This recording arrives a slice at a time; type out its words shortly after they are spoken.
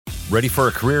Ready for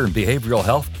a career in behavioral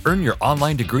health? Earn your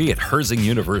online degree at Herzing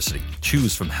University.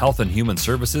 Choose from health and human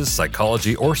services,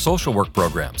 psychology, or social work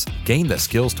programs. Gain the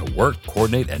skills to work,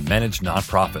 coordinate, and manage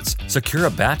nonprofits. Secure a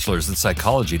bachelor's in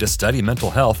psychology to study mental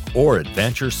health, or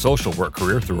advance your social work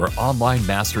career through our online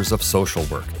Masters of Social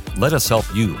Work. Let us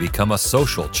help you become a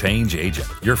social change agent.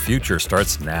 Your future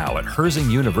starts now at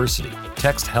Herzing University.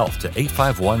 Text HEALTH to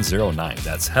 85109.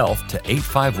 That's HEALTH to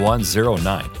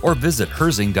 85109. Or visit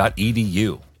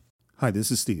herzing.edu. Hi,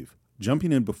 this is Steve,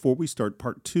 jumping in before we start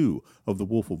part 2 of The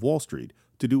Wolf of Wall Street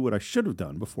to do what I should have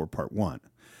done before part 1.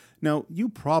 Now, you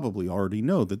probably already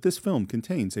know that this film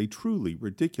contains a truly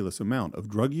ridiculous amount of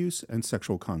drug use and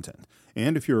sexual content.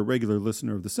 And if you're a regular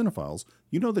listener of the Cinephiles,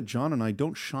 you know that John and I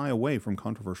don't shy away from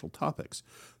controversial topics.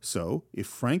 So, if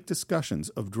frank discussions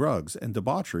of drugs and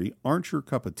debauchery aren't your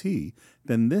cup of tea,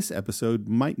 then this episode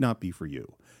might not be for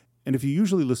you. And if you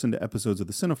usually listen to episodes of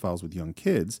the Cinephiles with young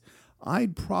kids,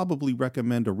 I'd probably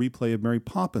recommend a replay of Mary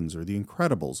Poppins or The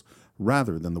Incredibles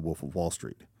rather than The Wolf of Wall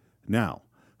Street. Now,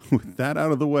 with that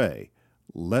out of the way,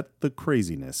 let the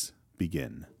craziness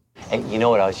begin. And you know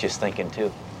what I was just thinking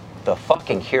too? The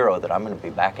fucking hero that I'm going to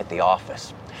be back at the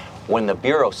office when the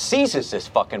Bureau seizes this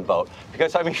fucking boat.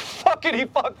 Because I mean, fuckity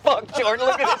fuck, Jordan,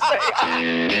 look at this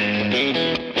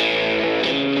thing.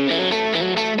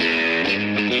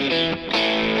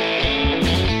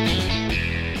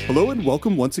 Hello and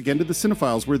welcome once again to the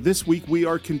Cinephiles, where this week we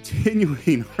are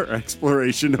continuing our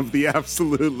exploration of the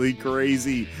absolutely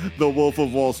crazy The Wolf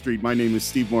of Wall Street. My name is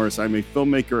Steve Morris. I'm a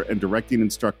filmmaker and directing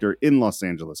instructor in Los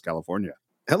Angeles, California.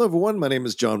 Hello, everyone. My name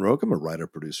is John Roque. I'm a writer,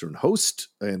 producer, and host,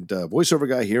 and voiceover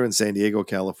guy here in San Diego,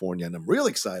 California. And I'm real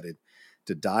excited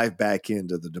to dive back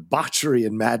into the debauchery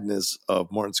and madness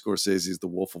of Martin Scorsese's The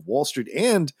Wolf of Wall Street.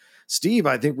 And Steve,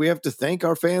 I think we have to thank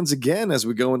our fans again as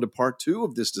we go into part 2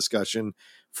 of this discussion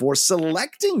for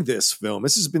selecting this film.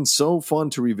 This has been so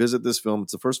fun to revisit this film.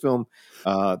 It's the first film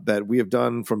that we have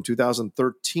done from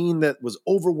 2013 that was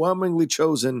overwhelmingly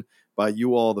chosen by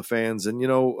you all, the fans. And,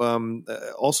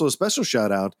 also a special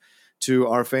shout out to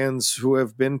our fans who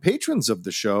have been patrons of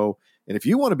the show. And if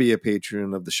you want to be a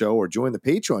patron of the show or join the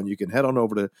Patreon, you can head on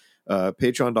over to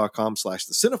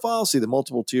patreon.com/thecinephile, see the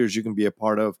multiple tiers you can be a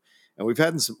part of. And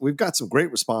we've got some great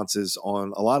responses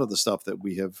on a lot of the stuff that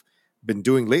we have been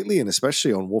doing lately, and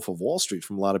especially on Wolf of Wall Street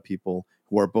from a lot of people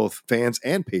who are both fans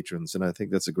and patrons. And I think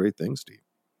that's a great thing, Steve.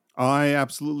 I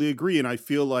absolutely agree. And I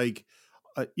feel like,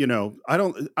 I'm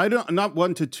not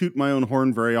one to toot my own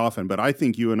horn very often, but I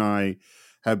think you and I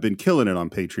have been killing it on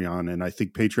Patreon. And I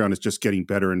think Patreon is just getting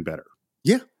better and better.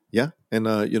 Yeah. And,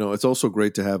 it's also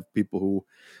great to have people who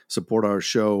support our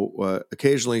show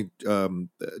occasionally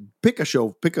pick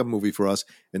a movie for us.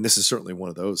 And this is certainly one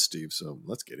of those, Steve. So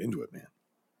let's get into it, man.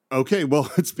 Okay, well,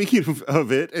 speaking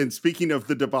of it, and speaking of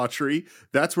the debauchery,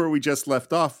 that's where we just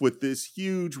left off with this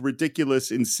huge, ridiculous,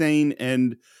 insane,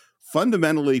 and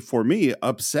fundamentally, for me,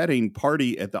 upsetting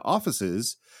party at the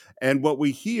offices. And what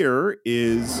we hear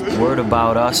is... Word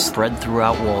about us spread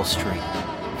throughout Wall Street.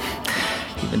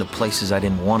 Even the places I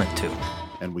didn't want it to.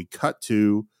 And we cut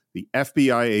to the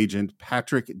FBI agent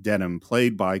Patrick Denham,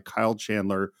 played by Kyle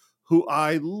Chandler, who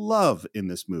I love in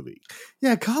this movie.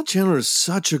 Yeah, Kyle Chandler is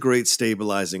such a great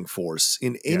stabilizing force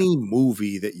in any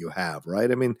movie that you have, right?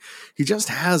 I mean, he just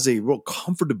has a real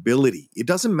comfortability. It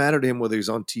doesn't matter to him whether he's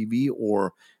on TV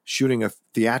or shooting a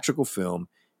theatrical film.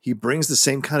 He brings the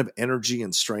same kind of energy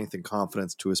and strength and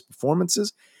confidence to his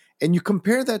performances. And you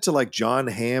compare that to like John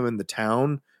Hamm in The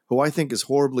Town, who I think is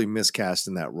horribly miscast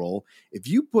in that role. If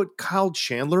you put Kyle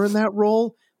Chandler in that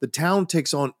role, The Town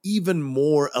takes on even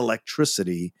more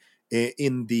electricity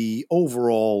in the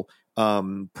overall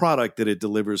product that it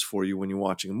delivers for you when you're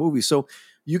watching a movie. So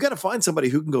you got to find somebody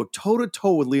who can go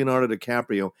toe-to-toe with Leonardo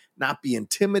DiCaprio, not be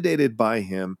intimidated by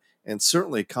him. And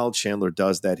certainly Kyle Chandler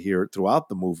does that here throughout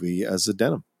the movie as a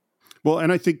Denham. Well, and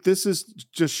I think this is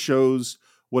just shows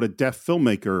what a deft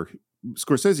filmmaker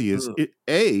Scorsese is.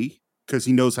 A, because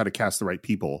he knows how to cast the right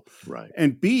people. Right.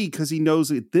 And B, because he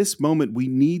knows at this moment we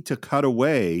need to cut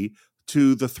away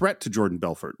to the threat to Jordan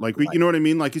Belfort. Like, you know what I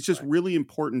mean? Like, it's just really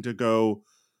important to go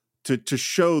to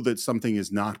show that something is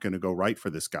not going to go right for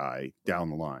this guy down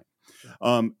the line.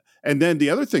 And then the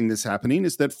other thing that's happening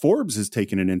is that Forbes has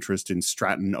taken an interest in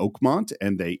Stratton Oakmont,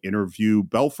 and they interview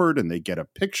Belfort and they get a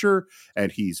picture,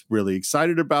 and he's really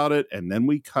excited about it. And then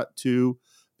we cut to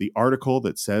the article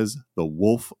that says The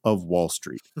Wolf of Wall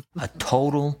Street. A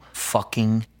total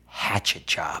fucking hatchet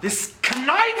job. This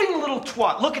conniving little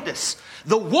twat. Look at this.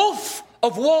 The Wolf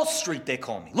of Wall Street, they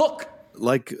call me. Look.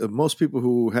 Like most people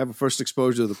who have a first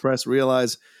exposure to the press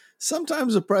realize,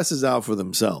 sometimes the press is out for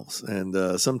themselves.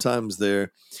 And sometimes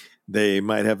they're they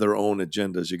might have their own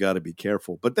agendas. You got to be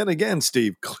careful. But then again,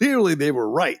 Steve, clearly they were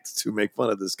right to make fun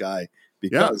of this guy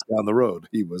because down the road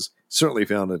he was certainly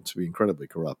found to be incredibly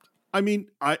corrupt. I mean,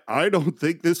 I don't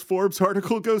think this Forbes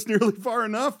article goes nearly far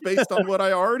enough based on what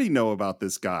I already know about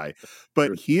this guy.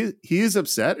 But he is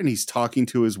upset, and he's talking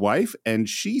to his wife, and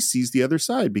she sees the other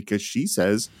side because she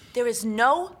says, there is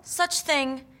no such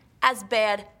thing as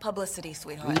bad publicity,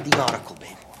 sweetheart. Read the article,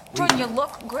 babe. Jordan, you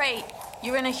look great.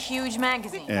 You're in a huge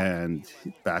magazine. And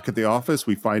back at the office,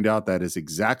 we find out that is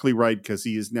exactly right because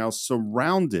he is now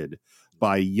surrounded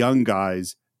by young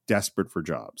guys desperate for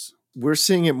jobs. We're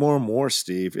seeing it more and more,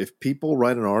 Steve. If people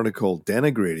write an article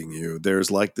denigrating you,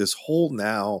 there's like this whole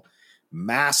now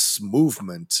mass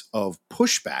movement of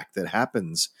pushback that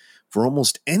happens for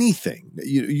almost anything.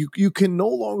 You can no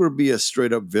longer be a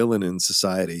straight up villain in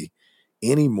society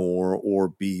anymore, or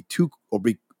be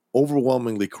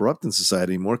overwhelmingly corrupt in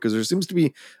society anymore, because there seems to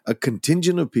be a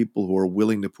contingent of people who are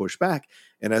willing to push back.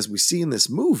 And as we see in this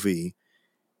movie,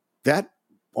 that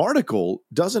article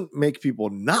doesn't make people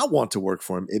not want to work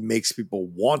for him. It makes people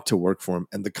want to work for him.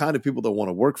 And the kind of people that want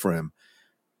to work for him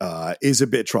is a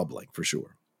bit troubling for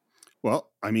sure. Well,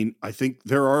 I mean, I think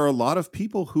there are a lot of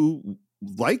people who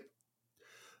like,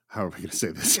 how are we going to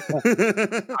say this?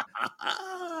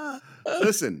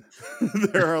 Listen,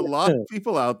 there are a lot of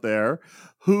people out there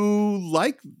who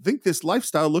think this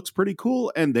lifestyle looks pretty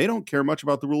cool, and they don't care much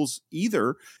about the rules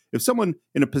either. If someone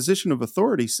in a position of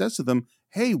authority says to them,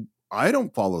 hey, I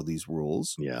don't follow these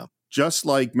rules. Yeah. Just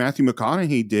like Matthew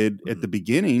McConaughey did at the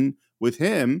beginning with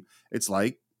him, it's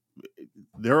like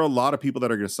there are a lot of people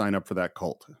that are going to sign up for that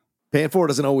cult. Paying it forward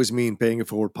doesn't always mean paying it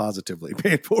forward positively.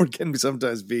 Paying it forward can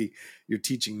sometimes be you're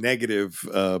teaching negative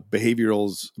behavior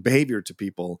to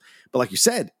people. But like you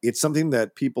said, it's something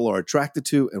that people are attracted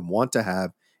to and want to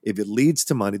have. If it leads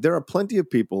to money, there are plenty of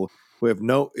people who have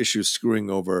no issues screwing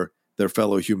over their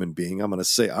fellow human being. I'm going to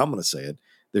say it.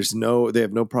 They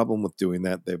have no problem with doing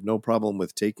that. They have no problem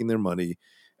with taking their money.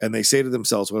 And they say to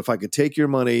themselves, well, if I could take your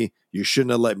money, you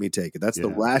shouldn't have let me take it. That's the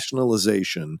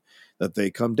rationalization that they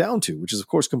come down to, which is, of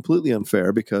course, completely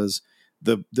unfair because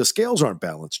the scales aren't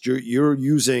balanced. You're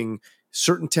using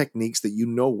certain techniques that you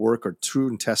know work, are true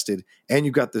and tested, and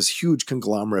you've got this huge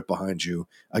conglomerate behind you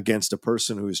against a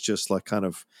person who is just like kind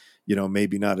of,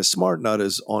 maybe not as smart, not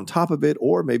as on top of it,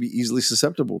 or maybe easily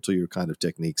susceptible to your kind of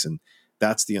techniques. And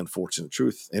that's the unfortunate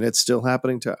truth. And it's still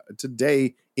happening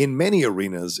today in many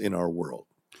arenas in our world.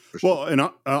 Sure. Well, and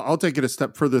I'll take it a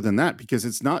step further than that, because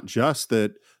it's not just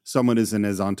that someone isn't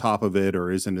as on top of it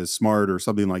or isn't as smart or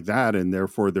something like that, and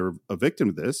therefore they're a victim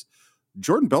of this.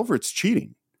 Jordan Belfort's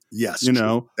cheating. Yes,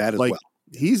 that as well.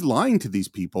 He's lying to these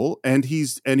people, and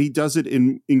he does it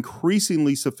in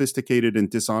increasingly sophisticated and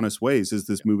dishonest ways as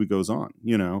this movie goes on.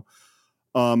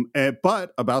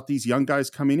 But about these young guys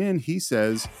coming in, he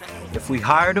says, if we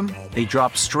hired them, they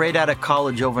dropped straight out of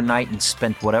college overnight and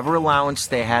spent whatever allowance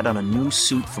they had on a new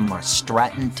suit from our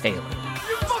Stratton tailor.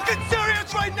 You fucking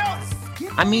serious right now?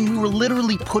 I mean, we were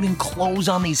literally putting clothes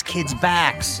on these kids'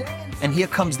 backs. And here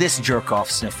comes this jerk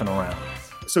off sniffing around.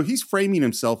 So he's framing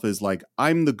himself as like,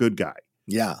 I'm the good guy.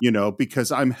 Yeah. Because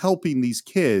I'm helping these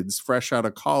kids fresh out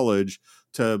of college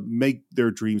to make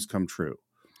their dreams come true.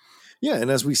 Yeah,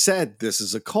 and as we said, this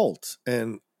is a cult,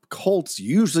 and cults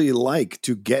usually like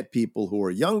to get people who are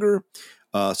younger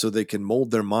so they can mold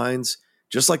their minds,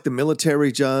 just like the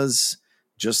military does,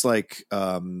 just like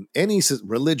any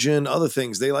religion, other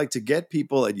things. They like to get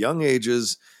people at young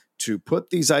ages to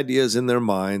put these ideas in their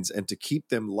minds and to keep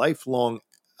them lifelong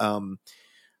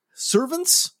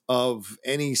servants of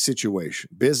any situation,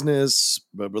 business,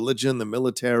 religion, the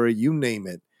military, you name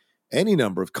it. Any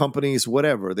number of companies,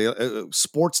 whatever, they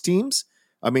sports teams.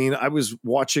 I mean, I was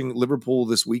watching Liverpool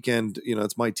this weekend.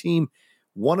 It's my team.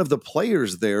 One of the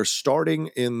players there,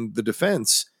 starting in the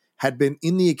defense, had been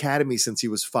in the academy since he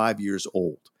was 5 years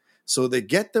old. So they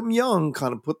get them young,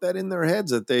 kind of put that in their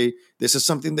heads that this is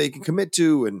something they can commit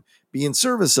to and be in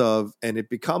service of, and it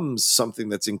becomes something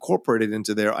that's incorporated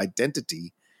into their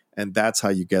identity. And that's how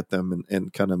you get them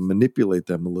and kind of manipulate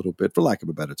them a little bit, for lack of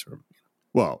a better term.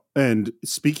 Well, and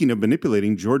speaking of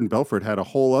manipulating, Jordan Belfort had a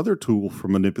whole other tool for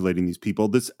manipulating these people.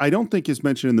 This I don't think is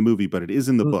mentioned in the movie, but it is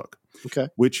in the book. Okay.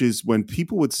 Which is when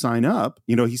people would sign up,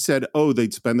 he said,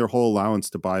 they'd spend their whole allowance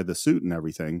to buy the suit and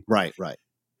everything. Right.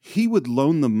 He would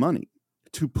loan them money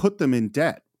to put them in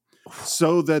debt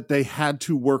so that they had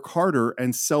to work harder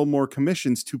and sell more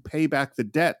commissions to pay back the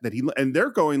debt and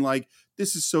they're going like,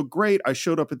 this is so great. I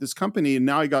showed up at this company and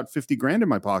now I got 50 grand in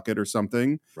my pocket or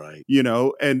something. Right.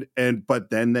 But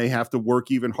then they have to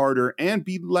work even harder and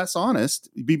be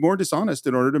more dishonest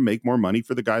in order to make more money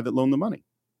for the guy that loaned the money.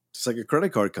 It's like a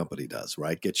credit card company does,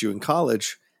 right? Get you in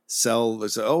college,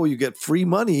 you get free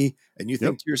money, and you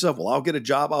think to yourself, well, I'll get a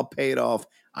job, I'll pay it off.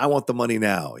 I want the money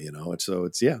now, And so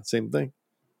it's same thing.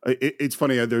 It's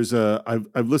funny.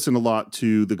 I've listened a lot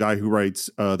to the guy who wrote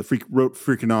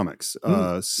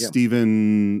Freakonomics,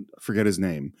 Stephen, forget his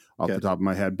name off the top of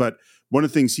my head. But one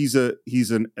of the things,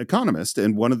 he's an economist,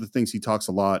 and one of the things he talks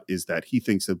a lot is that he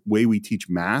thinks the way we teach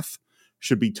math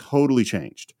should be totally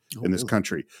changed in this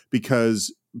country,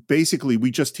 because basically we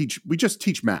just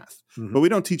teach math, but we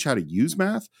don't teach how to use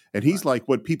math. And he's like,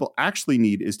 what people actually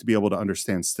need is to be able to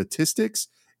understand statistics,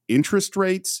 interest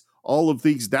rates, all of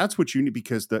these. That's what you need,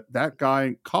 because that guy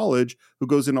in college who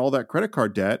goes in all that credit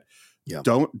card debt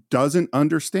doesn't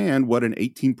understand what an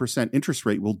 18% interest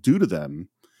rate will do to them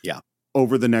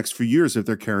over the next few years if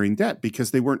they're carrying debt,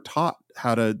 because they weren't taught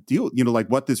how to deal, like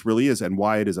what this really is and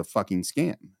why it is a fucking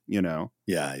scam, Yeah,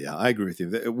 I agree with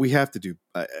you. We have to do,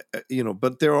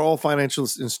 but there are all financial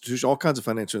institutions, all kinds of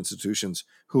financial institutions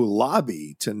who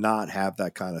lobby to not have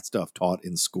that kind of stuff taught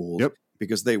in schools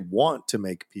because they want to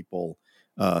make people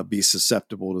be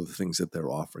susceptible to the things that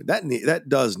they're offering. That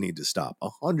does need to stop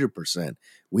 100%.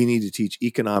 We need to teach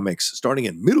economics starting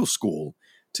in middle school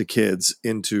to kids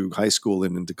into high school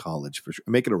and into college, for sure.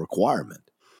 Make it a requirement.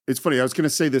 It's funny. I was going to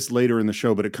say this later in the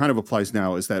show, but it kind of applies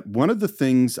now, is that one of the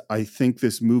things I think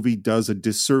this movie does a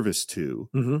disservice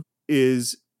to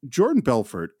is Jordan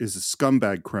Belfort is a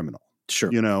scumbag criminal.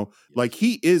 Sure. Like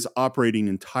he is operating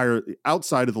entirely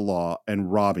outside of the law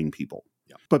and robbing people.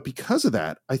 Yeah. But because of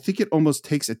that, I think it almost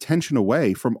takes attention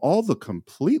away from all the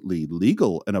completely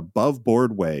legal and above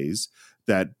board ways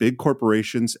that big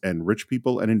corporations and rich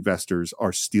people and investors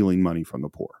are stealing money from the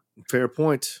poor. Fair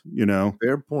point.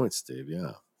 Fair point, Steve.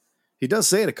 Yeah. He does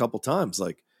say it a couple times,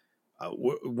 like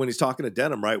when he's talking to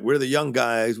Denham, right? We're the young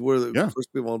guys. We're the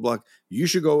first people on the block. You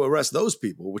should go arrest those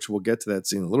people, which we'll get to that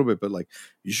scene in a little bit. But like,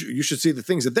 you should see the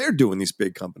things that they're doing, these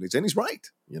big companies. And he's right,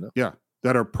 Yeah.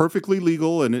 That are perfectly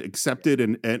legal and accepted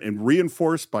and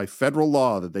reinforced by federal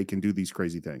law that they can do these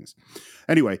crazy things.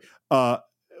 Anyway,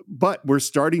 but we're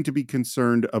starting to be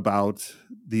concerned about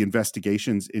the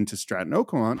investigations into Stratton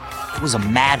Oakmont. It was a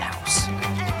madhouse,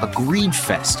 a greed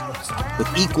fest with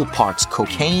equal parts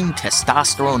cocaine,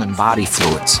 testosterone, and body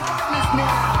fluids.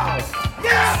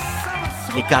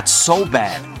 It got so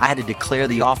bad, I had to declare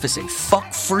the office a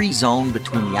fuck-free zone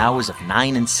between the hours of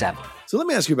 9 and 7. So let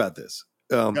me ask you about this.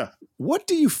 What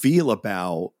do you feel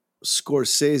about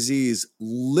Scorsese's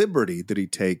liberty that he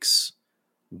takes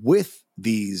with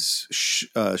these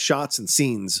shots and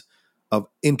scenes of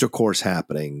intercourse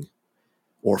happening,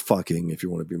 or fucking, if you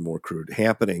want to be more crude,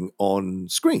 happening on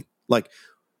screen? Like,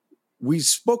 we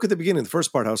spoke at the beginning, the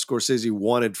first part, how Scorsese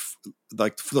wanted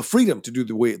the freedom to do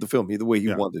the way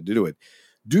he wanted to do it.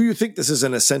 Do you think this is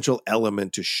an essential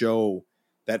element to show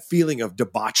that feeling of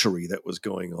debauchery that was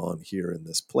going on here in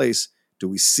this place? Do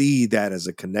we see that as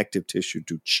a connective tissue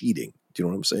to cheating? Do you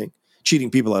know what I'm saying? Cheating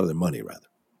people out of their money, rather.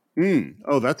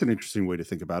 Oh, that's an interesting way to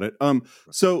think about it.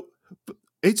 So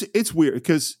it's weird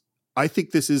because I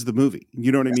think this is the movie.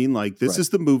 You know what I mean? Like, this is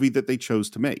the movie that they chose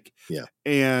to make. Yeah.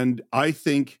 And I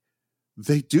think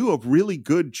they do a really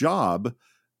good job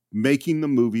making the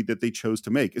movie that they chose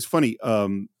to make. It's funny.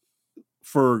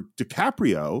 For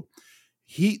DiCaprio,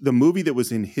 the movie that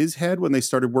was in his head when they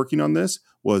started working on this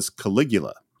was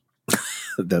Caligula.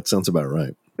 That sounds about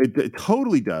right. It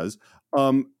totally does.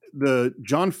 The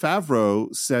Jon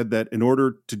Favreau said that in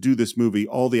order to do this movie,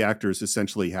 all the actors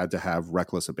essentially had to have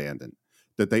reckless abandon,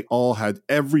 that they all had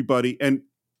everybody. And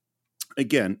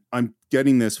again, I'm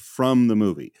getting this from the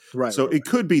movie. Right. So it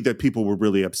could be that people were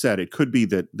really upset. It could be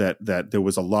that there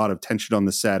was a lot of tension on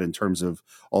the set in terms of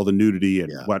all the nudity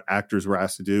and what actors were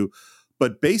asked to do.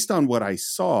 But based on what I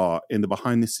saw in the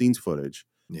behind the scenes footage,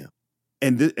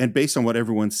 and based on what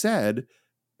everyone said,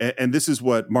 and this is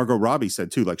what Margot Robbie said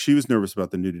too. Like, she was nervous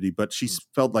about the nudity, but she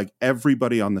felt like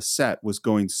everybody on the set was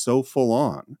going so full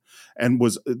on, and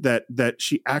was that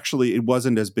she actually, it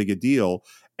wasn't as big a deal.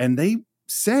 And they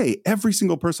say every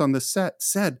single person on the set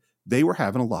said they were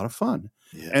having a lot of fun.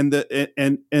 Yeah.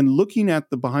 And looking at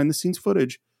the behind the scenes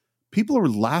footage, people are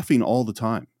laughing all the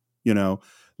time.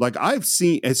 Like I've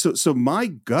seen. And so my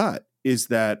gut is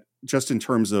that just in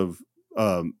terms of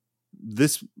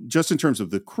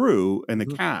the crew and the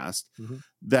cast,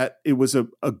 that it was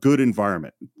a good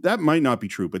environment. That might not be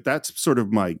true, but that's sort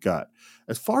of my gut.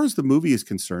 As far as the movie is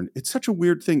concerned, it's such a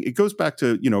weird thing. It goes back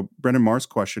to, Brendan Marr's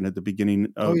question at the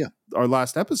beginning of our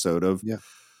last episode of,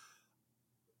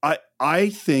 I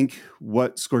think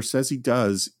what Scorsese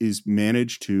does is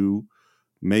manage to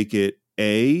make it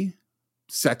A,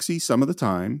 sexy some of the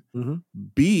time,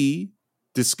 B,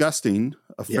 disgusting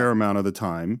a fair amount of the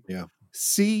time. Yeah.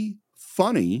 C,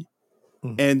 funny.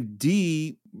 And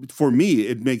D, for me,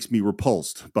 it makes me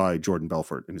repulsed by Jordan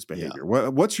Belfort and his behavior.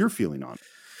 What's your feeling on it?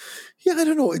 Yeah, I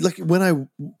don't know. Like when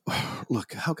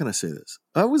look, how can I say this?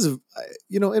 I was,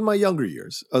 in my younger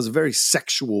years, I was a very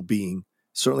sexual being.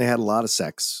 Certainly had a lot of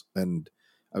sex, and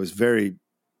I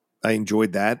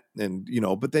enjoyed that. And,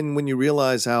 but then when you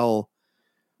realize how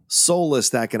soulless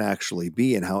that can actually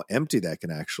be and how empty that can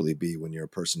actually be when you're a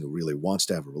person who really wants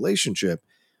to have a relationship,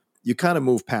 you kind of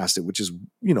move past it, which is,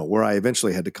 where I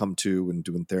eventually had to come to and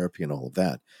doing therapy and all of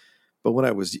that. But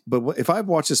if I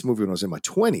watched this movie when I was in my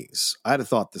 20s, I'd have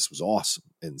thought this was awesome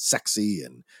and sexy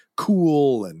and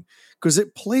cool. And because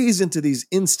it plays into these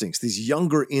instincts, these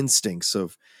younger instincts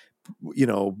of,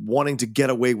 wanting to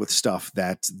get away with stuff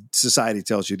that society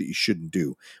tells you that you shouldn't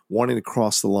do, wanting to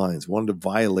cross the lines, wanting to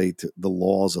violate the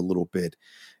laws a little bit,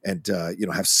 and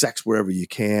have sex wherever you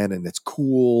can, and it's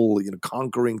cool,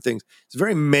 conquering things. It's a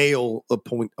very male a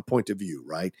point of view,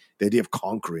 right? The idea of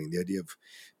conquering, the idea of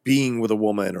being with a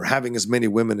woman or having as many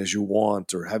women as you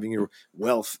want or having your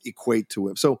wealth equate to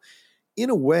it. So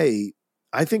in a way,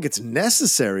 I think it's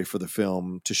necessary for the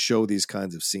film to show these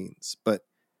kinds of scenes. But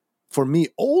for me,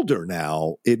 older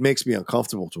now, it makes me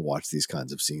uncomfortable to watch these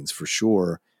kinds of scenes for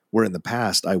sure, where in the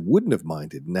past I wouldn't have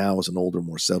minded. Now, as an older,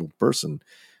 more settled person,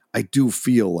 I do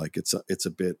feel like it's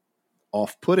a bit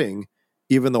off-putting,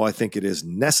 even though I think it is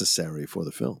necessary for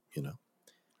the film,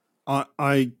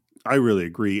 I really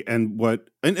agree. And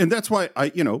that's why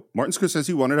Martin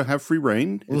Scorsese wanted to have free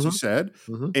reign, as you said,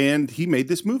 and he made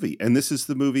this movie, and this is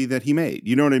the movie that he made.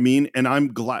 You know what I mean? And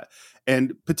I'm glad,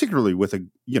 and particularly with a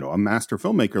master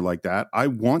filmmaker like that, I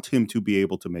want him to be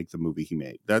able to make the movie he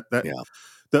made.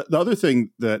 The other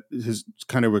thing that is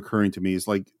kind of occurring to me is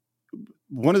like,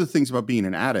 one of the things about being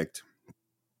an addict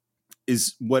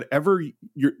is whatever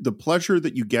the pleasure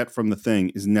that you get from the thing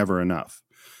is never enough.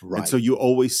 Right. And so you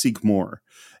always seek more.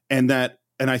 And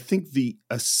I think the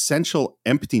essential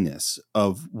emptiness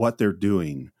of what they're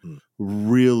doing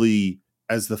really,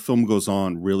 as the film goes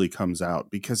on, really comes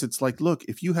out, because it's like, look,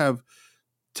 if you have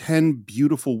 10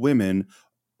 beautiful women,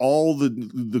 all the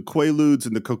Quaaludes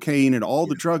and the cocaine and all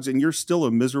the drugs, and you're still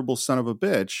a miserable son of a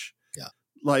bitch.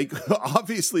 Like,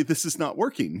 obviously this is not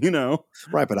working,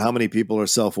 Right. But how many people are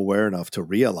self-aware enough to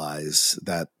realize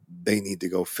that they need to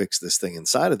go fix this thing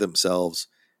inside of themselves?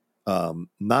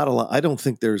 Not a lot. I don't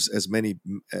think there's as many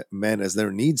men as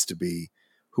there needs to be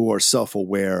who are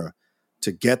self-aware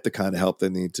to get the kind of help they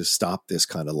need to stop this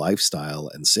kind of lifestyle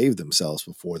and save themselves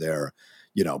before they're,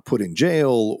 put in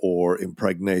jail or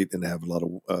impregnate and have a lot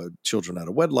of children out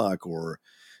of wedlock, or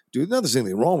do there's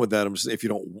anything wrong with that. I'm just, if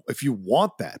you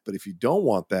want that, but if you don't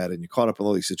want that and you're caught up in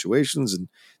all these situations and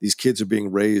these kids are being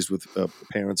raised with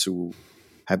parents who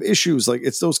have issues, like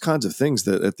it's those kinds of things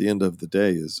that at the end of the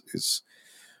day is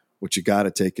what you got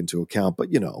to take into account. But,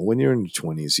 when you're in your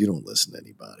 20s, you don't listen to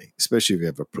anybody, especially if you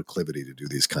have a proclivity to do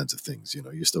these kinds of things.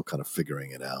 You're still kind of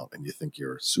figuring it out and you think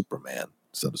you're Superman,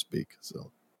 so to speak.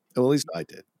 So, well, at least I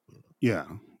did. Yeah.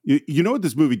 You know what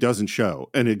this movie doesn't show?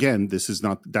 And again, that's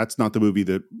not the movie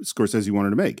that Scorsese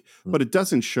wanted to make, but it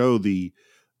doesn't show the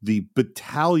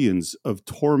battalions of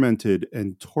tormented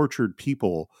and tortured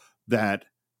people that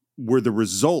were the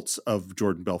results of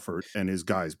Jordan Belfort and his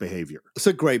guys' behavior. That's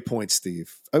a great point,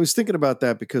 Steve. I was thinking about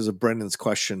that because of Brendan's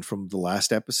question from the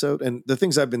last episode and the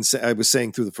things I was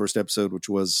saying through the first episode, which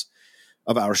was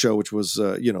of our show, which was,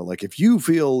 like if you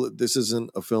feel this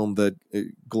isn't a film that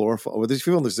glorifies, or if you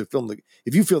feel this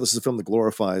is a film that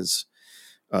glorifies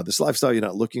this lifestyle, you're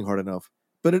not looking hard enough.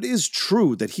 But it is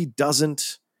true that he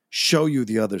doesn't show you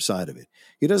the other side of it.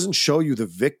 He doesn't show you the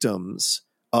victims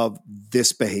of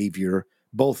this behavior,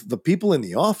 both the people in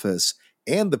the office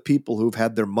and the people who've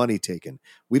had their money taken.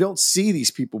 We don't see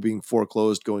these people being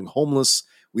foreclosed, going homeless.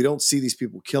 We don't see these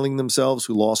people killing themselves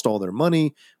who lost all their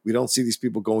money. We don't see these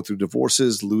people going through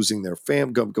divorces, losing their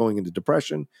going into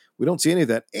depression. We don't see any of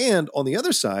that. And on the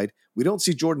other side, we don't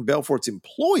see Jordan Belfort's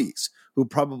employees who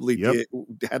probably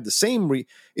had the same,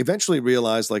 eventually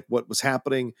realized like what was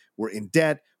happening. We're in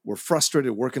debt. We're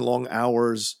frustrated, working long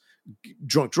hours,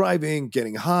 drunk driving,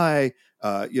 getting high,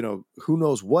 who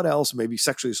knows what else, maybe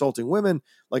sexually assaulting women,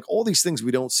 like all these things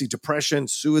we don't see, depression,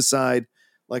 suicide,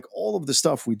 like all of the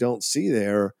stuff we don't see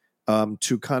there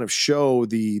to kind of show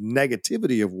the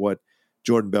negativity of what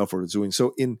Jordan Belfort is doing.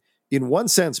 So in one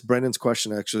sense, Brendan's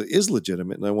question actually is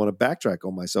legitimate. And I want to backtrack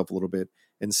on myself a little bit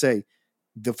and say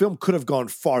the film could have gone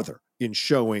farther in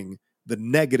showing the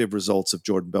negative results of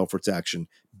Jordan Belfort's action,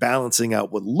 balancing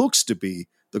out what looks to be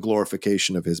the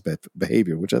glorification of his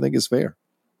behavior, which I think is fair.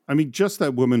 I mean, just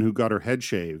that woman who got her head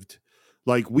shaved,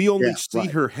 Like we only Yeah, see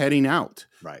right. her heading out.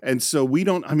 Right. And so we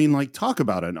don't, I mean, like talk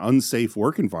about an unsafe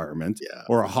work environment Yeah.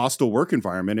 or a hostile work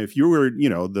environment. If you were, you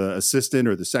know, the assistant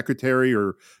or the secretary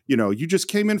or, you know, you just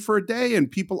came in for a day and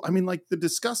people, I mean, like the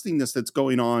disgustingness that's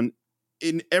going on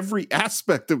in every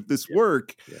aspect of this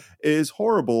work is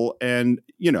horrible. And,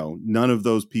 you know, none of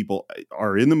those people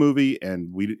are in the movie.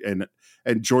 And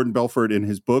and Jordan Belfort in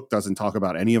his book doesn't talk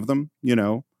about any of them, you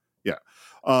know? Yeah.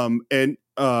 And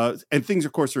things,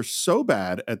 of course, are so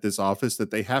bad at this office that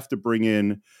they have to bring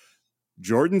in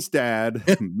Jordan's dad,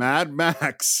 Mad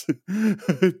Max,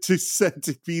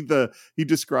 to be he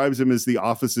describes him as the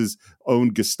office's own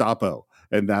Gestapo.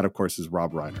 And that, of course, is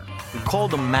Rob Reiner. We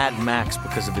called him Mad Max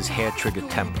because of his hair-trigger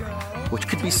temper, which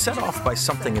could be set off by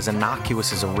something as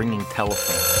innocuous as a ringing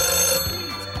telephone.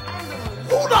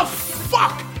 Who the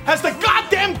fuck has the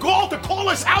goddamn gall to call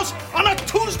his house on a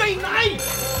Tuesday night?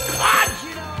 God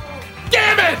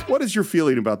damn it! What is your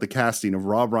feeling about the casting of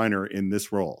Rob Reiner in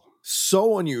this role?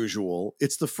 So unusual.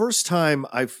 It's the first time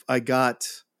I got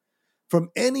from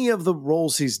any of the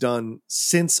roles he's done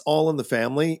since All in the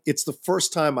Family. It's the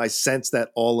first time I sense that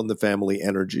All in the Family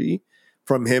energy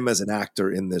from him as an actor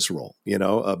in this role. You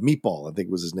know, Meatball, I think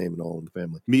was his name in All in the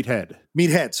Family.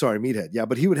 Meathead. Yeah,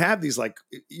 but he would have these like,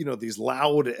 you know, these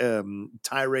loud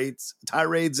tirades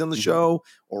on the show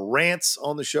or rants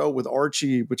on the show with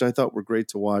Archie, which I thought were great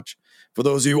to watch. For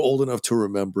those of you old enough to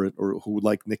remember it or who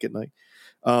like Nick at Night.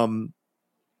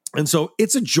 And so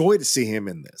it's a joy to see him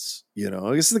in this, you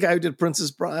know, this is the guy who did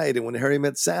Princess Bride and When Harry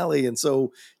Met Sally. And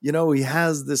so, you know, he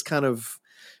has this kind of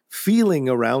feeling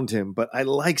around him, but I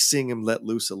like seeing him let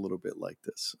loose a little bit like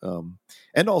this.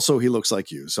 And also he looks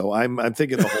like you. So I'm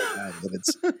thinking the whole time that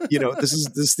it's, you know, this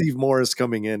is Steve Morris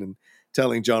coming in and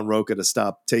telling John Roca to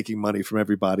stop taking money from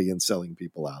everybody and selling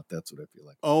people out. That's what I feel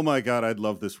like. Oh my God, I'd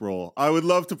love this role. I would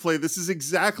love to play. This is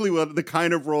exactly what the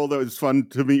kind of role that was fun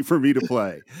for me to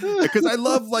play. Because I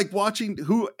love like watching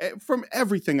from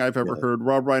everything I've ever heard,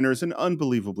 Rob Reiner is an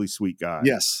unbelievably sweet guy.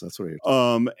 Yes, that's what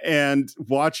you're and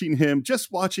watching him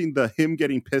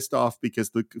getting pissed off because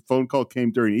the phone call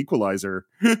came during Equalizer.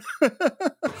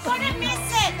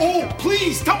 Oh,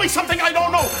 please tell me something I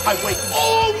don't know. I wait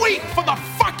all week for the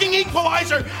fucking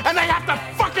Equalizer, and they have to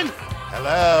fucking...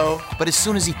 Hello? But as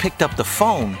soon as he picked up the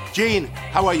phone... Gene,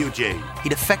 how are you, Gene?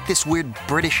 He'd affect this weird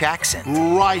British accent.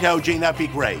 Righto, Gene, that'd be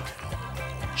great.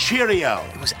 Cheerio.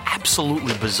 It was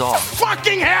absolutely bizarre.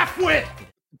 Fucking halfwit!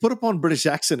 Put up on British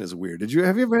accent is weird. Have you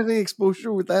ever had any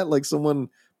exposure with that? Like someone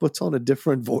puts on a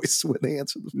different voice when they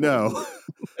answer the phone?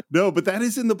 No, but that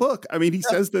is in the book. I mean, he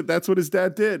says that's what his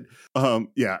dad did.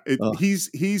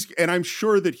 He's, and I'm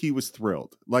sure that he was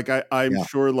thrilled. Like I'm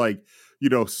sure, like, you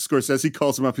know, Scorsese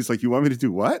calls him up. He's like, "You want me to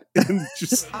do what?" And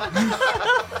just,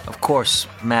 of course,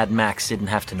 Mad Max didn't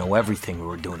have to know everything we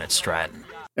were doing at Stratton.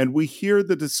 And we hear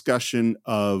the discussion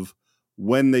of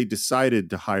when they decided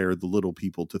to hire the little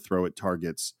people to throw at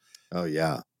targets. Oh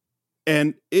yeah,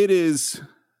 and it is.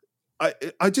 I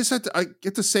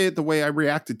get to say it the way I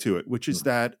reacted to it, which is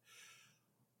that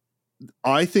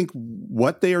I think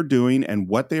what they are doing and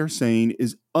what they are saying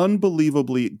is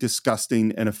unbelievably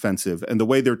disgusting and offensive. And the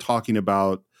way they're talking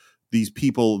about these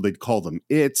people, they call them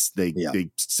its, they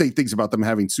say things about them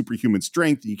having superhuman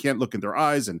strength. You can't look in their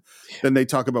eyes. And then they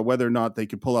talk about whether or not they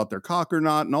can pull out their cock or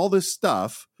not and all this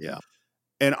stuff. Yeah.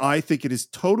 And I think it is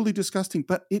totally disgusting,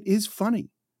 but it is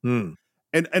funny.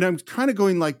 And I'm kind of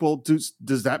going like, well, does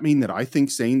that mean that I think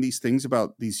saying these things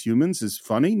about these humans is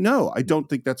funny? No, I don't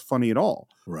think that's funny at all.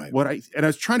 Right. I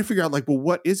was trying to figure out like, well,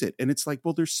 what is it? And it's like,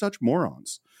 well, they're such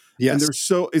morons. Yes.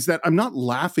 And is that I'm not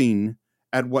laughing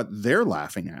at what they're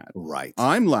laughing at. Right.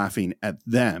 I'm laughing at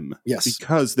them. Yes.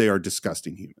 Because they are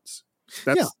disgusting humans.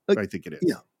 That's what I think it is.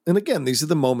 Yeah. And again, these are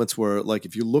the moments where, like,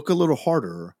 if you look a little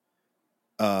harder,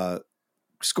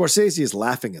 Scorsese is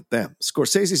laughing at them.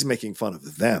 Scorsese is making fun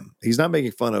of them. He's not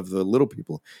making fun of the little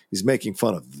people. He's making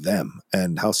fun of them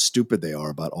and how stupid they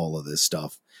are about all of this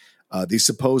stuff. These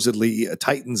supposedly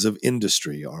titans of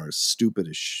industry are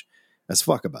stupid as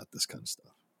fuck about this kind of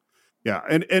stuff. Yeah,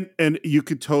 and you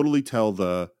could totally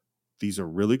tell these are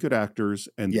really good actors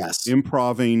and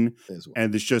improving,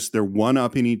 and it's just they're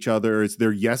one-upping each other.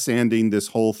 They're yes-anding this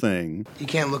whole thing. You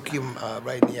can't look him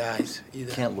right in the eyes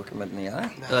either. Can't look him in the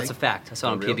eye? No, That's a fact. I saw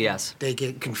it on PBS. They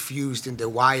get confused and the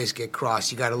wires get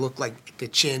crossed. You got to look like the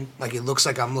chin, like it looks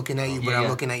like I'm looking at you, but I'm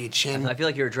looking at your chin. I feel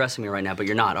like you're addressing me right now, but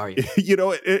you're not, are you? You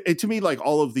know, to me, like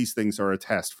all of these things are a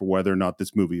test for whether or not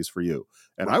this movie is for you.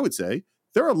 And I would say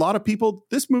there are a lot of people,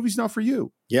 this movie's not for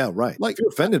you. Yeah, right. Like, if you're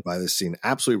offended by this scene,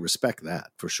 absolutely respect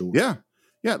that for sure. Yeah.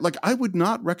 Yeah. Like I would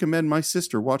not recommend my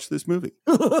sister watch this movie.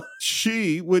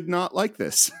 She would not like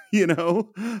this, you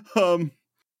know?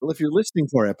 Well, if you're listening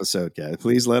to our episode, guys,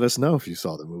 please let us know if you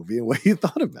saw the movie and what you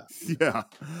thought about it. Yeah.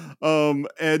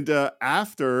 And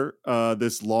after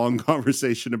this long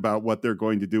conversation about what they're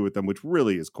going to do with them, which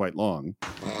really is quite long.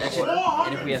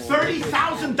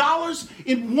 $430,000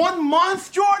 in 1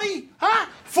 month, Jordy? Huh?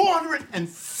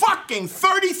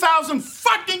 $430,000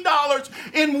 fucking dollars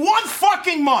in 1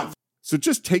 fucking month. So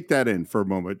just take that in for a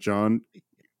moment, John.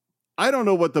 I don't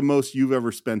know what the most you've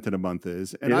ever spent in a month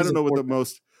is, and I don't know what the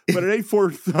most, but it ain't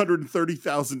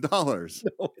 $430,000.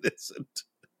 No, it isn't.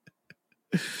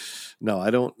 No, I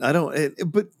don't.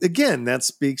 But again, that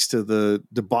speaks to the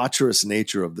debaucherous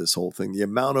nature of this whole thing. The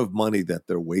amount of money that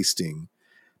they're wasting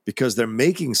because they're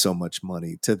making so much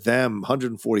money. To them,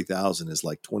 $140,000 is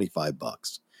like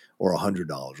 $25 or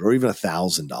 $100 or even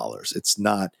 $1,000. It's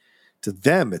not, to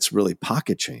them, it's really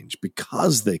pocket change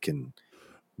because they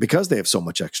have so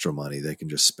much extra money, they can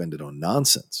just spend it on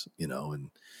nonsense, and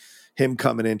him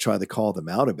coming in, trying to call them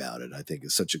out about it, I think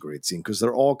is such a great scene because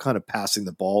they're all kind of passing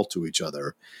the ball to each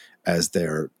other as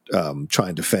they're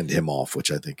trying to fend him off,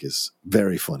 which I think is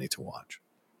very funny to watch.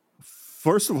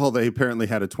 First of all, they apparently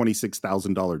had a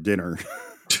 $26,000 dinner.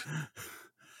 It's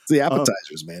the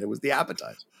appetizers, man. It was the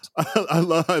appetizers. I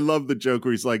love the joke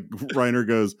where he's like, Reiner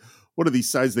goes, "What are these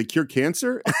sides? They cure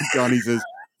cancer?" And Donnie says,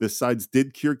 "The sides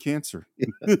did cure cancer."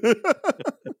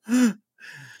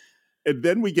 And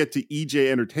then we get to EJ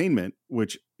Entertainment,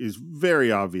 which is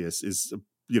very obvious is,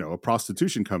 a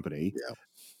prostitution company.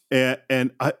 Yeah.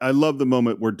 And I love the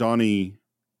moment where Donnie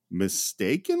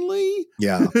mistakenly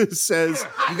says,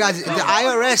 "You guys, the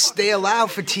IRS, they allow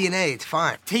for TNA. It's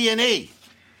fine." TNE.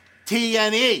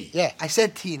 Yeah, I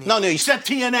said TNA. No, you said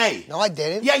TNA. No, I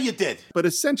didn't. Yeah, you did. But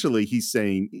essentially he's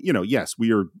saying, yes,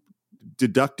 we are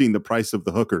deducting the price of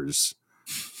the hookers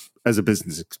as a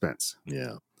business expense.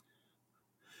 Yeah.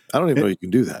 I don't even know you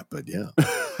can do that, but yeah.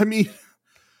 I mean,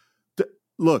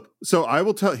 look, so I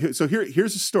will tell you. So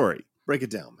here's a story. Break it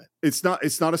down, man. It's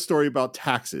not a story about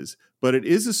taxes, but it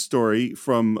is a story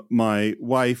from my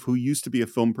wife who used to be a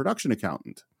film production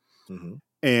accountant. Mm-hmm.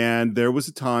 And there was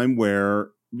a time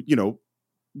where,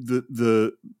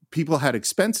 the people had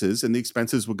expenses and the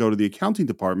expenses would go to the accounting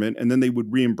department and then they would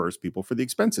reimburse people for the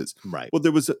expenses. Right. Well,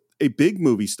 there was a big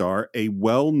movie star, a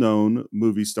well-known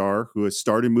movie star who has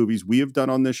starred in movies we have done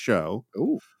on this show.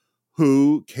 Ooh.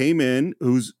 Who came in,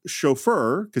 whose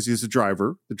chauffeur, because he's a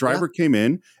driver, the driver came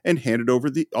in and handed over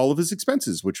all of his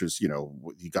expenses, which was, he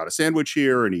got a sandwich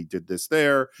here and he did this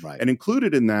there. Right. And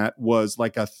included in that was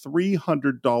like a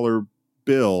 $300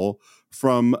 bill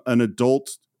from an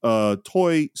adult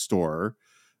toy store,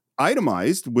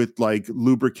 itemized with like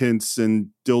lubricants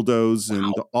and dildos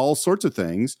and all sorts of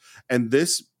things. And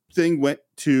this thing went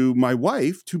to my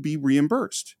wife to be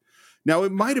reimbursed. Now,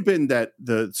 it might have been that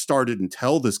the star didn't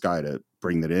tell this guy to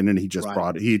bring that in and he just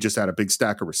brought it. He just had a big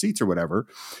stack of receipts or whatever.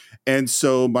 And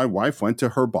so my wife went to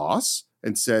her boss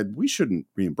and said, "We shouldn't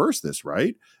reimburse this,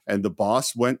 right?" And the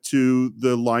boss went to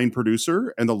the line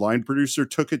producer and the line producer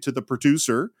took it to the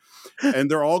producer and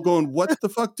they're all going, "What the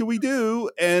fuck do we do?"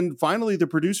 And finally the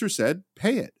producer said,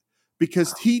 "Pay it,"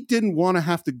 because he didn't want to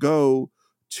have to go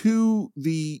to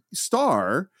the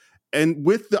star and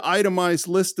with the itemized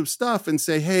list of stuff and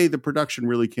say, "Hey, the production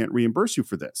really can't reimburse you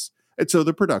for this." And so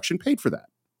the production paid for that.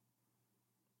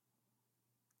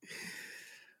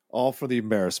 All for the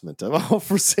embarrassment. I'm all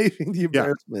for saving the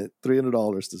embarrassment.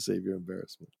 $300 to save your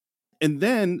embarrassment. And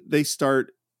then they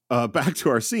start back to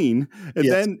our scene. And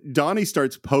then Donnie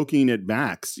starts poking at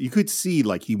Max. You could see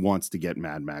like he wants to get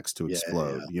Mad Max to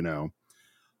explode,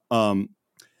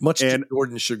 Much to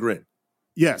Jordan's chagrin.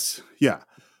 Yes. Yeah.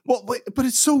 Well, but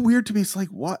it's so weird to me. It's like,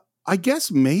 what? I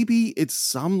guess maybe it's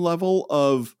some level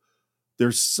of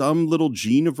there's some little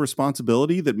gene of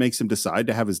responsibility that makes him decide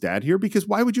to have his dad here, because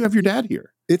why would you have your dad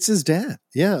here? It's his dad.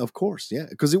 Yeah, of course. Yeah.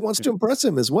 Because he wants to impress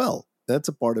him as well. That's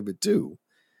a part of it too.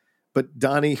 But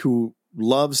Donnie, who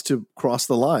loves to cross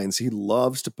the lines, he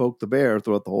loves to poke the bear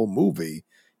throughout the whole movie.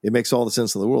 It makes all the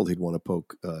sense in the world he'd want to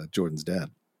poke Jordan's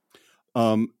dad.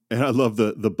 And I love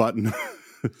the button.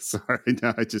 Sorry,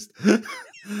 now I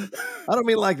don't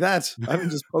mean like that. I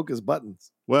mean just poke his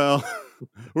buttons. Well,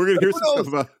 we're gonna hear some stuff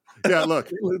about. Yeah, look,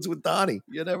 it's with Donnie.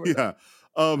 You never. Yeah,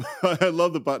 I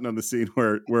love the button on the scene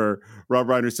where Rob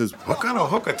Reiner says, "What kind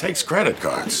of hooker takes credit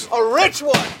cards? A rich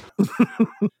one."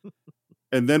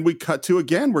 And then we cut to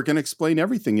again. We're going to explain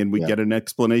everything, and we get an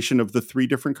explanation of the 3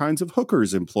 different kinds of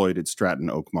hookers employed at Stratton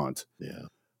Oakmont. Yeah,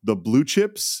 the blue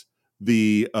chips,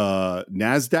 the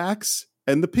NASDAQs,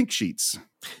 and the pink sheets.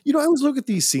 I always look at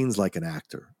these scenes like an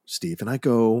actor, Steve, and I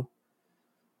go,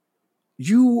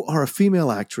 you are a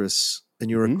female actress and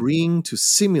you're agreeing to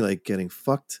simulate getting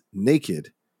fucked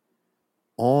naked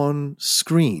on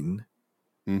screen,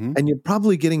 and you're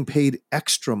probably getting paid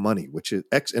extra money, which is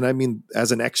and I mean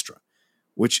as an extra.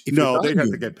 Which if no, they'd have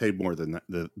to get paid more than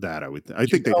that. I would. I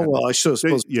think they. Oh well, I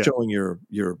suppose showing your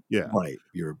right.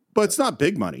 But it's not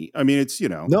big money. I mean, it's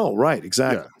No, right,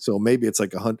 exactly. Yeah. So maybe it's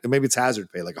like maybe it's hazard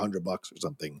pay, like $100 or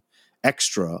something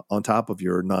extra on top of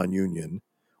your non-union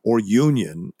or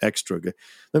union extra.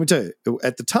 Let me tell you,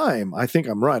 at the time, I think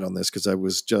I'm right on this because I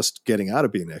was just getting out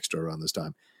of being extra around this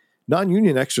time.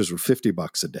 Non-union extras were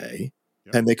 $50 a day,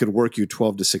 and they could work you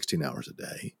 12 to 16 hours a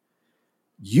day.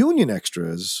 Union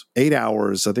extras, 8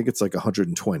 hours, I think it's like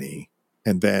 120.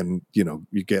 And then, you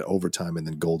get overtime and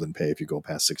then golden pay if you go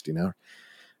past 16 hours.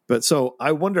 But so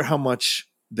I wonder how much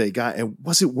they got, and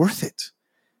was it worth it?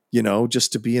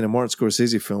 Just to be in a Martin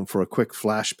Scorsese film for a quick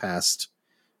flash past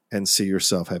and see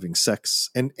yourself having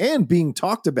sex and being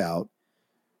talked about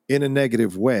in a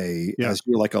negative way as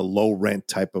you're like a low rent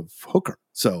type of hooker.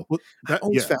 So I'm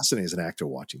always fascinated as an actor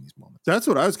watching these moments. That's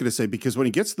what I was going to say, because when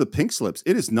he gets to the pink slips,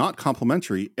 it is not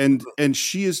complimentary, and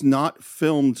she is not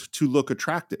filmed to look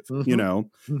attractive.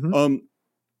 Mm-hmm.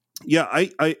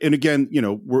 I and again,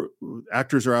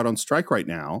 actors are out on strike right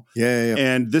now. Yeah.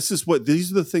 And these are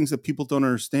the things that people don't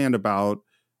understand about.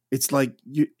 It's like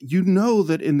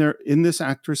that in this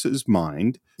actress's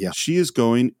mind, she is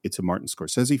going. It's a Martin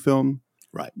Scorsese film.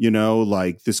 Right.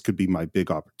 Like this could be my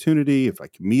big opportunity if I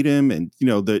can meet him. And,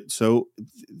 so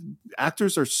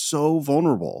actors are so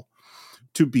vulnerable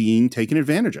to being taken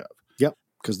advantage of. Yep.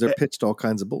 Because they're pitched all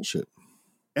kinds of bullshit.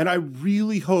 And I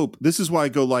really hope, this is why I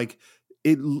go like,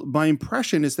 my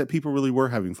impression is that people really were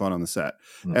having fun on the set.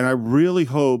 Mm. And I really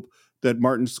hope that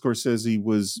Martin Scorsese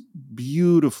was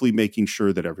beautifully making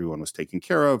sure that everyone was taken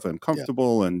care of and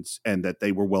comfortable and that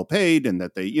they were well paid and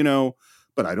that they,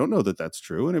 but I don't know that that's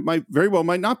true. And it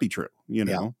might not be true,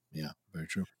 Yeah, very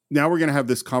true. Now we're going to have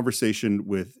this conversation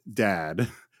with Dad,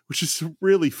 which is a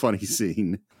really funny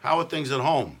scene. How are things at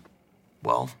home?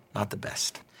 Well, not the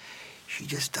best. She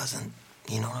just doesn't,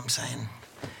 you know what I'm saying?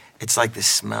 It's like the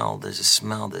smell. There's a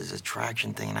smell, there's an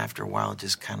attraction thing, and after a while it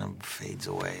just kind of fades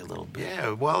away a little bit.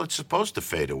 Yeah, well, it's supposed to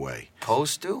fade away.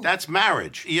 Supposed to? That's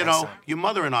marriage. Your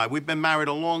mother and I, we've been married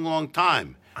a long, long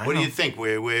time. What do you think?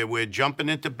 We're jumping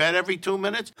into bed every 2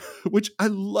 minutes? Which I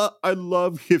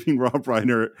love giving Rob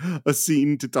Reiner a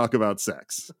scene to talk about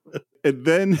sex. And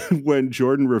then when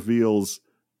Jordan reveals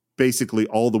basically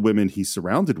all the women he's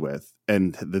surrounded with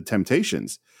and the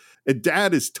temptations, and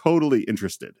Dad is totally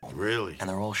interested. Really? And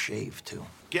they're all shaved too.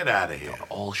 Get out of here. They're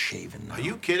all shaven now. Are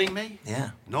you kidding me?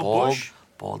 Yeah. No bush?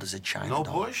 Bald as a China No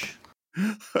dog. bush?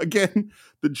 Again,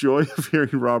 the joy of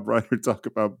hearing Rob Reiner talk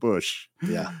about bush.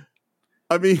 Yeah.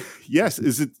 I mean, yes.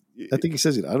 Is it? I think he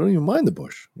says it. I don't even mind the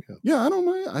bush. Yeah, I don't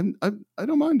mind. I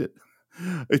don't mind it.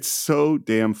 It's so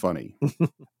damn funny.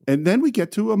 And then we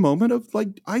get to a moment of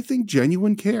I think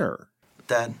genuine care.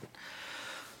 Dad,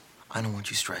 I don't want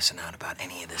you stressing out about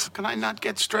any of this. How can I not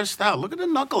get stressed out? Look at the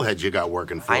knuckleheads you got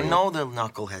working for you. I know they're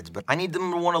knuckleheads, but I need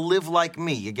them to want to live like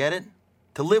me. You get it?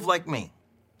 To live like me.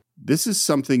 This is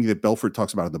something that Belfort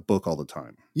talks about in the book all the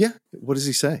time. Yeah. What does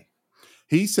he say?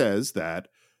 He says that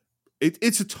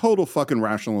it's a total fucking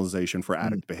rationalization for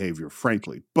addict behavior,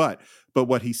 frankly. But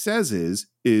what he says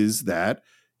is that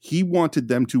he wanted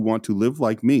them to want to live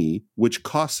like me, which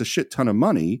costs a shit ton of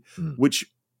money,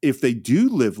 which if they do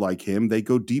live like him, they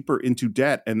go deeper into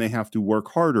debt and they have to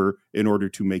work harder in order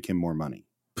to make him more money.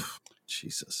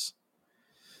 Jesus.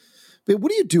 But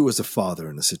what do you do as a father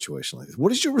in a situation like this?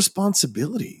 What is your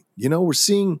responsibility? We're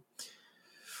seeing,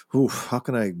 how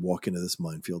can I walk into this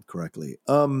minefield correctly?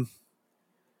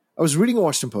 I was reading a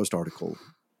Washington Post article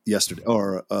yesterday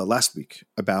or last week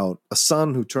about a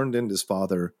son who turned in his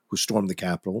father who stormed the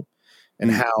Capitol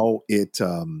and how it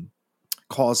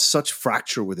caused such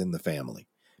fracture within the family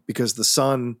because the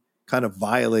son kind of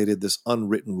violated this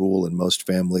unwritten rule in most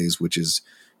families, which is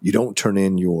you don't turn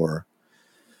in your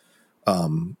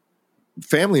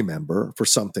family member for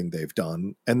something they've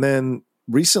done. And then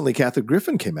recently Kathy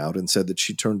Griffin came out and said that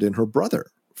she turned in her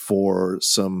brother for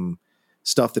some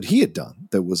stuff that he had done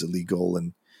that was illegal.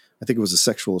 And I think it was a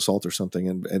sexual assault or something.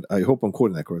 And I hope I'm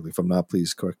quoting that correctly. If I'm not,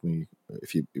 please correct me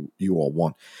if you all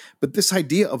want. But this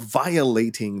idea of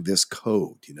violating this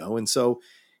code, and so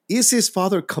is his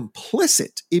father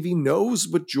complicit if he knows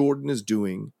what Jordan is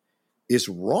doing is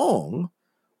wrong?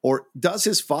 Or does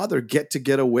his father get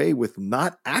away with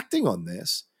not acting on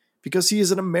this because he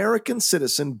is an American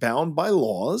citizen bound by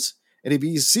laws? And if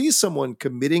he sees someone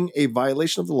committing a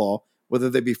violation of the law,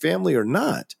 whether they be family or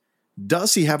not,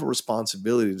 does he have a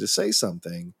responsibility to say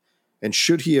something? And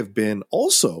should he have been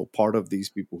also part of these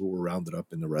people who were rounded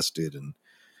up and arrested and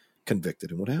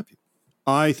convicted and what have you?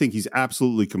 I think he's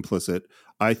absolutely complicit.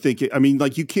 I think,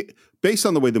 you can't, based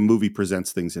on the way the movie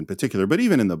presents things in particular, but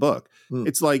even in the book,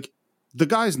 it's like the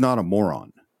guy's not a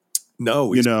moron.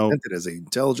 No, he's presented as an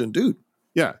intelligent dude.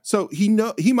 Yeah. So he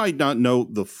might not know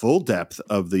the full depth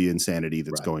of the insanity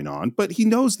that's going on, but he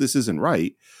knows this isn't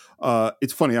right.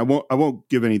 It's funny. I won't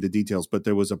give any of the details, but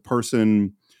there was a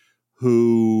person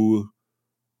who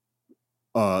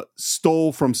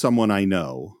stole from someone I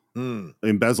know,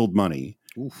 embezzled money,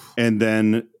 and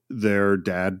then their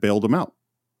dad bailed him out,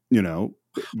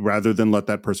 rather than let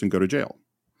that person go to jail.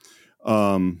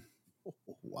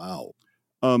 Wow.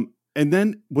 And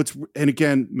then and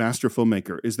again, master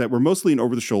filmmaker, is that we're mostly in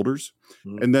over the shoulders.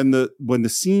 And then when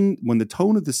the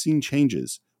tone of the scene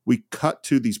changes, we cut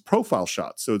to these profile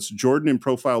shots. So it's Jordan in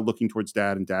profile looking towards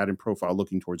dad and dad in profile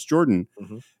looking towards Jordan.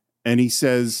 And he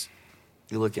says,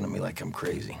 "You're looking at me like I'm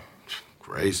crazy."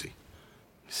 Crazy.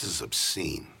 This is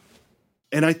obscene.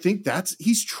 And I think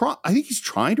he's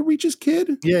trying to reach his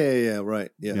kid. Yeah.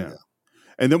 Right. Yeah.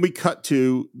 And then we cut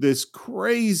to this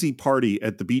crazy party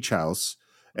at the beach house.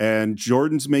 And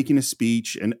Jordan's making a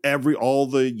speech, and all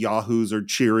the yahoos are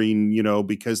cheering,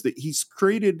 because he's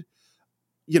created,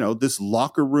 this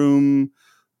locker room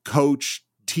coach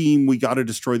team. We got to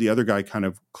destroy the other guy kind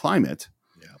of climate.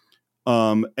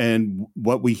 Yeah. And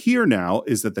what we hear now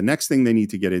is that the next thing they need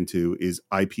to get into is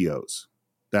IPOs.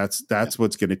 That's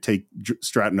what's going to take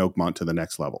Stratton Oakmont to the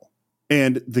next level.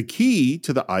 And the key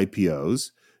to the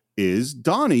IPOs is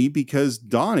Donnie, because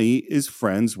Donnie is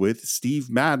friends with Steve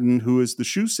Madden, who is the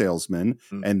shoe salesman.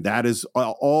 And that is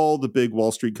all the big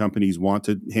Wall Street companies want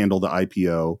to handle the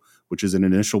IPO, which is an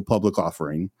initial public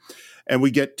offering. And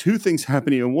we get two things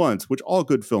happening at once, which all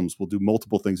good films will do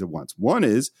multiple things at once. One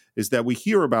is that we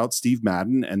hear about Steve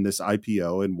Madden and this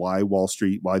IPO and why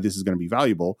this is going to be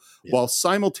valuable, while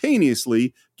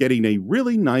simultaneously getting a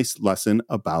really nice lesson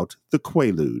about the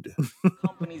Quaalude.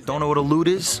 Don't know what a lewd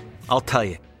is? I'll tell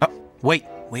you. Wait.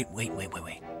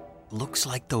 Looks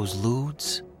like those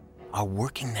lewds are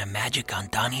working their magic on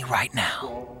Donnie right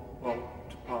now.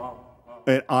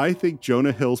 And I think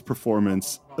Jonah Hill's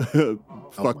performance,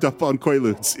 fucked up on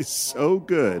Quaaludes, is so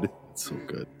good. It's so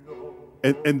good.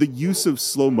 And the use of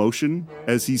slow motion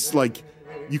as he's like,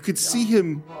 you could see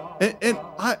him. And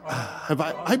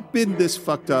I've been this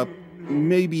fucked up,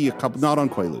 maybe a couple, not on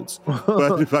Quaaludes,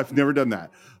 but I've never done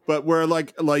that. But where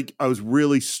like I was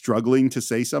really struggling to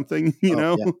say something,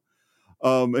 know.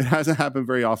 Yeah. It hasn't happened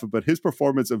very often, but his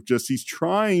performance of he's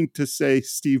trying to say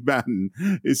Steve Madden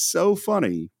is so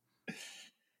funny.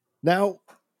 Now,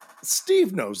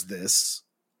 Steve knows this.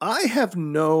 I have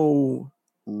no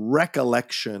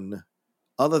recollection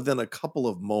other than a couple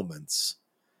of moments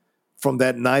from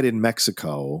that night in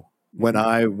Mexico when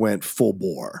I went full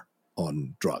bore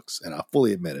on drugs, and I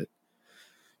fully admit it.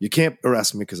 You can't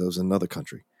arrest me because I was in another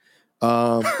country.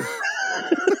 I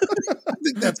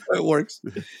think that's how it works.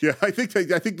 Yeah, I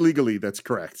think legally that's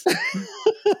correct.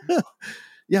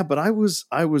 Yeah, but I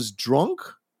was drunk,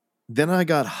 then I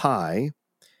got high,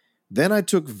 then I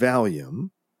took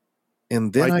Valium,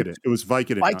 and then Vicodin. It was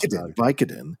Vicodin.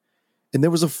 Vicodin. And there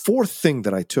was a fourth thing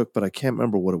that I took, but I can't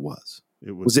remember what it was.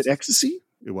 Was it ecstasy?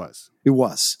 It was. It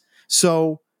was.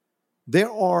 So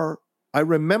I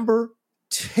remember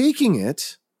taking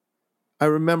it. I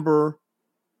remember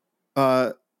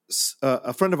a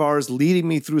friend of ours leading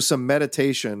me through some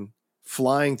meditation,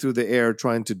 flying through the air,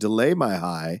 trying to delay my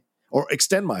high or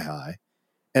extend my high.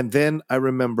 And then I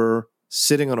remember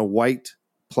sitting on a white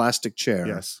plastic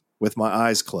chair with my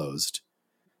eyes closed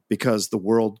because the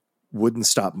world wouldn't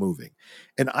stop moving.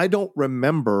 And I don't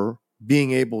remember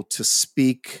being able to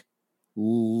speak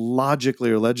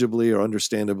logically or legibly or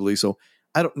understandably. So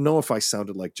I don't know if I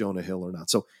sounded like Jonah Hill or not.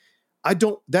 So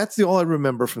that's all I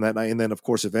remember from that night. And then of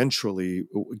course, eventually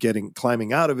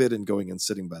climbing out of it and going and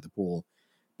sitting by the pool.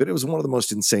 But it was one of the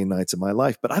most insane nights of my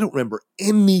life. But I don't remember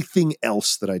anything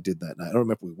else that I did that night. I don't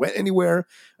remember if we went anywhere.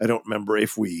 I don't remember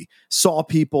if we saw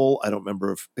people. I don't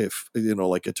remember if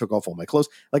like I took off all my clothes.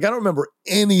 Like I don't remember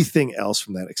anything else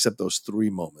from that except those 3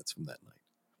 moments from that night.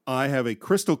 I have a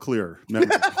crystal clear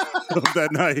memory of that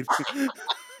night.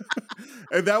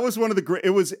 And that was one of the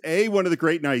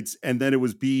great nights. And then it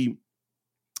was B,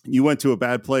 you went to a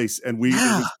bad place. And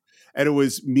it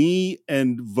was me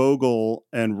and Vogel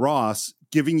and Ross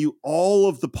giving you all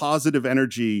of the positive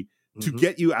energy to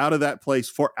get you out of that place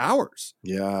for hours.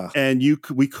 Yeah. And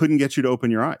we couldn't get you to open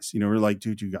your eyes. We're like,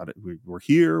 dude, you got it. We're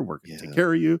here. We're going to take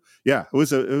care of you. Yeah. It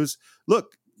was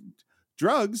look,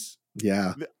 drugs.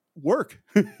 Yeah. work,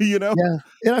 you know? Yeah.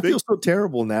 And I feel so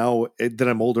terrible now that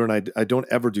I'm older and I don't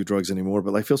ever do drugs anymore,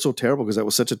 but I feel so terrible because that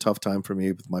was such a tough time for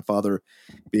me with my father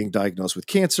being diagnosed with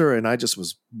cancer, and I just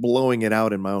was blowing it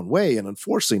out in my own way. And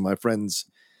unfortunately, my friends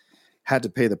had to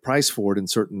pay the price for it on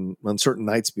certain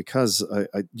nights because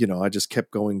I just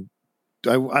kept going.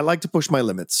 I like to push my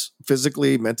limits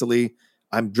physically, mentally.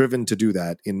 I'm driven to do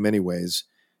that in many ways.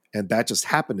 And that just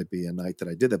happened to be a night that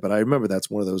I did that. But I remember that's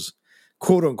one of those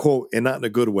quote unquote, and not in a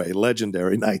good way,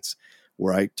 legendary nights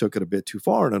where I took it a bit too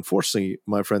far. And unfortunately,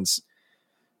 my friends,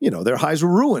 their highs were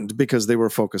ruined because they were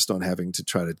focused on having to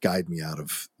try to guide me out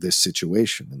of this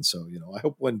situation. And so, I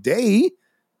hope one day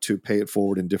to pay it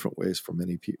forward in different ways for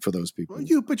those people. Well,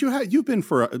 you've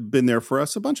been there for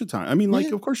us a bunch of times. I mean,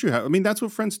 of course you have. I mean, that's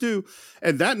what friends do.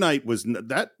 And that night was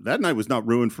not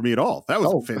ruined for me at all. That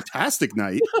was a fantastic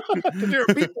night. You're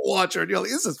a people watcher, and you're like,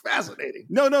 this is fascinating.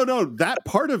 No. That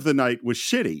part of the night was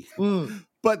shitty.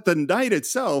 But the night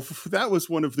itself, that was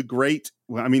one of the great.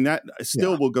 I mean, that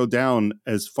still will go down,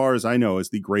 as far as I know, as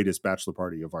the greatest bachelor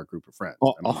party of our group of friends.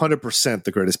 100%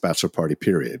 the greatest bachelor party,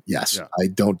 period. Yes, I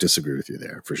don't disagree with you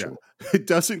there for sure. It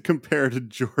doesn't compare to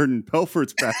Jordan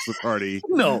Belfort's bachelor party.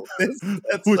 No,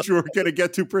 which we're going to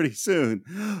get to pretty soon.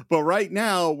 But right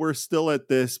now, we're still at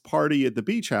this party at the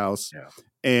beach house. Yeah.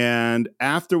 And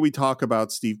after we talk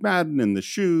about Steve Madden and the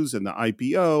shoes and the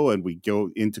IPO, and we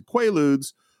go into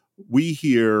Quaaludes, we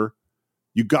hear,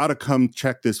 you got to come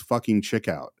check this fucking chick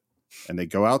out. And they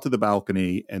go out to the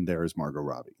balcony, and there's Margot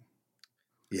Robbie.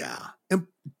 Yeah. And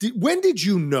when did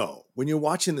you know, when you're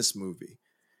watching this movie?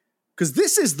 Because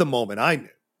this is the moment I knew.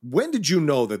 When did you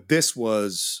know that this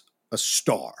was a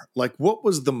star? Like, what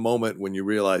was the moment when you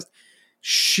realized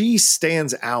she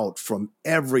stands out from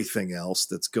everything else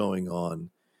that's going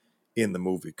on in the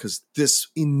movie? Because this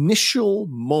initial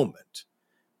moment,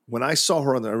 when I saw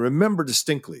her on there, I remember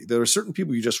distinctly. There are certain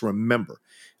people you just remember.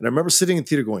 And I remember sitting in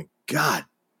theater going, God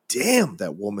damn,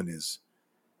 that woman is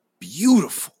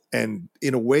beautiful. And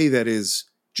in a way that is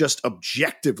just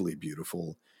objectively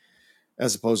beautiful,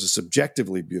 as opposed to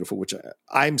subjectively beautiful, which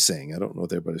I'm saying. I don't know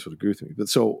if everybody would agree with me.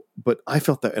 But I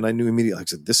felt that, and I knew immediately,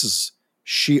 like I said,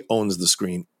 she owns the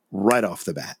screen right off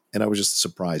the bat. And I was just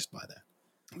surprised by that.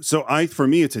 So for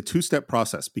me, it's a two-step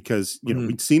process because,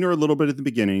 we'd seen her a little bit at the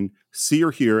beginning, see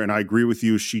her here. And I agree with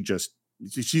you.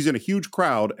 She's in a huge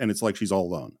crowd and it's like she's all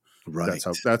alone. Right.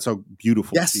 That's how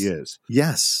beautiful she is.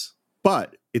 Yes.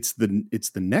 But it's the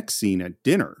next scene at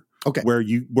dinner. Okay. Where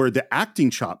the acting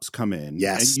chops come in.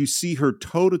 Yes. And you see her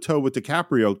toe to toe with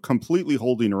DiCaprio completely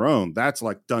holding her own. That's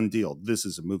like done deal. This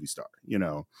is a movie star,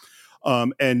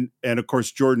 and of course,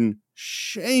 Jordan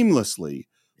shamelessly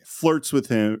flirts with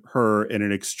her in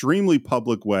an extremely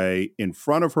public way in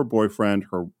front of her boyfriend.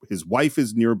 His wife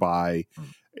is nearby.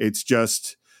 It's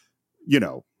just,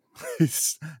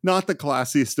 it's not the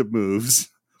classiest of moves.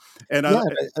 And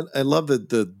I love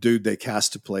the dude they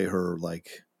cast to play her,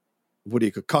 like, what do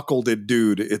you call cuckolded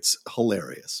dude? It's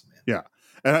hilarious, man. Yeah.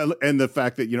 And the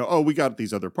fact that, we got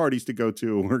these other parties to go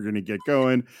to and we're going to get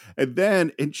going. And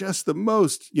then in just the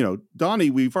most, Donnie,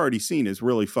 we've already seen, is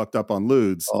really fucked up on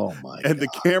lewds. Oh my And God.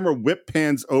 the camera whip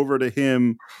pans over to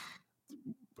him,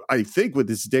 I think with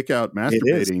his dick out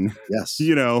masturbating, yes,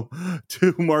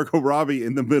 to Margot Robbie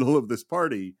in the middle of this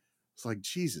party. It's like,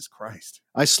 Jesus Christ.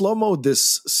 I slow-moed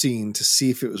this scene to see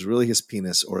if it was really his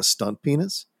penis or a stunt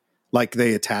penis, like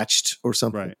they attached or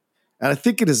something. Right. And I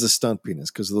think it is a stunt penis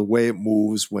because of the way it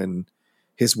moves when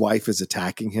his wife is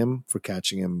attacking him for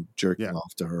catching him jerking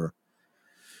off to her,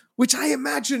 which I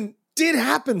imagine did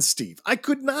happen, Steve. I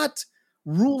could not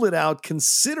rule it out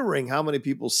considering how many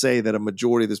people say that a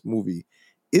majority of this movie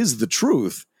is the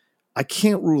truth. I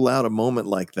can't rule out a moment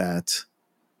like that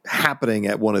happening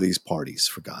at one of these parties,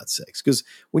 for God's sakes. Because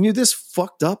when you're this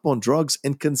fucked up on drugs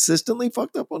and consistently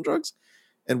fucked up on drugs,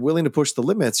 and willing to push the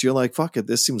limits, you're like, fuck it,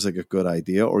 this seems like a good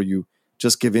idea. Or you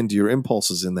just give in to your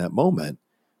impulses in that moment,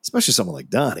 especially someone like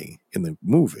Donnie in the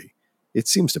movie. It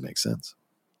seems to make sense.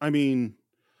 I mean,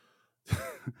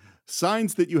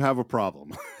 signs that you have a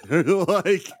problem.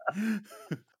 Like,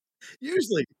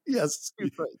 usually, yes,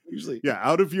 right. Usually. Yeah,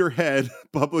 out of your head,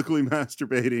 publicly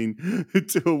masturbating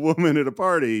to a woman at a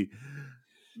party.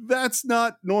 That's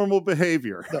not normal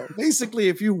behavior. No, basically,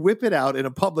 if you whip it out in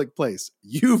a public place,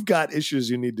 you've got issues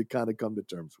you need to kind of come to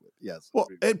terms with. Yes. Well,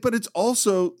 but it's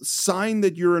also sign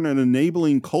that you're in an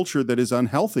enabling culture that is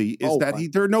unhealthy.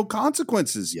 There are no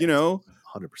consequences, yes, 100%.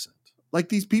 Like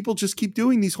these people just keep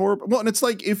doing these horrible. Well, and it's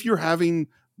like if you're having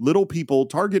little people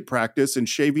target practice and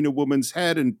shaving a woman's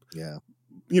head and,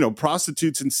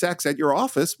 prostitutes and sex at your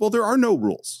office. Well, there are no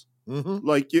rules. Mm-hmm.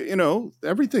 Like,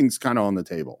 everything's kind of on the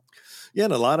table. Yeah,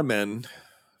 and a lot of men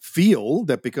feel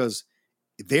that because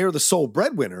they're the sole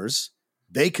breadwinners,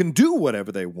 they can do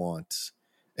whatever they want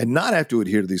and not have to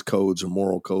adhere to these codes or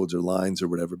moral codes or lines or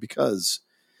whatever, because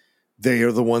they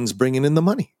are the ones bringing in the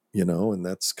money, and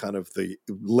that's kind of the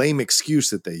lame excuse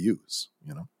that they use,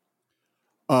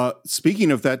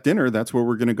 Speaking of that dinner, that's where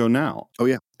we're going to go now. Oh,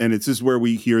 yeah. And this is where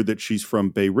we hear that she's from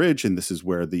Bay Ridge, and this is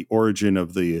where the origin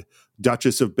of the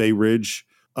Duchess of Bay Ridge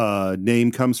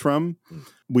name comes from.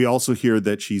 We also hear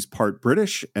that she's part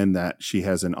British and that she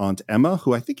has an Aunt Emma,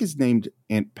 who I think is named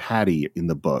Aunt Patty in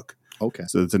the book. Okay.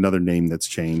 So it's another name that's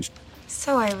changed.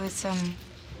 So I was,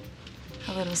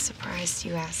 a little surprised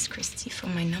you asked Christy for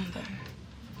my number.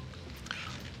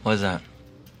 What's that?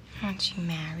 Aren't you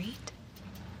married?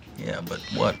 Yeah, but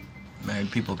what?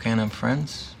 Married people can't have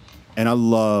friends? And I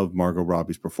love Margot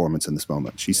Robbie's performance in this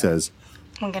moment. She says,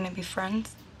 We're gonna be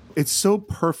friends? it's so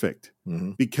perfect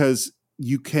because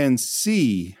you can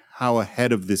see how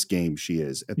ahead of this game she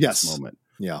is at this moment.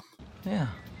 Yeah. Yeah.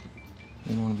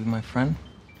 You want to be my friend?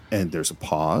 And there's a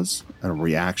pause and a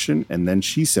reaction. And then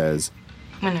she says,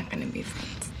 We're not gonna be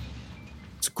friends.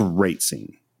 it's a great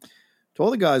scene. To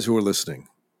all the guys who are listening,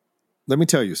 let me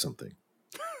tell you something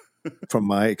from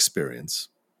my experience.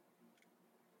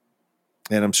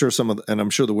 And I'm sure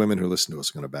the women who listen to us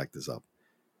are going to back this up.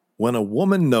 When a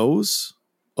woman knows,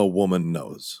 a woman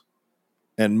knows.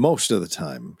 And most of the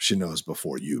time, she knows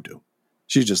before you do.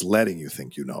 She's just letting you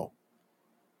think you know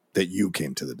that you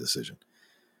came to the decision.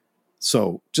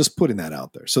 So just putting that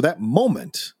out there. So that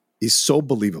moment is so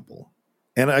believable.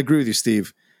 And I agree with you,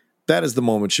 Steve. That is the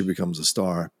moment she becomes a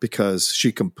star, because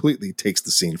she completely takes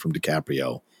the scene from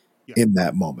DiCaprio in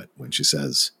that moment when she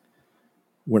says,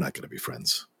 we're not going to be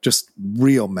friends. Just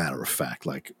real matter of fact,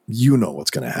 like,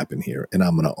 what's going to happen here, and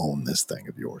I'm going to own this thing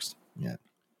of yours. Yeah.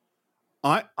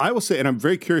 I will say, and I'm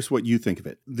very curious what you think of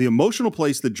it, the emotional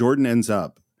place that Jordan ends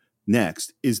up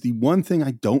next is the one thing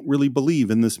I don't really believe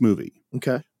in this movie.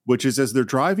 Okay. Which is, as they're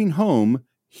driving home,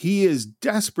 he is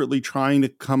desperately trying to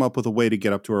come up with a way to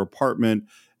get up to her apartment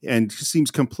and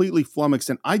seems completely flummoxed.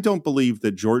 And I don't believe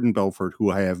that Jordan Belfort, who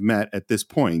I have met at this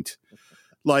point,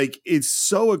 is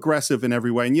so aggressive in every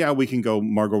way. And yeah, we can go,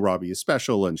 Margot Robbie is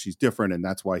special and she's different, and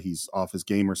that's why he's off his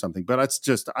game or something. But it's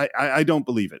just, I don't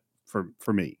believe it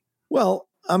for me. Well,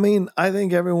 I mean, I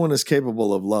think everyone is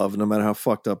capable of love, no matter how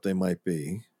fucked up they might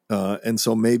be. And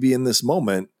so maybe in this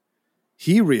moment,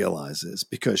 he realizes,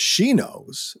 because she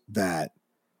knows that,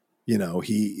 he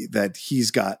realizes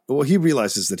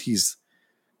that he's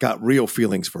got real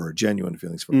feelings for her, genuine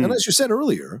feelings for her. And as you said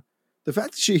earlier, the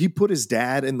fact that he put his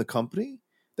dad in the company,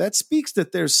 that speaks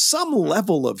that there's some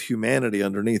level of humanity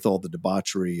underneath all the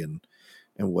debauchery and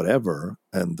whatever,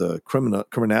 and the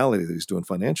criminality that he's doing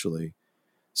financially.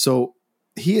 So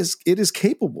he is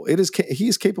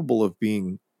capable of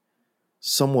being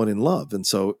someone in love. And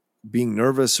so being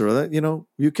nervous or that,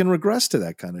 you can regress to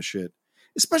that kind of shit,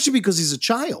 especially because he's a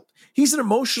child. He's an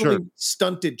emotionally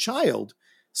stunted child.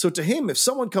 So to him, if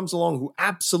someone comes along who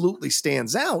absolutely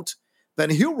stands out, then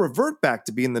he'll revert back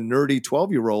to being the nerdy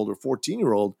 12-year-old or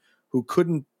 14-year-old who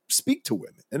couldn't speak to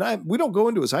women. And we don't go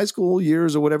into his high school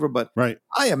years or whatever, but I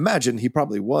imagine he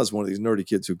probably was one of these nerdy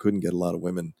kids who couldn't get a lot of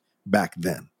women back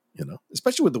then,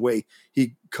 especially with the way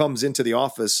he comes into the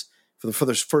office for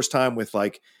the first time with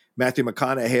Matthew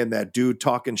McConaughey and that dude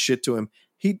talking shit to him.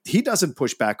 He doesn't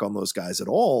push back on those guys at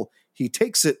all. He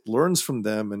takes it, learns from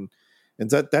them, and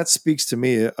that speaks to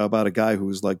me about a guy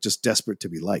who's just desperate to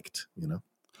be liked,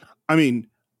 I mean,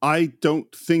 I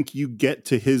don't think you get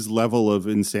to his level of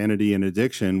insanity and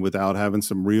addiction without having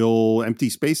some real empty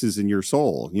spaces in your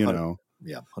soul,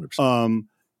 Yeah, 100%.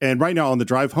 And right now on the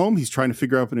drive home, he's trying to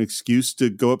figure out an excuse to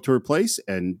go up to her place,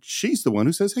 and she's the one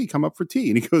who says, hey, come up for tea.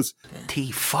 And he goes,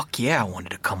 tea? Fuck yeah, I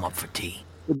wanted to come up for tea.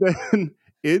 But then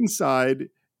inside,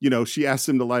 she asks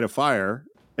him to light a fire,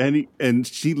 and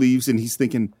she leaves, and he's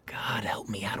thinking, God help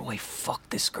me, how do I fuck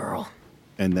this girl?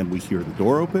 And then we hear the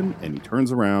door open, and he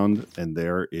turns around, and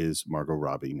there is Margot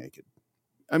Robbie naked.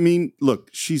 I mean, look,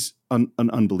 she's an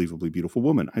unbelievably beautiful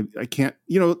woman. I can't.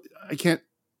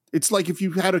 It's like if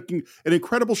you had an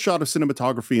incredible shot of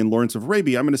cinematography in Lawrence of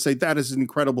Arabia, I'm going to say that is an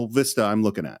incredible vista I'm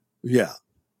looking at. Yeah.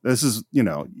 This is,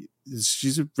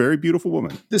 she's a very beautiful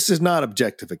woman. This is not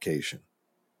objectification.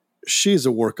 She's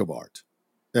a work of art.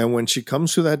 And when she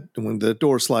comes through when the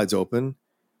door slides open,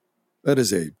 that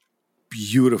is a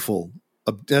beautiful,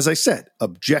 as I said,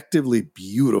 objectively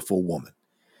beautiful woman.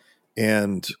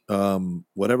 And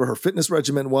whatever her fitness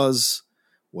regimen was,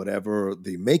 whatever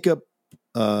the makeup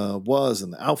was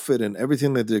and the outfit and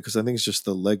everything they did, because I think it's just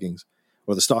the leggings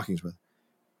or the stockings,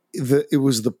 it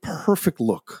was the perfect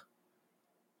look.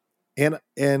 And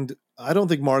I don't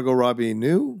think Margot Robbie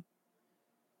knew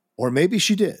Or maybe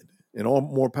she did, and all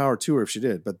more power to her if she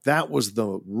did. But that was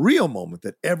the real moment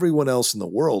that everyone else in the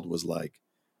world was like,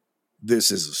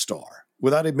 this is a star.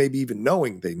 Without it maybe even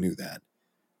knowing they knew that.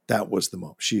 That was the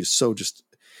moment. She is so just,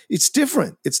 it's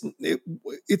different.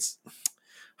 It's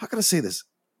how can I say this?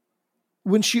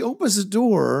 When she opens the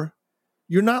door,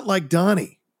 you're not like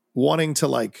Donnie wanting to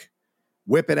like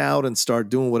whip it out and start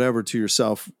doing whatever to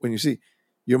yourself. When you see,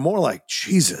 you're more like,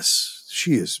 Jesus,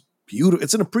 she is beautiful.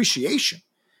 It's an appreciation.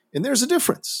 And there's a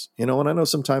difference, you know, and I know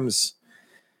sometimes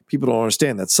people don't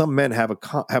understand that some men have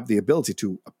the ability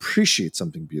to appreciate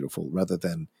something beautiful rather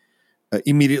than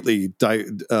immediately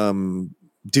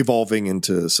devolving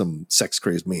into some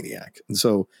sex-crazed maniac. And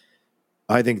so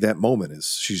I think that moment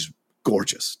is, she's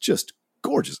gorgeous, just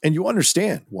gorgeous. And you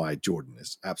understand why Jordan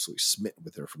is absolutely smitten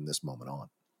with her from this moment on.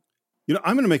 You know,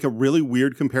 I'm going to make a really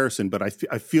weird comparison, but I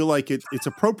feel like it's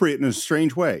appropriate in a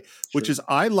strange way, which is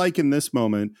I liken this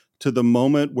moment to the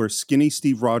moment where skinny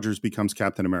Steve Rogers becomes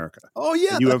Captain America. Oh,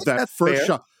 yeah. And you have that first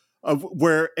shot of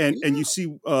where, and you see,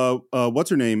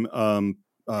 what's her name?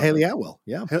 Haley Atwell.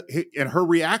 Yeah. And her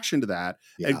reaction to that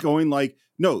and going like,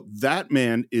 no, that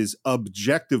man is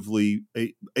objectively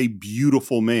a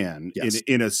beautiful man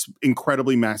in a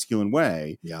incredibly masculine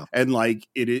way. Yeah. And like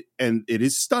it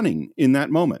is stunning in that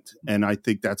moment. And I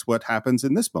think that's what happens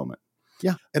in this moment.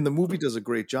 Yeah. And the movie does a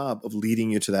great job of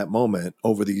leading you to that moment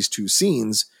over these two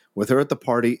scenes with her at the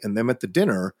party and them at the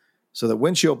dinner, so that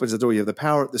when she opens the door, you have the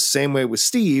power. The same way with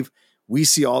Steve, we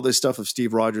see all this stuff of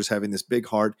Steve Rogers having this big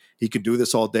heart. He can do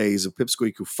this all day. He's a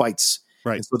pipsqueak who fights.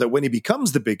 Right. And so that when he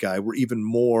becomes the big guy, we're even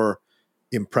more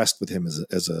impressed with him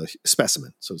as a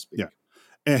specimen, so to speak. Yeah.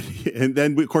 And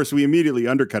then, of course, we immediately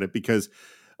undercut it because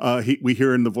we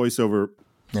hear in the voiceover.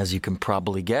 As you can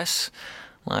probably guess,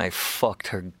 I fucked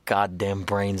her goddamn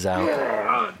brains out.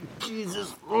 God,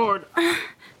 Jesus Lord.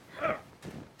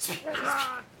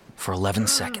 For 11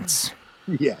 seconds.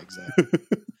 Yeah, exactly.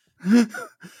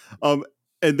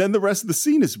 And then the rest of the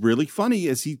scene is really funny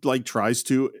as he like tries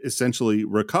to essentially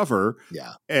recover.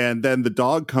 Yeah. And then the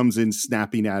dog comes in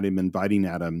snapping at him and biting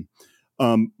at him.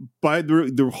 By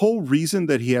the whole reason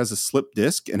that he has a slip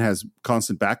disc and has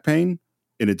constant back pain,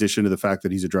 in addition to the fact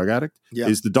that he's a drug addict,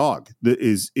 is the dog.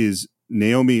 Is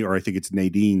Naomi, or I think it's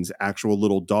Nadine's actual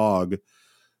little dog.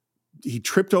 He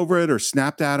tripped over it or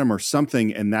snapped at him or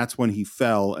something, and that's when he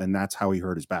fell, and that's how he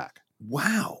hurt his back.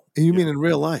 Wow. And you mean in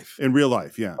real life? In real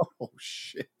life, yeah. Oh,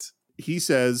 shit. He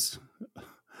says,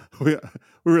 we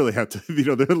really have to, you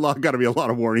know, there's got to be a lot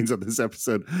of warnings on this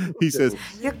episode. He says,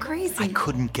 You're crazy. I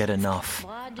couldn't get enough.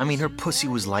 I mean, her pussy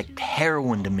was like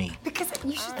heroin to me. Because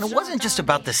you should. And it wasn't just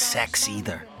about the sex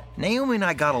either. Naomi and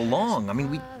I got along. I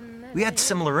mean, we had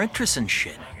similar interests and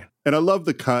shit. And I love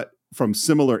the cut from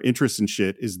similar interests and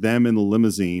shit is them in the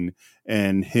limousine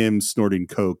and him snorting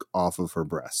coke off of her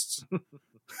breasts.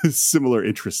 Similar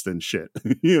interest and shit,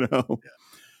 you know. Yeah.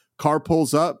 Car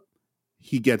pulls up,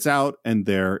 he gets out, and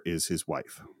there is his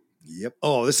wife. Yep.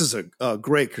 Oh, this is a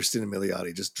great Christina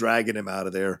Milioti, just dragging him out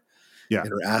of there. Yeah.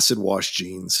 In her acid wash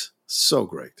jeans. So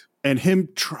great. And him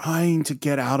trying to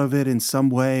get out of it in some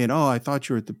way. And, I thought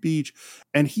you were at the beach.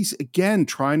 And he's again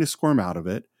trying to squirm out of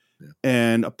it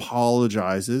and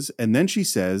apologizes. And then she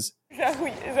says, Is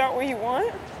that what you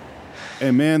want?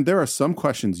 And man, there are some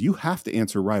questions you have to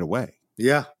answer right away.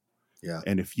 Yeah. Yeah.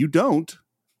 And if you don't,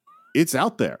 it's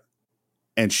out there.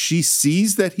 And she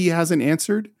sees that he hasn't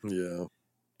answered. Yeah.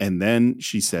 And then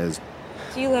she says,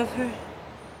 Do you love her?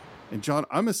 And John,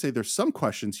 I'm going to say there's some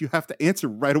questions you have to answer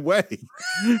right away.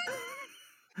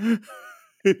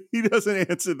 He doesn't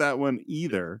answer that one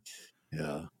either.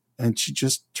 Yeah. And she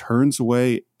just turns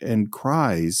away and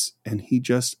cries. And he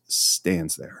just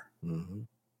stands there. Mm-hmm.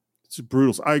 It's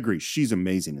brutal. I agree. She's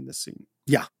amazing in this scene.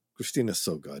 Yeah. Christina's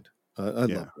so good. I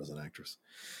love her as an actress.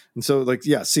 And so,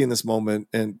 seeing this moment,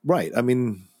 and right, I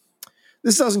mean,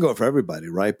 this doesn't go for everybody,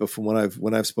 right? But from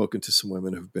when I've spoken to some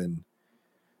women who've been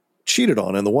cheated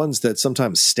on, and the ones that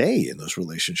sometimes stay in those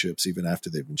relationships even after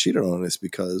they've been cheated on, is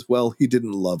because, well, he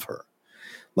didn't love her.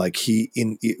 Like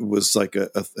it was like an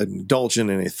indulgent,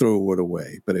 and he threw it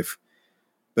away. But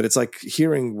it's like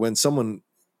hearing when someone,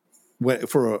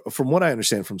 from what I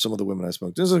understand from some of the women I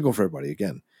spoke to, this doesn't go for everybody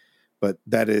again. But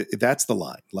that's the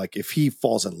line. Like if he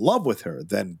falls in love with her,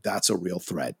 then that's a real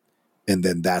threat. And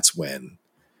then that's when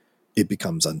it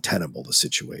becomes untenable, the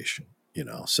situation, you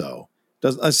know? So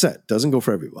as I said, doesn't go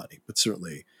for everybody, but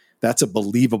certainly that's a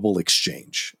believable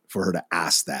exchange for her to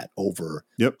ask that over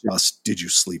just, did you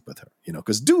sleep with her? You know,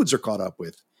 because dudes are caught up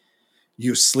with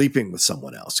you sleeping with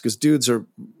someone else, because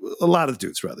a lot of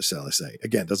dudes rather, shall I say,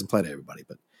 again, doesn't apply to everybody,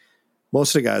 but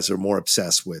most of the guys are more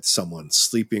obsessed with someone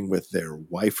sleeping with their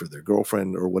wife or their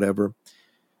girlfriend or whatever.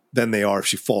 than they are if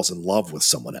she falls in love with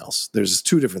someone else. There's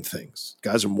two different things.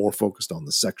 Guys are more focused on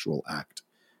the sexual act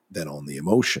than on the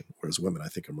emotion, whereas women, I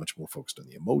think, are much more focused on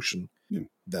the emotion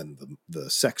than the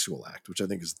sexual act, which I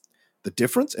think is the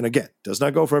difference. And again, does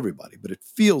not go for everybody, but it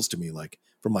feels to me like,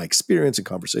 from my experience and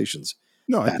conversations,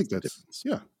 no, I think that's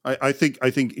I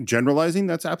think generalizing,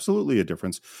 that's absolutely a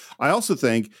difference. I also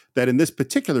think that in this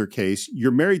particular case,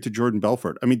 you're married to Jordan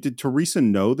Belfort. I mean, did Teresa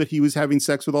know that he was having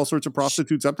sex with all sorts of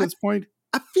prostitutes up to this point?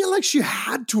 I feel like she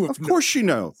had to have. Of course she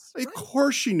knew. Right? Of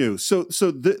course she knew. So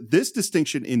this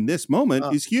distinction in this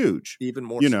moment is huge. Even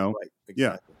more, you so, know. Right. Exactly.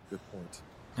 Yeah. Good point.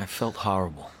 I felt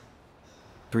horrible.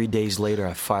 3 days later,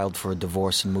 I filed for a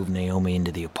divorce and moved Naomi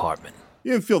into the apartment.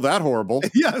 You didn't feel that horrible.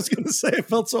 Yeah, I was going to say, it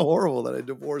felt so horrible that I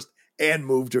divorced and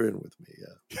moved her in with me.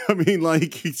 Yeah. I mean,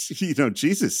 like, you know,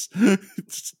 Jesus,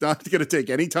 it's not going to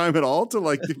take any time at all to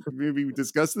like maybe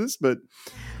discuss this, but.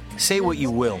 Say what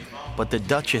you will, but the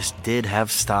Duchess did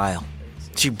have style.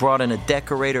 She brought in a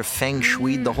decorator, feng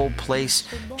shui'd the whole place.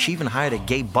 She even hired a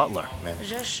gay butler.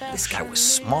 This guy was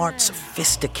smart,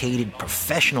 sophisticated,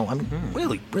 professional. I mean,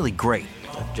 really, really great.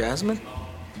 Jasmine?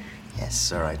 Yes,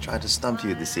 sir. I tried to stump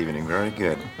you this evening. Very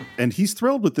good. And he's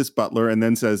thrilled with this butler and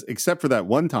then says, except for that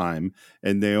one time,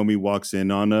 and Naomi walks in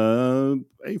on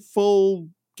a full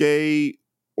gay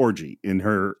orgy in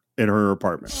her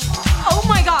apartment. Oh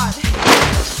my God!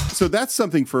 So that's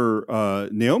something for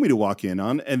Naomi to walk in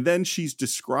on. And then she's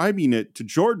describing it to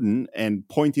Jordan and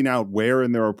pointing out where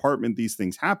in their apartment these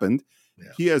things happened.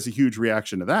 Yeah. He has a huge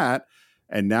reaction to that.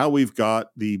 And now we've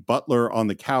got the butler on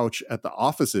the couch at the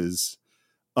offices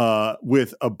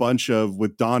with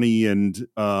Donnie and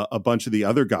a bunch of the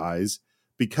other guys,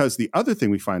 because the other thing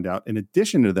we find out, in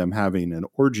addition to them having an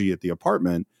orgy at the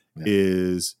apartment,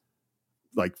 is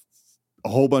like a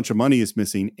whole bunch of money is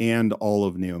missing and all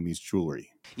of Naomi's jewelry.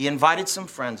 You invited some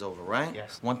friends over, right?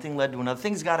 Yes. One thing led to another.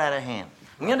 Things got out of hand.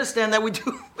 We understand that we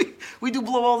do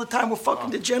blow all the time. We're fucking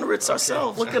degenerates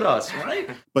ourselves. Look at us, right?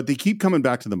 But they keep coming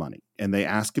back to the money, and they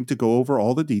ask him to go over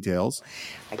all the details.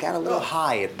 I got a little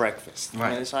high at breakfast.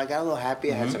 Right. You know, so I got a little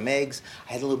happy. I had some eggs.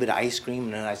 I had a little bit of ice cream.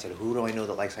 And then I said, who do I know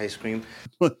that likes ice cream?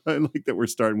 I like that we're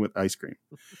starting with ice cream.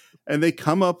 And they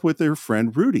come up with their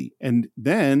friend Rudy. And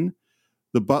then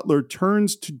the butler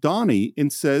turns to Donnie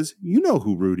and says, you know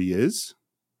who Rudy is.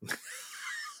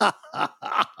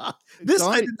 This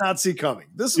I did not see coming.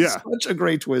 This is such a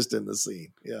great twist in the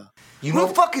scene. Yeah. Who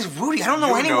the fuck is Rudy? I don't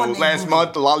know anyone. Last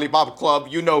month, the Lollipop Club,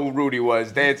 you know who Rudy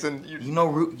was dancing. You know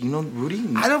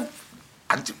Rudy? I don't.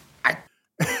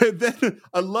 And then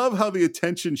I love how the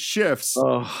attention shifts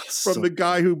from the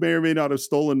guy who may or may not have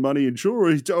stolen money and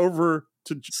jewelry over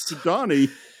to Donnie.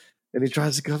 And he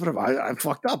tries to cover him. I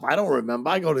fucked up. I don't remember.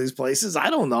 I go to these places. I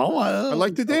don't know. I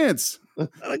like to dance.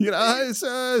 You know, I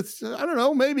don't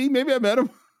know. Maybe I met him.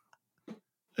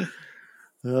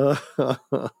 And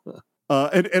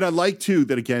I like too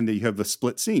that again that you have the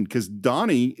split scene, because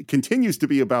Donnie continues to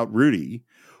be about Rudy,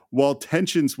 while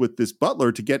tensions with this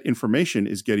butler to get information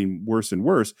is getting worse and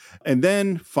worse. And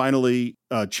then finally,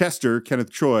 Chester,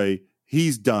 Kenneth Choi,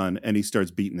 he's done, and he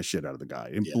starts beating the shit out of the guy,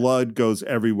 and blood goes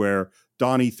everywhere.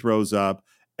 Donnie throws up,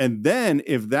 and then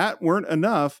if that weren't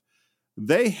enough,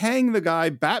 they hang the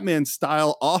guy Batman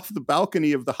style off the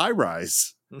balcony of the high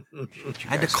rise. I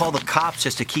had to call the cops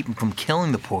just to keep him from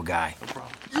killing the poor guy.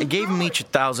 I gave him each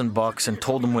 $1,000 and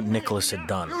told them what Nicholas had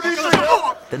done.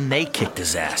 Then they kicked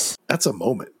his ass. That's a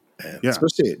moment, man. Yeah.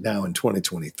 Especially now in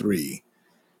 2023,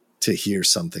 to hear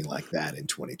something like that in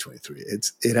 2023.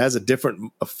 It has a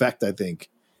different effect, I think,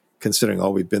 considering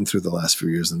all we've been through the last few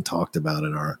years and talked about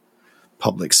in our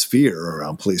public sphere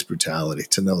around police brutality,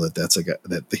 to know that that's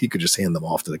that he could just hand them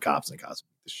off to the cops and the cops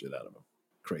beat the shit out of him.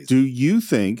 Crazy. Do you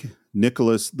think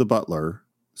Nicholas the butler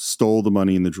stole the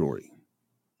money in the jewelry?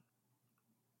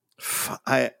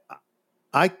 I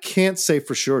can't say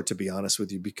for sure, to be honest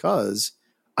with you, because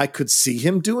I could see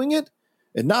him doing it,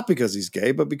 and not because he's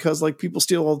gay, but because like people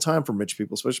steal all the time from rich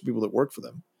people, especially people that work for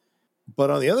them. But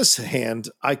on the other hand,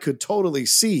 I could totally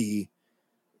see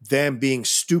them being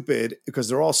stupid because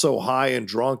they're all so high and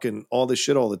drunk and all this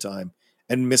shit all the time,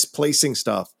 and misplacing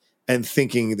stuff and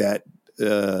thinking that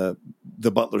the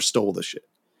butler stole the shit.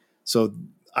 So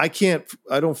I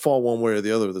don't fall one way or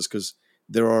the other of this, because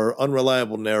there are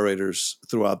unreliable narrators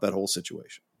throughout that whole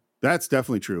situation. That's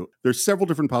definitely true. There's several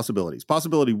different possibilities.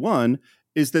 Possibility one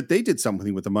is that they did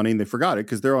something with the money and they forgot it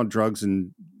because they're on drugs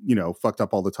and, you know, fucked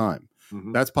up all the time.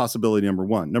 Mm-hmm. That's possibility number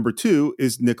one. Number two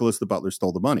is Nicholas the butler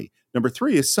stole the money. Number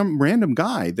three is some random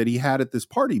guy that he had at this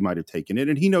party might have taken it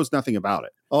and he knows nothing about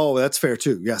it. Oh, that's fair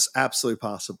too. Yes, absolutely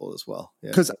possible as well.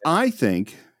 Because I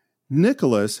think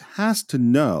Nicholas has to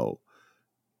know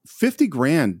 50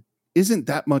 grand isn't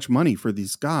that much money for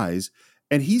these guys,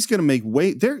 and he's going to make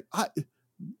way there.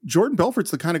 Jordan Belfort's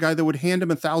the kind of guy that would hand him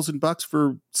 $1,000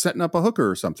 for setting up a hooker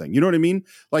or something. You know what I mean?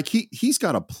 Like he's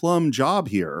got a plum job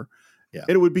here. Yeah.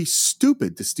 And it would be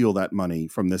stupid to steal that money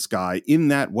from this guy in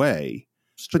that way.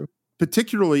 But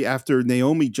particularly after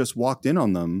Naomi just walked in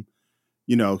on them,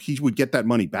 you know, he would get that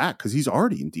money back because he's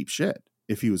already in deep shit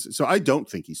if he was. So I don't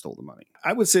think he stole the money.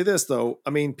 I would say this, though.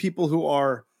 I mean, people who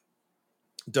are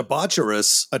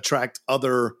debaucherous attract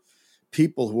other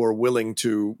people who are willing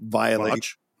to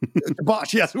violate.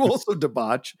 Debauch, yes, who also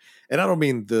debauch. And I don't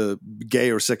mean the gay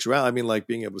or sexuality. I mean like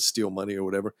being able to steal money or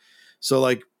whatever. So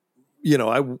like, you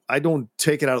know, I don't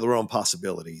take it out of the realm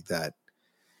possibility that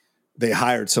they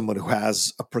hired someone who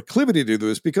has a proclivity to do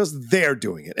this because they're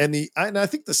doing it. And I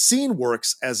think the scene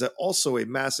works as also a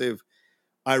massive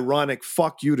ironic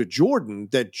fuck you to Jordan,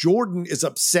 that Jordan is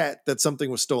upset that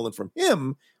something was stolen from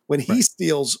him when he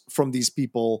steals from these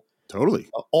people totally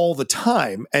all the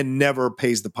time and never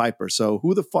pays the piper. So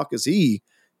who the fuck is he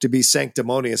to be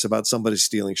sanctimonious about somebody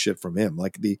stealing shit from him?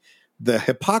 Like the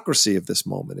hypocrisy of this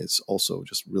moment is also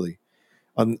just really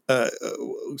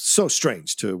so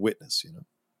strange to witness, you know.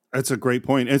 That's a great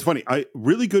point. And it's funny.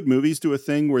 Really good movies do a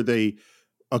thing where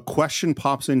a question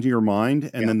pops into your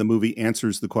mind and then the movie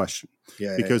answers the question.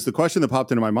 Because the question that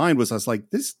popped into my mind was, I was like,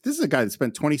 this is a guy that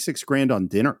spent $26,000 on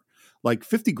dinner. Like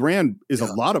 $50,000 is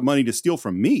a lot of money to steal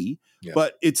from me,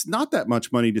 but it's not that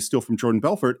much money to steal from Jordan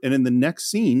Belfort. And in the next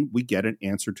scene, we get an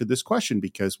answer to this question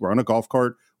because we're on a golf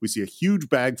cart. We see a huge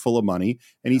bag full of money.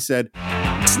 And he said,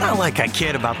 it's not like I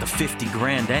cared about the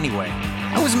 $50,000 anyway.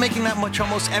 I was making that much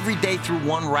almost every day through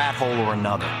one rat hole or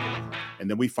another. And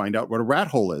then we find out what a rat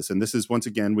hole is. And this is, once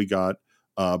again, we got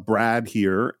Brad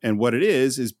here. And what it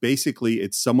is basically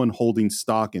it's someone holding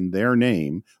stock in their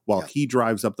name while he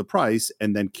drives up the price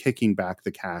and then kicking back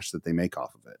the cash that they make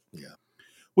off of it. Yeah.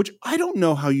 Which I don't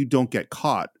know how you don't get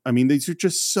caught. I mean, these are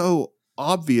just so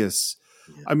obvious.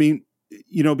 Yeah. I mean,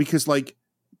 you know, because like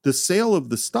the sale of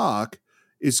the stock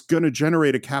is going to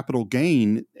generate a capital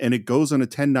gain and it goes on a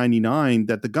 1099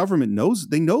 that the government knows.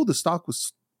 They know the stock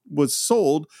was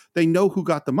sold. They know who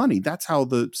got the money. That's how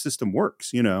the system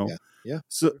works, you know? Yeah.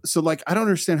 So like, I don't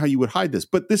understand how you would hide this,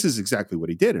 but this is exactly what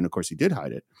he did. And of course he did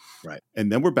hide it. Right.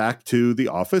 And then we're back to the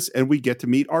office and we get to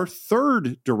meet our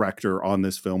third director on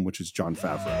this film, which is Jon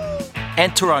Favreau.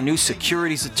 Enter our new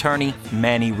securities attorney,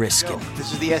 Manny Riskin.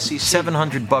 This is the SEC.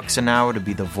 $700 an hour to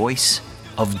be the voice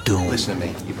of doom. Listen to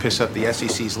me. You piss up the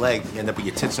SEC's leg, you end up with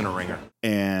your tits in a ringer.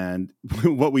 And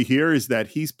what we hear is that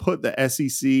he's put the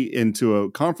SEC into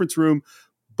a conference room,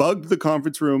 bugged the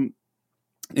conference room,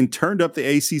 and turned up the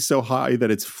AC so high that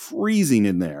it's freezing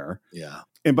in there. Yeah.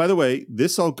 And by the way,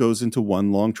 this all goes into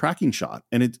one long tracking shot.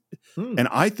 And and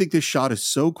I think this shot is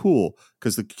so cool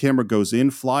because the camera goes in,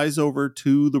 flies over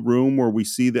to the room where we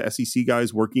see the SEC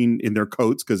guys working in their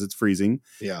coats because it's freezing.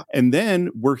 Yeah. And then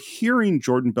we're hearing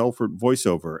Jordan Belfort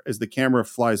voiceover as the camera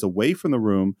flies away from the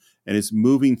room and is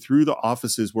moving through the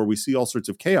offices where we see all sorts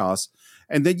of chaos.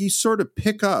 And then you sort of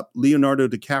pick up Leonardo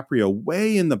DiCaprio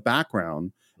way in the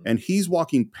background. And he's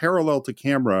walking parallel to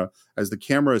camera as the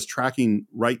camera is tracking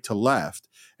right to left.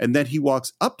 And then he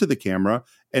walks up to the camera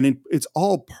and it's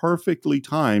all perfectly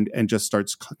timed and just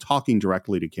starts talking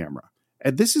directly to camera.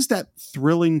 And this is that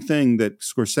thrilling thing that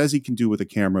Scorsese can do with a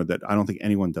camera that I don't think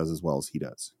anyone does as well as he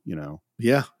does, you know?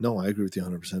 Yeah, no, I agree with you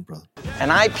 100%, brother. An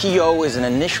IPO is an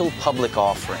initial public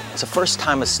offering. It's the first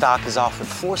time a stock is offered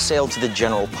for sale to the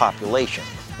general population.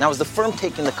 Now, as the firm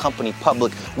taking the company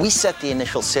public, we set the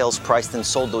initial sales price, then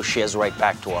sold those shares right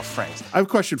back to our friends. I have a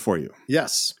question for you.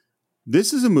 Yes.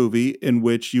 This is a movie in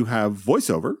which you have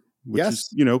voiceover, which is,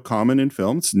 you know, common in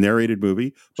film. It's a narrated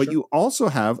movie. But you also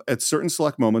have, at certain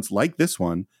select moments like this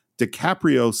one,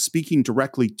 DiCaprio speaking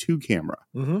directly to camera.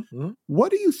 What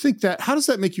do you think how does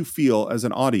that make you feel as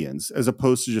an audience as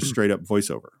opposed to just straight up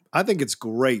voiceover? I think it's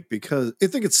great because I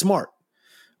think it's smart.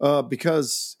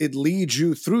 Because it leads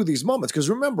you through these moments.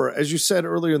 Because remember, as you said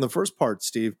earlier in the first part,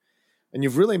 Steve, and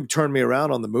you've really turned me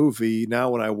around on the movie. Now,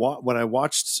 when I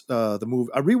watched the movie,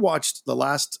 I rewatched the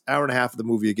last hour and a half of the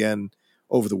movie again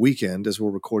over the weekend as we're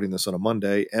recording this on a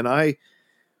Monday, and I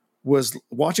was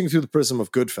watching through the prism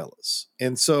of Goodfellas.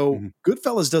 And so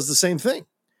Goodfellas does the same thing,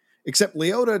 except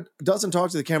Liotta doesn't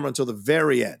talk to the camera until the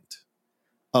very end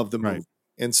of the movie.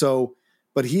 And so,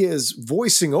 but he is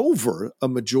voicing over a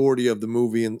majority of the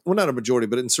movie, and well, not a majority,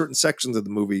 but in certain sections of the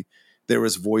movie, there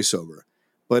is voiceover.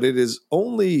 But it is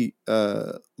only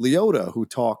Liotta who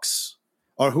talks,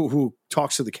 or who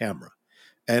talks to the camera,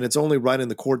 and it's only right in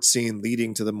the court scene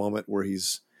leading to the moment where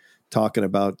he's talking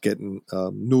about getting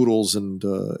noodles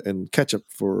and ketchup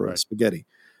for spaghetti.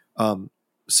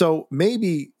 So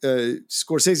maybe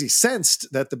Scorsese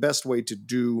sensed that the best way to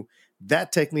do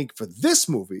that technique for this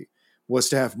movie was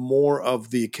to have more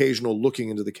of the occasional looking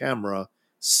into the camera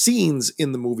scenes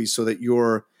in the movie so that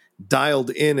you're dialed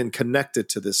in and connected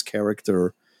to this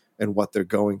character and what they're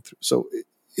going through. So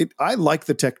I like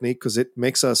the technique because it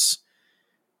makes us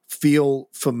feel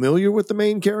familiar with the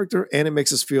main character and it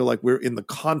makes us feel like we're in the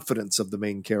confidence of the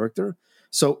main character.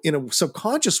 So in a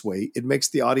subconscious way, it makes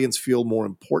the audience feel more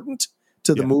important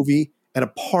to the movie and a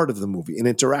part of the movie, an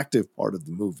interactive part of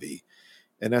the movie.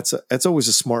 And that's always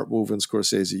a smart move, and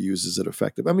Scorsese uses it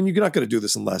effective. I mean, you're not going to do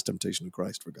this in Last Temptation of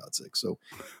Christ, for God's sake. So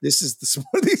these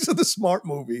are the smart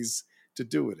movies to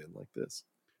do it in like this.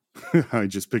 I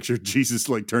just pictured Jesus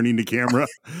like turning the camera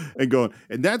and going,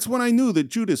 and that's when I knew that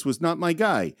Judas was not my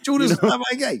guy. Judas is not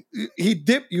my guy.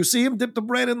 You see him dip the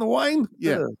bread in the wine?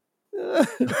 Yeah.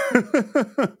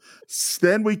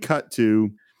 Then we cut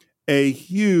to a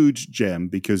huge gem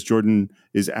because Jordan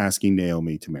is asking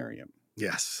Naomi to marry him.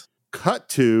 Yes. Cut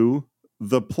to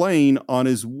the plane on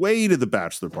his way to the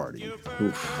bachelor party.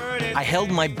 Oof. I held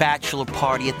my bachelor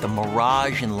party at the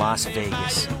Mirage in Las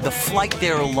Vegas. The flight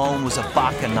there alone was a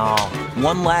bacchanal.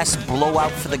 One last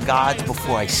blowout for the gods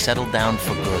before I settled down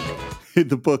for good. In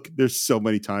the book, there's so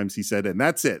many times he said, and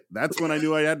that's it. That's when I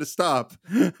knew I had to stop.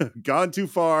 Gone too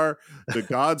far. The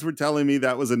gods were telling me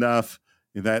that was enough.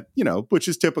 That, which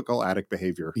is typical addict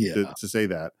behavior to say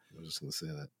that. I was just going to say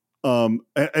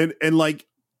that. And like,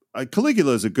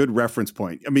 Caligula is a good reference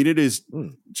point. I mean, it is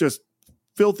just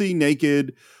filthy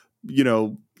naked.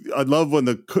 I love when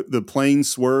the plane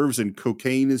swerves and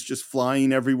cocaine is just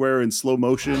flying everywhere in slow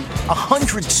motion.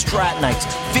 100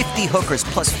 Stratonites, 50 hookers,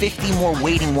 plus 50 more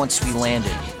waiting once we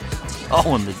landed.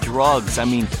 Oh, and the drugs. I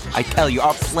mean, I tell you,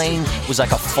 our plane was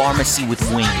like a pharmacy with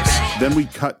wings. Then we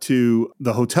cut to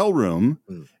the hotel room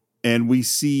and we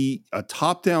see a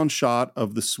top-down shot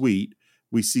of the suite.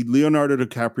 We see Leonardo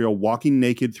DiCaprio walking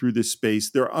naked through this space.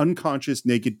 There are unconscious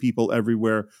naked people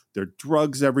everywhere. There are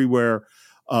drugs everywhere.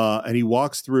 And he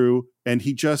walks through and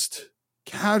he just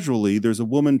casually, there's a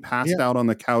woman passed out on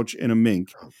the couch in a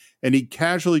mink. And he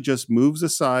casually just moves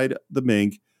aside the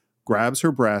mink, grabs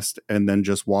her breast, and then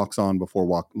just walks on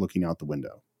before looking out the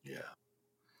window.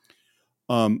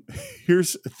 Yeah.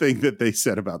 Here's the thing that they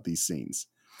said about these scenes.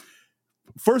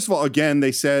 First of all, again,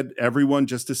 they said everyone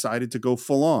just decided to go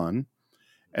full on.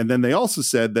 And then they also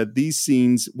said that these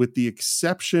scenes, with the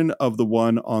exception of the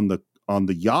one on the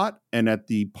yacht and at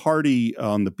the party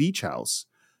on the beach house,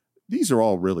 these are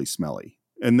all really smelly,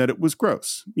 and that it was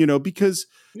gross, because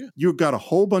you've got a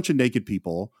whole bunch of naked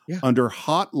people under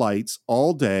hot lights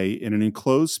all day in an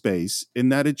enclosed space, in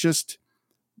that it just,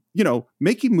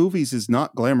 making movies is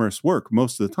not glamorous work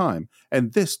most of the time.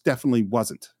 And this definitely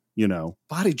wasn't,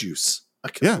 Body juice. I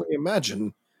can only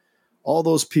imagine all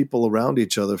those people around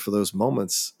each other for those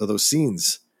moments or those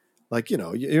scenes. Like,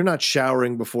 you're not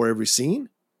showering before every scene.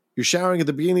 You're showering at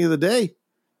the beginning of the day.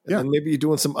 And then maybe you're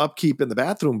doing some upkeep in the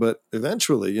bathroom, but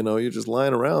eventually, you're just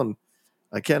lying around.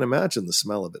 I can't imagine the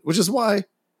smell of it, which is why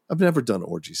I've never done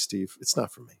orgies, Steve. It's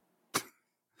not for me.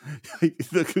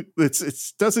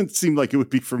 It doesn't seem like it would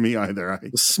be for me either.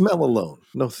 The smell alone.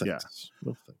 No thanks.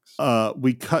 No thanks.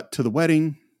 We cut to the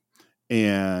wedding,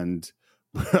 and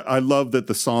I love that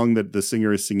the song that the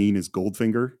singer is singing is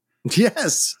Goldfinger.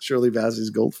 Yes. Shirley Bassey's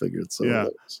Goldfinger. It's so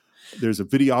hilarious. There's a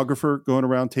videographer going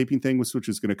around taping things, which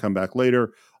is going to come back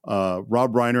later.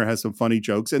 Rob Reiner has some funny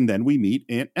jokes. And then we meet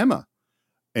Aunt Emma.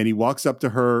 And he walks up to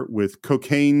her with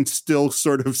cocaine still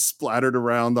sort of splattered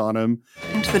around on him.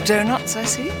 Into the donuts, I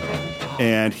see.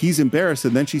 And he's embarrassed.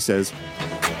 And then she says,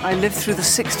 I lived through the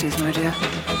 60s, my dear.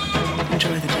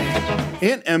 Enjoy the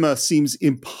day. Aunt Emma seems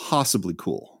impossibly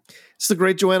cool. It's the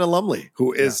great Joanna Lumley,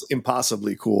 who is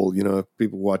impossibly cool.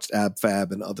 People watched Ab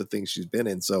Fab and other things she's been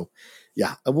in. So,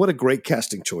 yeah, what a great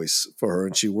casting choice for her.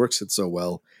 And she works it so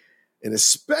well. And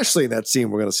especially in that scene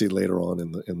we're going to see later on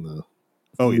in the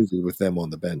movie with them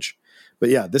on the bench. But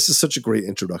yeah, this is such a great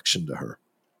introduction to her.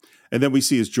 And then we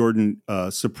see as Jordan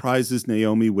surprises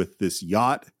Naomi with this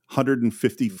yacht,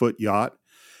 150-foot yacht.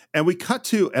 And we cut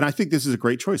to, and I think this is a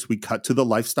great choice, we cut to the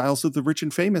lifestyles of the rich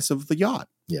and famous of the yacht.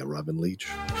 Yeah, Robin Leach.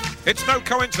 It's no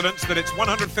coincidence that its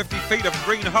 150 feet of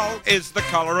green hull is the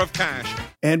color of cash.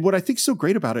 And what I think is so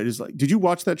great about it is, like, did you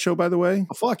watch that show, by the way?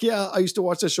 Oh, fuck yeah. I used to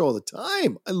watch that show all the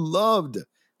time. I loved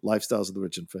Lifestyles of the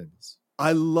Rich and Famous.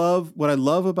 What I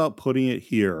love about putting it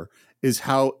here is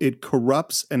how it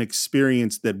corrupts an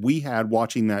experience that we had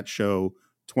watching that show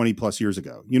 20 plus years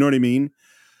ago. You know what I mean?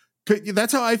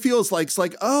 That's how I feel. It's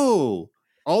like, oh,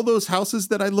 all those houses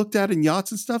that I looked at in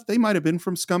yachts and stuff, they might have been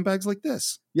from scumbags like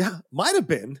this. Yeah, might have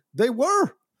been. They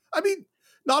were. I mean,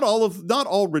 not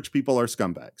all rich people are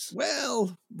scumbags.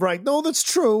 Well, right. No, that's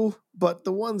true. But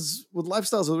the ones with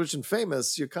lifestyles of rich and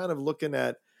famous, you're kind of looking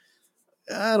at,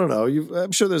 I don't know.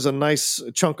 I'm sure there's a nice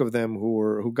chunk of them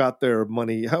who got their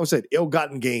money. How was it?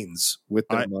 Ill-gotten gains with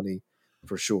their money,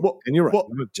 for sure. Well, and you're right.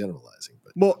 I'm not generalizing.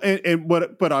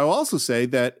 But I'll also say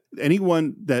that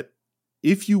anyone that,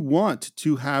 if you want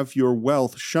to have your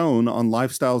wealth shown on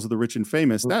Lifestyles of the Rich and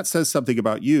Famous, that says something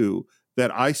about you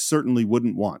that I certainly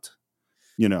wouldn't want.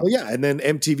 You know. Well, yeah, and then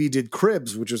MTV did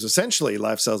Cribs, which was essentially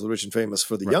Lifestyles of the Rich and Famous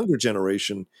for the younger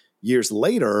generation years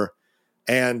later.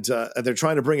 And they're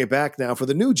trying to bring it back now for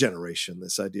the new generation,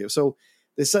 this idea. So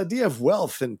this idea of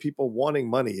wealth and people wanting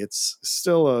money, it's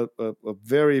still a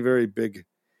very, very big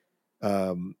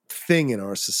thing in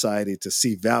our society to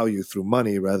see value through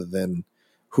money rather than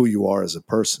who you are as a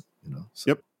person. You know. So.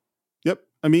 Yep.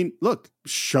 I mean, look,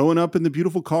 showing up in the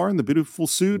beautiful car and the beautiful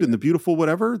suit and the beautiful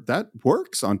whatever, that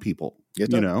works on people. You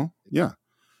know? Yeah.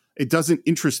 It doesn't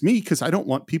interest me because I don't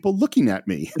want people looking at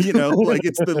me. You know, like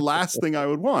it's the last thing I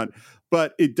would want.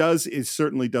 But it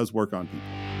certainly does work on people.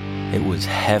 It was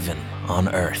heaven on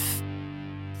earth.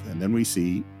 And then we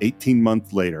see 18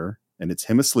 months later, and it's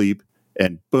him asleep,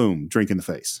 and boom, drink in the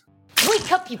face.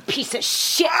 Wake up, you piece of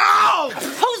shit! Ow!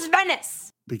 Who's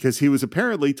Venice? Because he was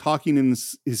apparently talking in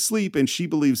his sleep, and she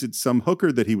believes it's some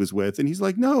hooker that he was with. And he's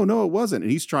like, no, it wasn't.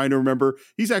 And he's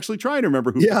actually trying to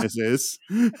remember who Venice is.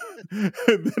 And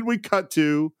then we cut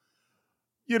to,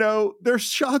 you know, there's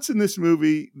shots in this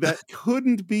movie that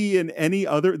couldn't be in any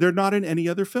other. They're not in any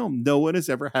other film. No one has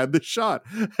ever had this shot.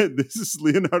 And this is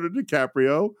Leonardo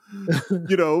DiCaprio,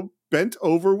 you know, bent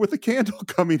over with a candle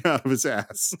coming out of his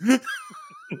ass.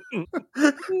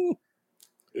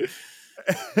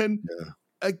 And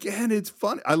again, it's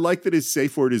fun. I like that his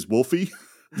safe word is Wolfie.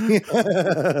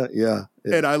 Yeah.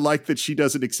 And I like that she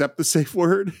doesn't accept the safe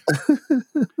word.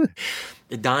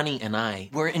 Donnie and I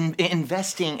were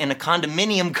investing in a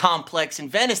condominium complex in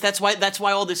Venice. That's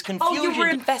why all this confusion. Oh, you were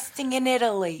investing in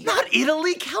Italy. Not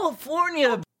Italy,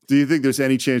 California. Do you think there's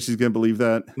any chance she's going to believe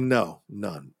that? No,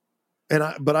 none.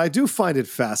 But I do find it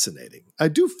fascinating. I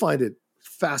do find it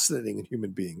fascinating in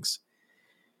human beings.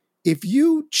 If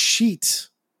you cheat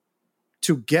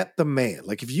to get the man,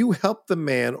 like if you help the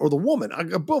man or the woman,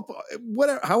 both,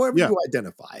 whatever, however you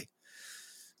identify,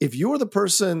 if you're the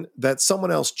person that someone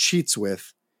else cheats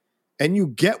with and you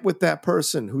get with that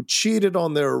person who cheated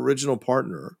on their original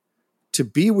partner to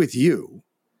be with you,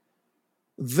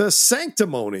 the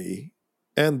sanctimony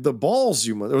and the balls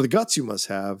you must, or the guts you must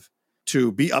have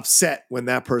to be upset when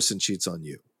that person cheats on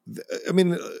you. I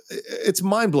mean, it's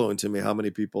mind blowing to me how many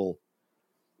people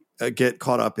get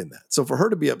caught up in that. So for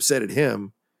her to be upset at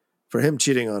him, for him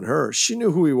cheating on her, she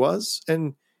knew who he was,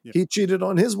 and he cheated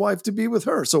on his wife to be with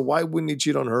her. So why wouldn't he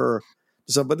cheat on her?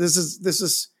 So, but this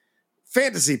is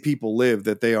fantasy people live,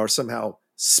 that they are somehow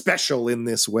special in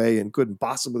this way and couldn't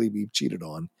possibly be cheated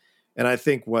on. And I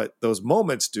think what those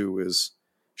moments do is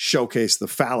showcase the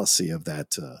fallacy of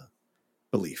that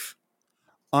belief.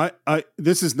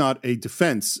 This is not a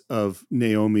defense of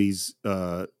Naomi's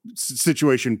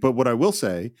situation, but what I will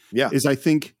say is I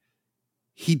think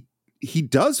he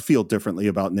does feel differently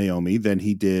about Naomi than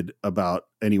he did about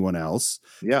anyone else.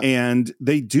 Yeah. And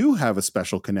they do have a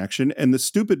special connection. And the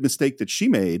stupid mistake that she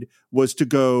made was to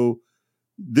go,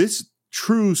 this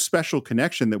true special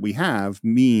connection that we have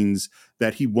means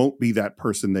that he won't be that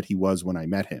person that he was when I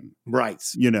met him. Right.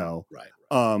 You know, right.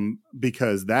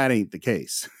 Because that ain't the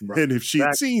case. Right. And if she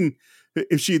had seen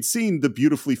the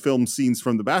beautifully filmed scenes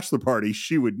from the bachelor party,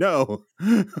 she would know.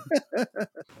 Damn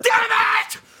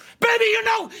it! Baby, you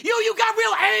know, you got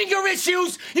real anger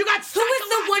issues. You got Who is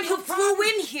the one who flew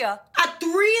in here at 3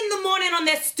 a.m. on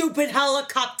their stupid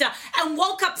helicopter and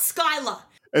woke up Skylar?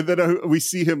 And then we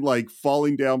see him like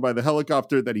falling down by the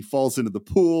helicopter, then he falls into the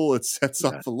pool. It sets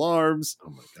off alarms.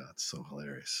 Oh my God, so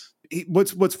hilarious.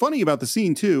 What's funny about the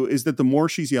scene too is that the more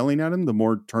she's yelling at him, the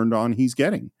more turned on he's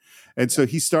getting. And so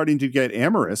he's starting to get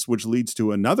amorous, which leads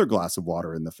to another glass of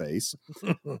water in the face.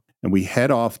 And we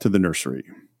head off to the nursery.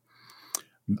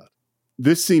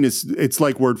 This scene it's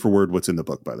like word for word what's in the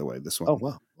book, by the way, this one. Oh,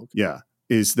 wow. Okay. Yeah.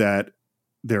 Is that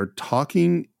they're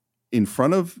talking in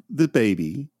front of the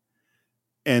baby,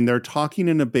 and they're talking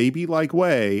in a baby-like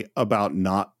way about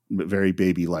not very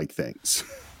baby-like things.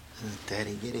 Does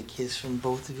Daddy get a kiss from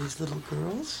both of his little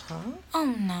girls, huh?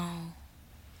 Oh, no.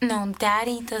 No,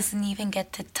 Daddy doesn't even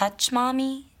get to touch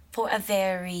Mommy for a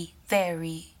very,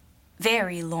 very,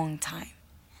 very long time.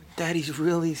 Daddy's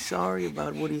really sorry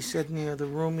about what he said in the other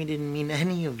room. He didn't mean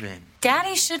any of it.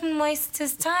 Daddy shouldn't waste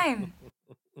his time.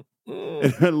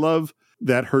 And I love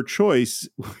that her choice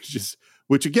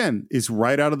which again is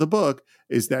right out of the book,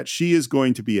 is that she is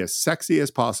going to be as sexy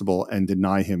as possible and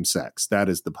deny him sex. That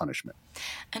is the punishment.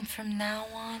 And from now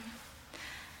on,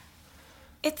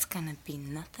 it's gonna be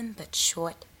nothing but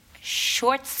short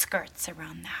skirts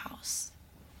around the house.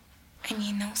 And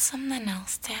you know something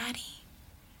else, Daddy?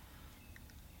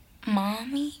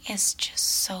 Mommy is just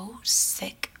so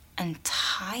sick and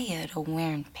tired of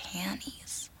wearing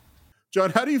panties.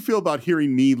 John, how do you feel about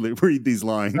hearing me read these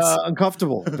lines?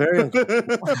 Uncomfortable, very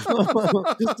uncomfortable.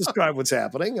 Just describe what's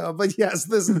happening. But yes,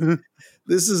 this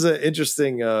is an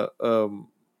interesting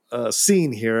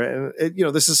scene here,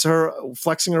 and this is her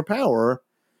flexing her power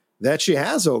that she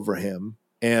has over him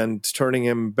and turning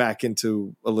him back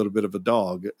into a little bit of a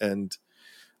dog. And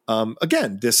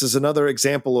again, this is another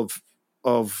example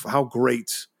of how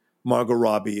great Margot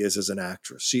Robbie is as an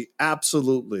actress. She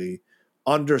absolutely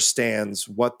understands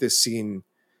what this scene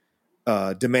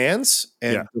demands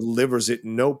and delivers it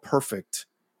note perfect.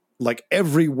 Like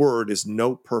every word is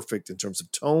note perfect in terms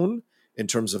of tone, in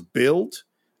terms of build,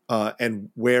 and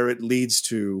where it leads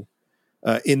to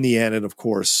in the end. And of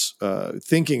course,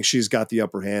 thinking she's got the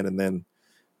upper hand, and then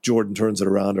Jordan turns it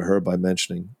around to her by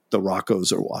mentioning the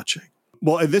Roccos are watching.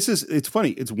 Well, and it's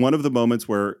funny. It's one of the moments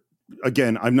where,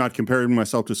 again, I'm not comparing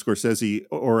myself to Scorsese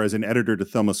or as an editor to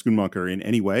Thelma Schoonmaker in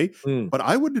any way, but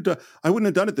I wouldn't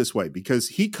have done it this way, because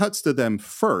he cuts to them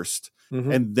first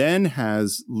and then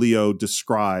has Leo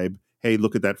describe, hey,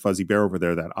 look at that fuzzy bear over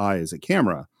there. That eye is a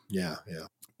camera. Yeah.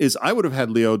 Is I would have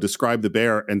had Leo describe the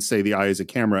bear and say the eye is a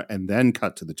camera and then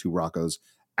cut to the two Roccos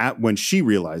when she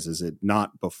realizes it,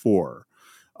 not before.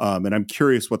 And I'm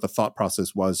curious what the thought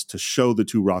process was to show the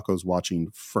two Roccos watching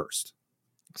first.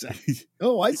 Exactly.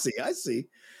 Oh, I see.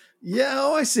 Yeah,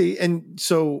 I see. And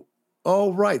so,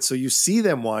 right. So you see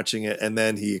them watching it, and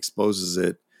then he exposes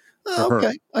it. Oh,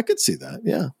 okay, I could see that.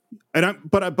 Yeah. And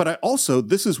I also,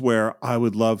 this is where I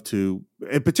would love to,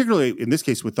 and particularly in this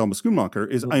case with Thelma Schoonmaker,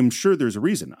 is I'm sure there's a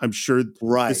reason. I'm sure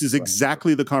this is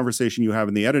exactly the conversation you have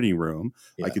in the editing room.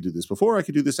 Yeah. I could do this before, I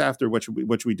could do this after. What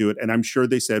should we do it? And I'm sure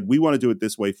they said, we want to do it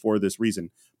this way for this reason,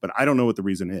 but I don't know what the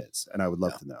reason is, and I would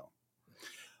love to know.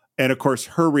 And of course,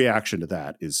 her reaction to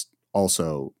that is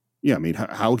also,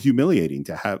 how humiliating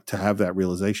to have that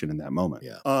realization in that moment.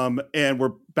 Yeah. And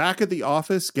we're back at the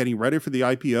office getting ready for the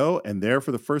IPO, and there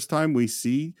for the first time we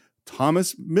see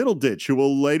Thomas Middleditch, who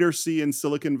we'll later see in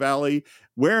Silicon Valley,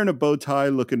 wearing a bow tie,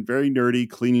 looking very nerdy,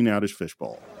 cleaning out his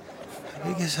fishbowl.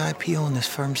 Biggest IPO in this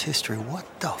firm's history.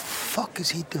 What the fuck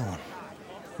is he doing?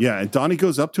 Yeah, and Donnie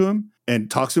goes up to him and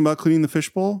talks to him about cleaning the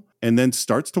fishbowl, and then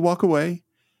starts to walk away,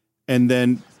 and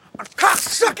then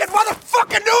Cocksucking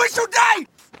motherfucking New Issue Day!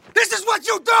 This is what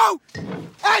you do!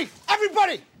 Hey,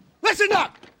 everybody, listen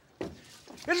up!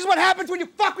 This is what happens when you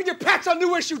fuck with your pets on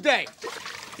New Issue Day!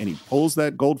 And he pulls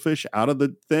that goldfish out of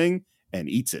the thing and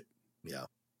eats it. Yeah.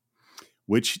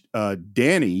 Which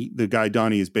Danny, the guy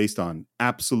Donnie is based on,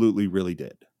 absolutely really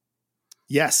did.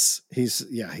 Yes. He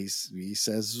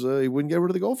says he wouldn't get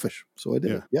rid of the goldfish. So I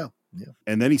did it. Yeah.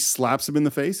 And then he slaps him in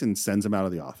the face and sends him out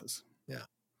of the office. Yeah.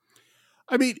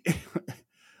 I mean,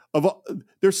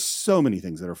 there's so many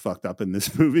things that are fucked up in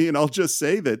this movie, and I'll just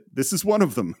say that this is one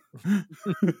of them.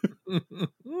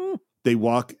 They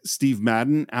walk Steve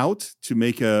Madden out to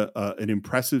make an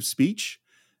impressive speech.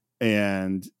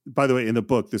 And by the way, in the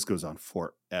book, this goes on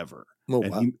forever. Oh,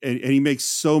 and, wow. he makes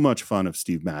so much fun of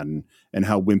Steve Madden and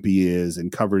how wimpy he is and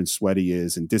covered in sweat he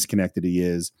is and disconnected he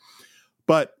is.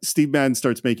 But Steve Madden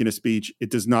starts making a speech. It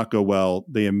does not go well.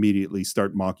 They immediately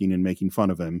start mocking and making fun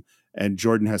of him. And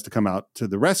Jordan has to come out to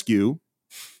the rescue.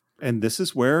 And this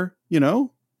is where,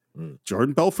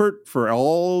 Jordan Belfort, for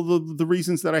all the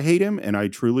reasons that I hate him, and I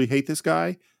truly hate this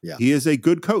guy, he is a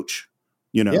good coach.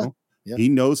 Yeah. He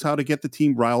knows how to get the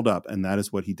team riled up, and that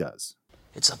is what he does.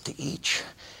 It's up to each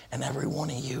and every one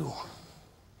of you,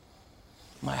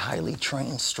 my highly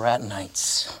trained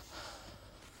Stratonites,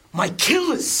 My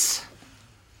killers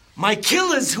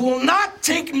who will not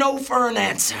take no for an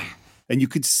answer. And you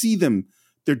could see them,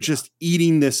 they're just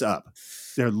eating this up.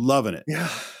 They're loving it. Yeah.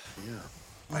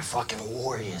 My fucking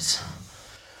warriors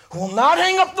who will not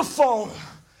hang up the phone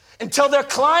until their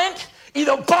client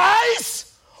either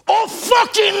buys or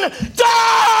fucking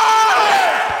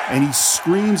dies! And he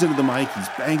screams into the mic. He's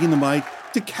banging the mic.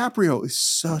 DiCaprio is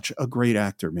such a great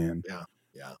actor, man. Yeah.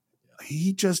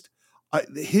 He just, I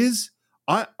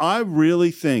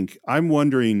really think, I'm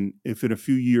wondering if in a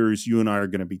few years you and I are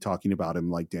going to be talking about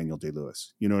him like Daniel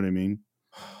Day-Lewis. You know what I mean?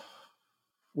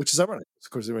 Which is ironic. Of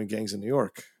course, they were in Gangs in New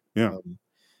York. Yeah.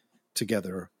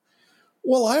 Together.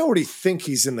 Well, I already think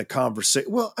he's in the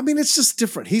conversation. Well, I mean, it's just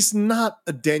different. He's not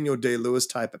a Daniel Day-Lewis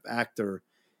type of actor.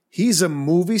 He's a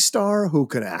movie star who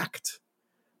can act.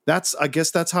 I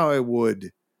guess that's how I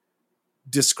would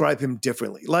describe him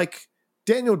differently. Like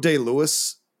Daniel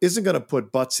Day-Lewis isn't going to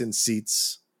put butts in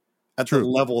seats at the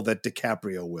level that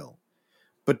DiCaprio will.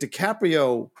 But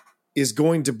DiCaprio is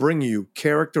going to bring you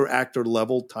character actor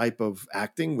level type of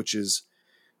acting, which is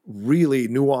really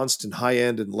nuanced and high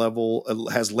end and level,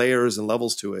 has layers and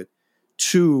levels to it,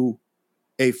 to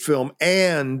a film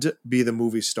and be the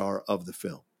movie star of the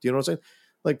film. Do you know what I'm saying?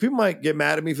 Like, people might get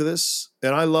mad at me for this,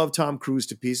 and I love Tom Cruise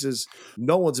to pieces.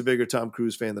 No one's a bigger Tom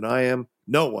Cruise fan than I am.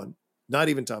 No one, not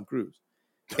even Tom Cruise.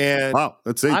 And wow,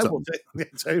 let's say I will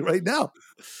tell you right now.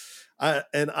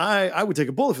 I would take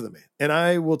a bullet for the man. And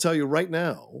I will tell you right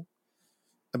now,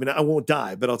 I mean, I won't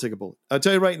die, but I'll take a bullet. I'll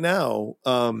tell you right now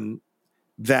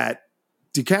that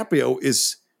DiCaprio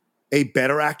is a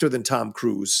better actor than Tom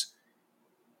Cruise.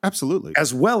 Absolutely.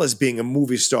 As well as being a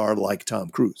movie star like Tom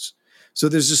Cruise. So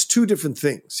there's just two different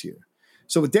things here.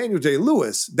 So with Daniel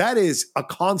Day-Lewis, that is a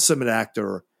consummate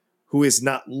actor who is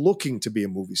not looking to be a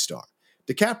movie star.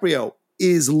 DiCaprio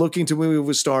is looking to be a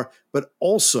movie star, but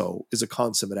also is a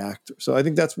consummate actor. So I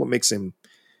think that's what makes him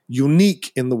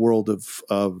unique in the world of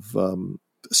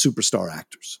superstar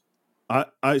actors.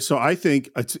 So I think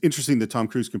it's interesting, the Tom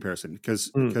Cruise comparison,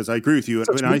 because I agree with you.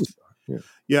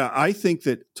 I think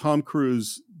that Tom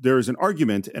Cruise, there is an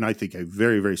argument, and I think a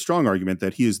very, very strong argument,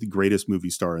 that he is the greatest movie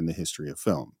star in the history of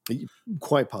film.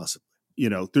 Quite possibly. You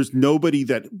know, there's nobody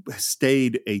that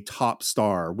stayed a top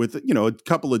star with, you know, a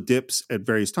couple of dips at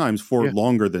various times for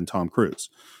longer than Tom Cruise.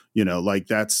 You know, like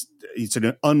it's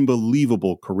an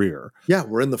unbelievable career. Yeah,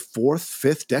 we're in the 4th,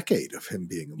 5th decade of him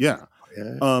being a movie star.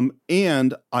 Yeah.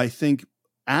 And I think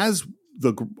as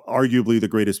arguably the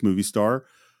greatest movie star,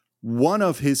 one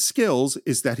of his skills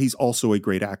is that he's also a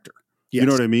great actor. Yes. You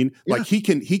know what I mean? Yeah. Like he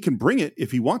can bring it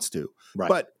if he wants to,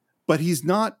 right? But he's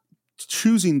not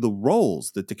choosing the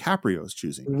roles that DiCaprio is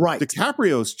choosing. Right.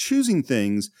 DiCaprio is choosing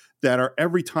things that are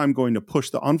every time going to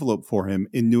push the envelope for him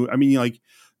in new. I mean, like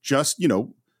just, you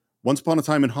know, Once Upon a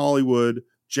Time in Hollywood,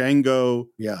 Django,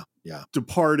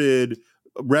 Departed,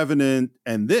 Revenant,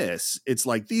 and this. It's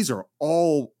like these are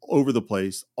all over the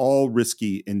place, all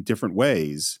risky in different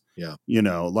ways. Yeah. You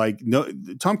know, like no,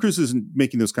 Tom Cruise isn't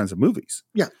making those kinds of movies.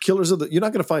 Yeah. You're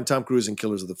not going to find Tom Cruise in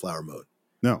Killers of the Flower Moon.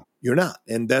 No, you're not.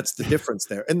 And that's the difference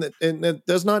there. And that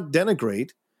does not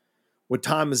denigrate what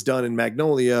Tom has done in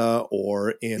Magnolia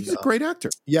or in. He's a great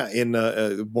actor. Yeah. In Born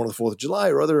on the 4th of July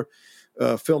or other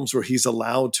films where he's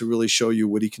allowed to really show you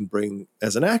what he can bring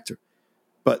as an actor.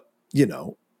 But, you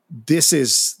know, this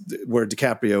is where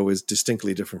DiCaprio is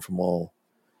distinctly different from all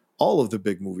of the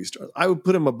big movie stars. I would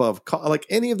put him above, like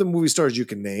any of the movie stars you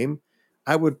can name,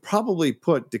 I would probably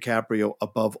put DiCaprio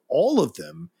above all of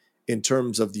them in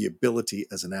terms of the ability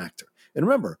as an actor. And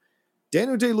remember,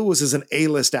 Daniel Day-Lewis is an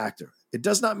A-list actor. It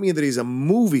does not mean that he's a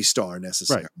movie star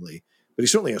necessarily, but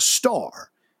he's certainly a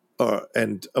star.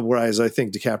 And whereas I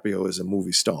think DiCaprio is a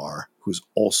movie star who's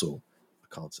also a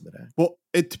consummate actor. Well,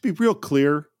 to be real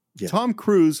clear, Tom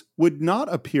Cruise would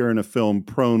not appear in a film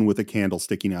prone with a candle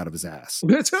sticking out of his ass.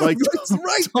 That's right.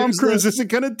 Tom Cruise isn't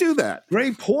going to do that.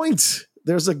 Great point.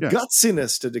 There's a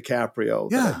gutsiness to DiCaprio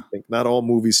that I think not all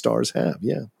movie stars have.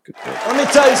 Yeah. Good point. Let me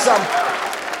tell you something.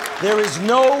 There is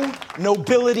no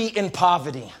nobility in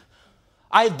poverty.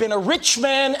 I have been a rich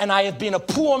man and I have been a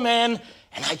poor man,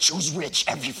 and I choose rich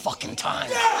every fucking time.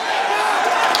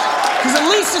 Because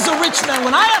at least as a rich man,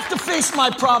 when I have to face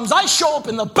my problems, I show up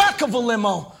in the back of a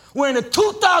limo wearing a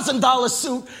 $2,000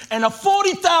 suit and a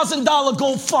 $40,000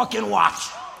 gold fucking watch.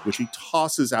 Which he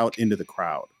tosses out into the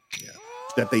crowd.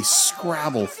 That they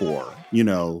scrabble for, you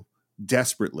know,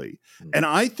 desperately. And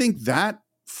I think that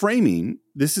framing,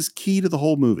 this is key to the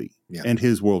whole movie and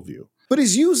his worldview. But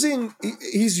he's using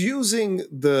he's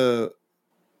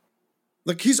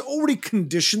already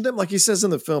conditioned them, like he says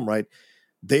in the film, right?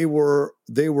 They were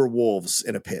wolves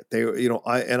in a pit. They were, you know,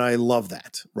 I love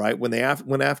that, right? When they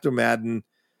went after Madden,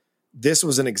 this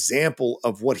was an example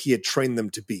of what he had trained them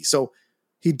to be. So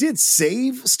he did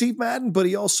save Steve Madden, but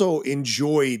he also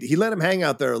he let him hang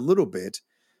out there a little bit,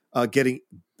 getting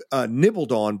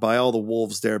nibbled on by all the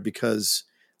wolves there because,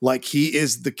 like, he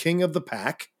is the king of the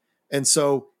pack. And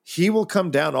so he will come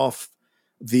down off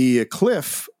the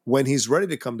cliff when he's ready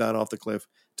to come down off the cliff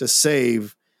to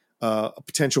save a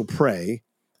potential prey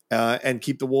and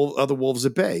keep the other wolves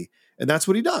at bay. And that's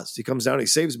what he does. He comes down, he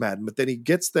saves Madden, but then he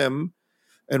gets them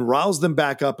and riles them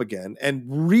back up again and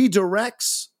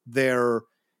redirects their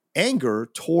anger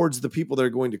towards the people they're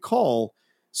going to call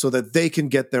so that they can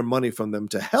get their money from them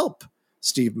to help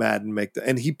Steve Madden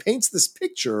and he paints this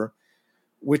picture,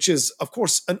 which is, of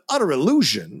course, an utter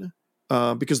illusion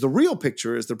because the real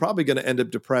picture is they're probably going to end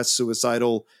up depressed,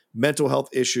 suicidal, mental health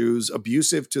issues,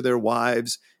 abusive to their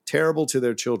wives, terrible to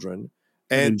their children,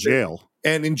 and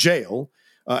in jail.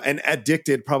 And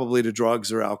addicted probably to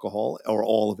drugs or alcohol or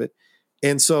all of it.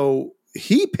 And so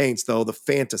he paints, though, the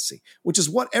fantasy, which is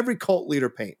what every cult leader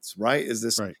paints, right? Is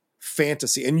this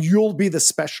fantasy. And you'll be the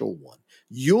special one.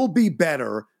 You'll be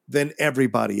better than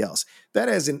everybody else.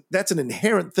 That's an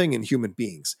inherent thing in human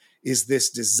beings, is this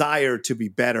desire to be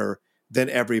better than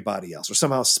everybody else, or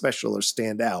somehow special or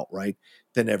stand out, right,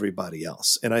 than everybody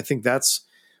else. And I think that's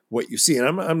what you see.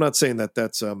 And I'm not saying that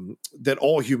that's that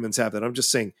all humans have that. I'm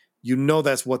just saying,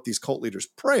 that's what these cult leaders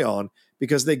prey on,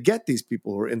 because they get these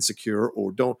people who are insecure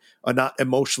or are not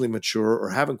emotionally mature or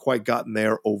haven't quite gotten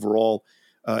there overall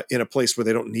in a place where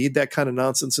they don't need that kind of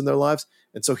nonsense in their lives.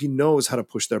 And so he knows how to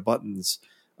push their buttons,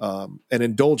 and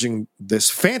indulging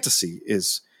this fantasy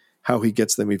is how he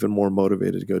gets them even more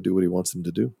motivated to go do what he wants them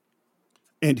to do.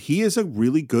 And he is a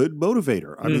really good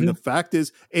motivator. I mean, the fact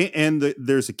is,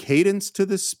 there's a cadence to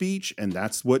this speech, and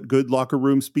that's what good locker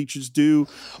room speeches do.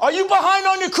 Are you behind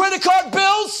on your credit card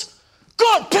bills?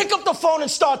 Good. Pick up the phone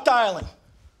and start dialing.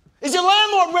 Is your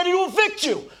landlord ready to evict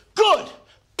you? Good.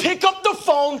 Pick up the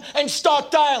phone and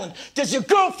start dialing. Does your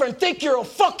girlfriend think you're a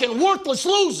fucking worthless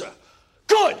loser?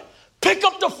 Good. Pick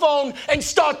up the phone and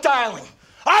start dialing.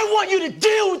 I want you to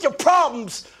deal with your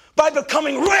problems by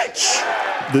becoming rich.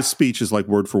 This speech is like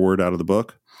word for word out of the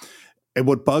book. And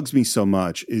what bugs me so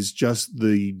much is just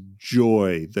the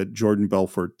joy that Jordan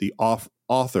Belfort, the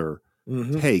author,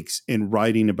 takes in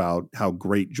writing about how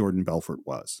great Jordan Belfort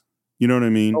was. You know what I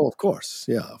mean? Oh, of course.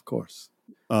 Yeah, of course.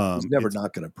 He's never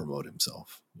not going to promote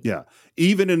himself. Yeah.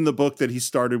 Even in the book that he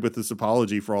started with this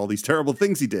apology for all these terrible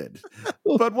things he did.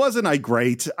 But wasn't I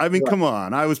great? I mean, come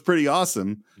on. I was pretty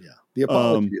awesome. Yeah. The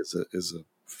apology is a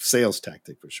sales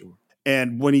tactic for sure.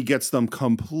 And when he gets them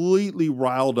completely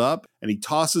riled up and he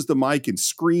tosses the mic and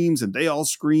screams and they all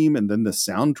scream and then the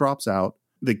sound drops out,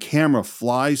 the camera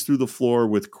flies through the floor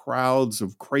with crowds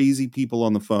of crazy people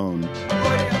on the phone.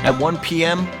 At 1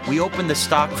 p.m., we opened the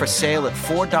stock for sale at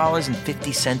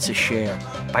 $4.50 a share.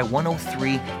 By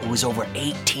 1:03, it was over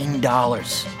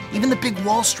 $18. Even the big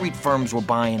Wall Street firms were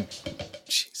buying.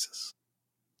 Jesus.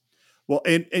 Well,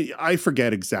 and I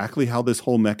forget exactly how this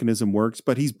whole mechanism works,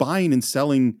 but he's buying and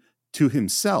selling to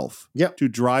himself to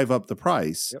drive up the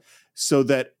price so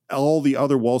that all the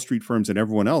other Wall Street firms and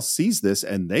everyone else sees this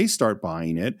and they start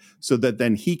buying it so that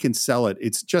then he can sell it.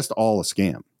 It's just all a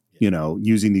scam,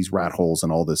 using these rat holes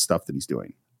and all this stuff that he's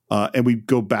doing. And we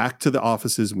go back to the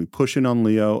offices and we push in on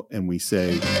Leo and we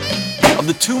say, of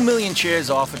the 2 million shares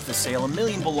offered for sale, 1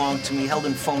 million belonged to me, held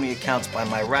in phony accounts by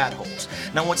my rat holes.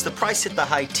 Now, once the price hit the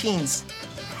high teens,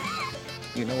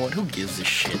 you know what? Who gives a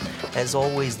shit? As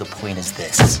always, the point is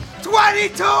this.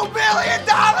 $22 million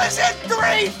in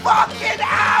 3 fucking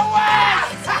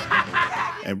hours!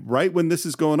 And right when this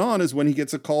is going on is when he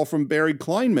gets a call from Barry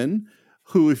Kleinman,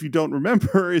 who, if you don't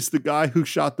remember, is the guy who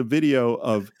shot the video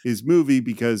of his movie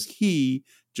because he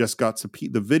just got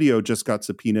the video just got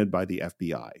subpoenaed by the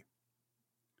FBI.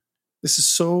 This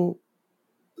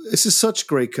is such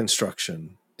great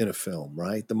construction in a film,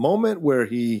 right? The moment where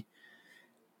he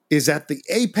is at the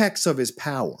apex of his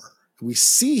power, we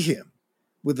see him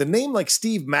with a name like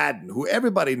Steve Madden, who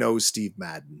everybody knows Steve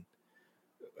Madden.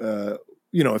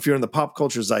 If you're in the pop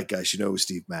culture zeitgeist, you know who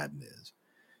Steve Madden is.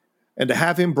 And to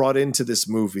have him brought into this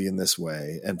movie in this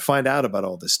way and find out about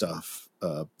all this stuff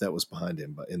that was behind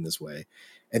him in this way.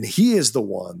 And he is the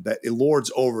one that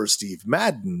lords over Steve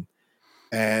Madden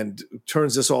and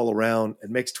turns this all around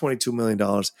and makes $22 million.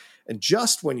 And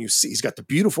just when you see, he's got the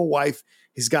beautiful wife,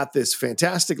 he's got this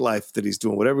fantastic life that he's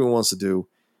doing whatever he wants to do.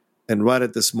 And right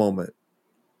at this moment,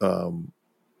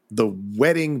 the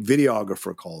wedding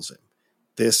videographer calls him.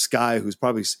 This guy who's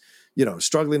probably,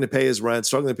 struggling to pay his rent,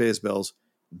 struggling to pay his bills.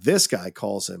 This guy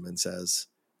calls him and says,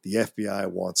 the FBI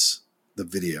wants the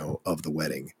video of the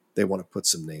wedding. They want to put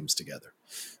some names together.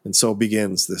 And so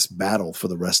begins this battle for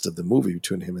the rest of the movie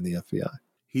between him and the FBI.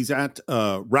 He's at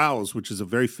Rouse, which is a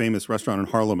very famous restaurant in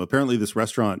Harlem. Apparently this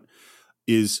restaurant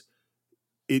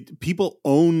people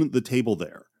own the table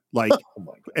there,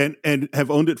 and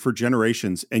have owned it for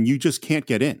generations, and you just can't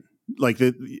get in. Like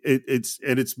it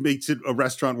makes it a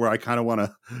restaurant where I kind of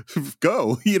want to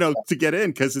go, to get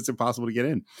in because it's impossible to get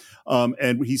in.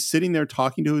 And he's sitting there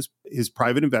talking to his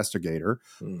private investigator,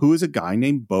 who is a guy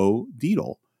named Bo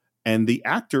Dietl. And the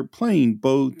actor playing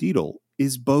Bo Dietl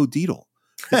is Bo Dietl.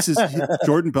 This is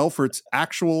Jordan Belfort's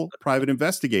actual private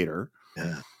investigator.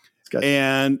 Yeah.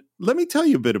 And let me tell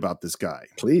you a bit about this guy.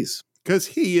 Please. Because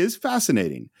he is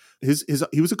fascinating.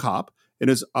 He was a cop, and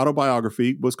his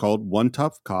autobiography was called One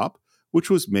Tough Cop, which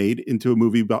was made into a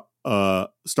movie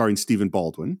starring Stephen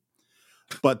Baldwin.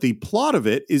 But the plot of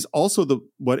it is also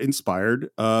what inspired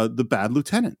The Bad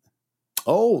Lieutenant.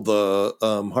 Oh, the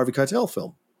Harvey Keitel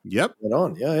film. Yep. Right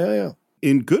on. Yeah.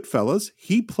 In Goodfellas,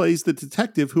 he plays the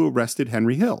detective who arrested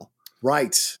Henry Hill.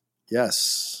 Right.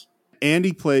 Yes. And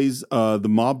he plays the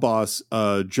mob boss,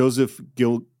 Joseph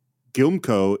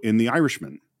Gilmco, in The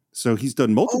Irishman. So he's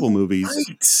done multiple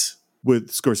movies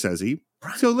with Scorsese.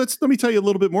 Right. So let me tell you a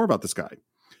little bit more about this guy.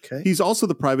 Okay. He's also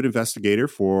the private investigator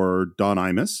for Don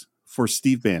Imus, for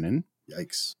Steve Bannon.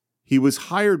 Yikes. He was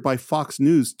hired by Fox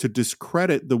News to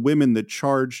discredit the women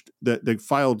that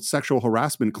filed sexual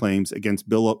harassment claims against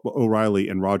Bill O'Reilly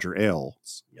and Roger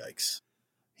Ailes. Yikes.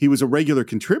 He was a regular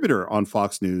contributor on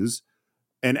Fox News,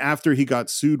 and after he got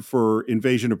sued for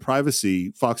invasion of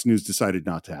privacy, Fox News decided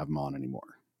not to have him on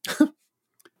anymore.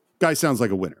 Guy sounds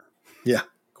like a winner. Yeah,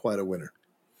 quite a winner.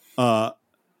 But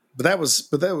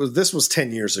this was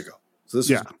 10 years ago. So this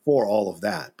was before all of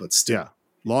that, but still. Yeah.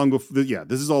 Long before,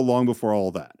 this is all long before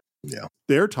all that. Yeah.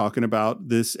 They're talking about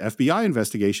this FBI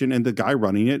investigation, and the guy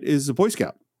running it is a Boy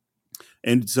Scout.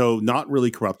 And so not really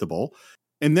corruptible.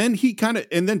 And then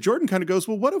Jordan kind of goes,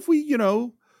 well, what if we,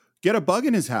 get a bug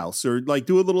in his house or like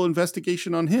do a little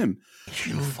investigation on him?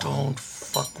 You don't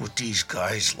fuck with these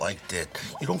guys like that.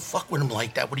 You don't fuck with them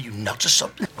like that. What are you, nuts or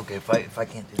something? Okay, if I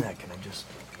can't do that,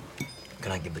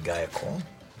 can I give the guy a call?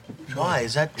 Why?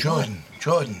 Is that Jordan,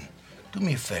 do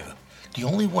me a favor. The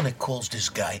only one that calls this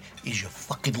guy is your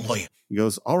fucking lawyer. He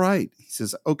goes, all right. He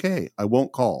says, okay, I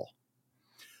won't call.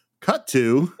 Cut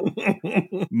to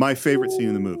my favorite scene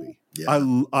in the movie.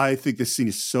 Yeah. I think this scene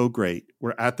is so great.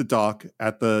 We're at the dock,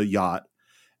 at the yacht,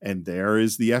 and there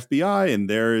is the FBI, and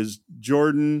there is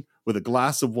Jordan with a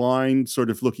glass of wine, sort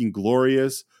of looking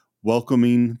glorious,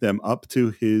 welcoming them up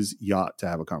to his yacht to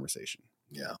have a conversation.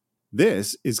 Yeah.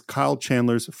 This is Kyle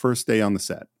Chandler's first day on the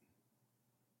set.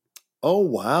 Oh,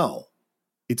 wow.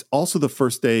 It's also the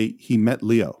first day he met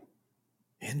Leo.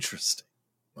 Interesting.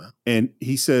 Wow. And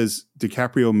he says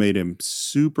DiCaprio made him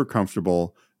super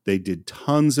comfortable. They did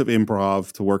tons of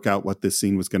improv to work out what this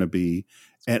scene was going to be.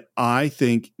 And I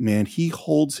think, man, he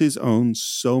holds his own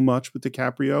so much with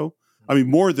DiCaprio. I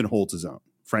mean, more than holds his own,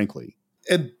 frankly.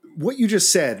 And what you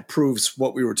just said proves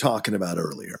what we were talking about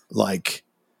earlier. Like,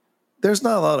 there's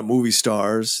not a lot of movie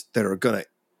stars that are going to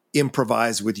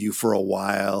improvise with you for a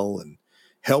while and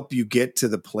help you get to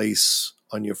the place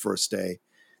on your first day.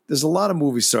 There's a lot of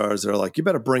movie stars that are like, you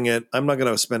better bring it. I'm not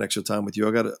going to spend extra time with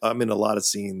you. I'm in a lot of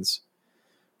scenes.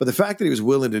 But the fact that he was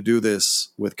willing to do this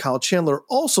with Kyle Chandler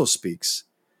also speaks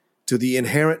to the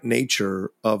inherent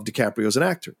nature of DiCaprio as an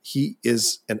actor. He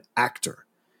is an actor,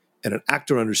 and an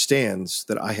actor understands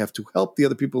that I have to help the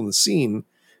other people in the scene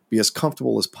be as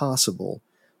comfortable as possible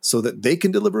so that they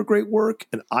can deliver great work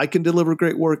and I can deliver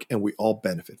great work, and we all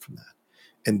benefit from that.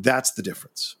 And that's the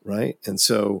difference, right? And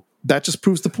so that just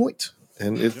proves the point.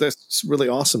 And that's really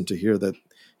awesome to hear that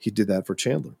he did that for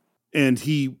Chandler. And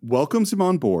he welcomes him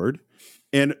on board.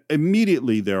 And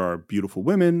immediately there are beautiful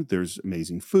women. There's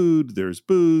amazing food. There's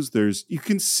booze. You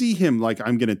can see him like,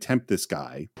 I'm going to tempt this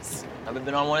guy. Haven't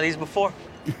been on one of these before.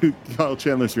 Kyle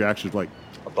Chandler's reaction is like,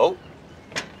 a boat?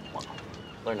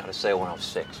 Learned how to sail when I was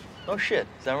 6. Oh, shit.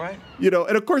 Is that right? And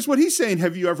of course, what he's saying,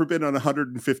 have you ever been on a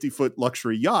 150-foot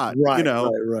luxury yacht? Right,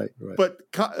 right.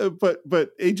 But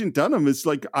Agent Dunham is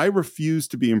like, I refuse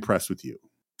to be impressed with you.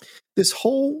 This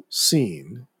whole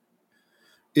scene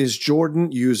is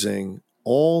Jordan using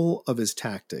all of his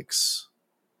tactics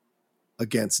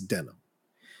against Denham.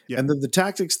 Yeah. And the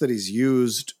tactics that he's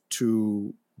used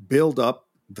to build up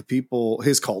the people,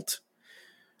 his cult.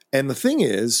 And the thing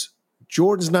is,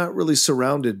 Jordan's not really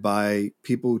surrounded by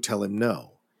people who tell him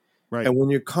no. Right. And when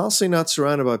you're constantly not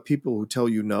surrounded by people who tell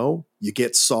you no, you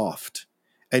get soft.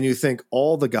 And you think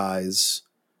all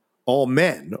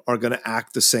men are going to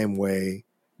act the same way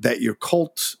that your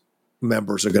cult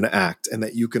members are going to act, and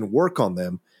that you can work on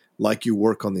them like you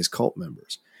work on these cult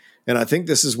members. And I think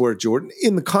this is where Jordan,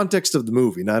 in the context of the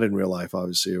movie, not in real life,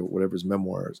 obviously, or whatever his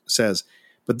memoir says,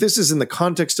 but this is in the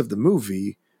context of the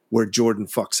movie where Jordan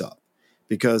fucks up.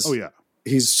 Because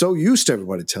he's so used to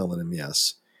everybody telling him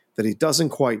yes, that he doesn't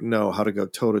quite know how to go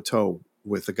toe-to-toe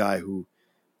with a guy who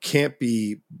can't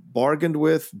be bargained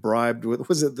with, bribed with. What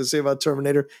was it they say about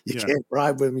Terminator? You can't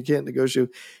bribe with him. You can't negotiate.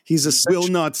 He will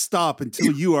not stop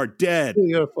until you are dead.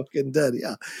 You're fucking dead.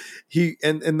 Yeah.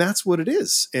 And that's what it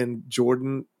is. And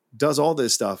Jordan does all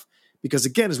this stuff because,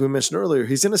 again, as we mentioned earlier,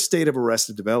 he's in a state of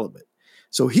arrested development.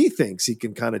 So he thinks he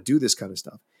can kind of do this kind of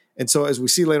stuff. And so as we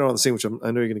see later on in the scene, which I know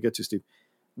you're going to get to, Steve,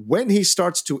 when he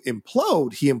starts to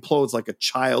implode, he implodes like a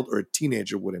child or a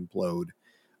teenager would implode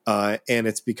And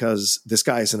it's because this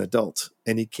guy is an adult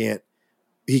and he can't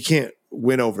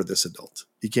win over this adult.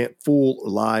 He can't fool or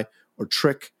lie or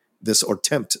trick this or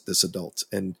tempt this adult.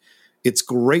 And it's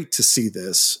great to see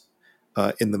this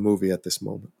in the movie at this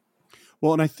moment.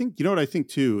 Well, and I think, you know what I think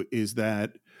too, is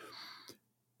that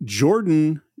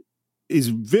Jordan is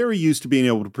very used to being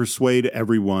able to persuade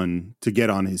everyone to get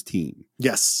on his team.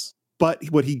 Yes. But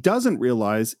what he doesn't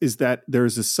realize is that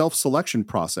there's a self-selection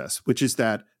process, which is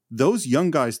that those young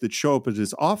guys that show up at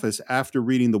his office after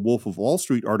reading the Wolf of Wall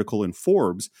Street article in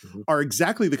Forbes are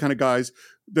exactly the kind of guys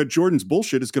that Jordan's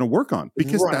bullshit is going to work on,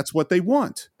 because that's what they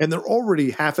want. And they're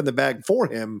already half in the bag for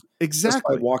him. Exactly. Just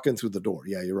by walking through the door.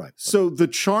 Yeah, you're right. So the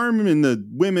charm and the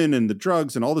women and the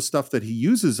drugs and all the stuff that he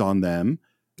uses on them,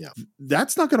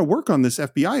 that's not going to work on this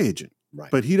FBI agent.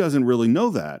 Right. But he doesn't really know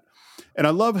that. And I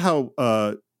love how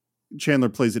Chandler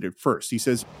plays it at first. He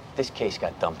says, This case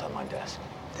got dumped on my desk.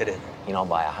 Did it? You know,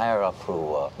 by a higher-up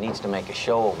who needs to make a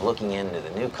show of looking into the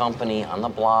new company on the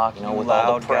block, you know, with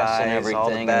all the press and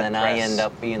everything, and then I end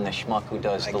up being the schmuck who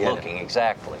does the looking.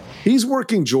 Exactly. He's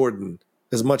working Jordan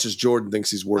as much as Jordan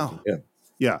thinks he's working him.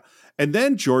 Yeah. And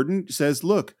then Jordan says,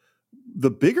 look,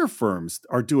 the bigger firms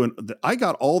are doing, I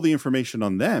got all the information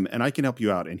on them and I can help you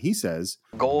out. And he says,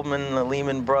 Goldman, the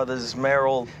Lehman Brothers,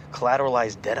 Merrill,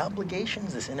 collateralized debt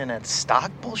obligations, this internet stock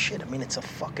bullshit. I mean, it's a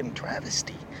fucking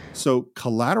travesty. So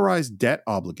collateralized debt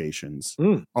obligations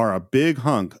are a big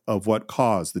hunk of what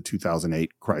caused the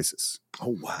 2008 crisis.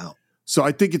 Oh, wow. So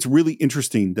I think it's really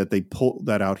interesting that they pull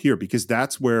that out here, because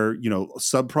that's where, you know,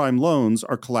 subprime loans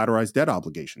are collateralized debt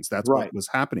obligations. That's what was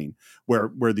happening,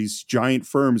 where these giant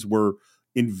firms were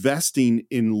investing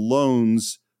in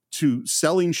loans to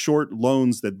selling short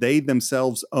loans that they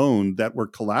themselves owned that were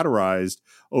collateralized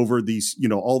over these, you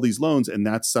know, all these loans. And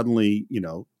that's suddenly, you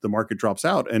know, the market drops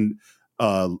out. And,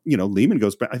 you know, Lehman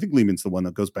goes back. I think Lehman's the one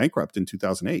that goes bankrupt in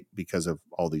 2008 because of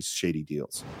all these shady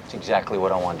deals. It's exactly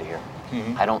what I wanted to hear.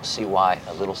 I don't see why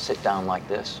a little sit down like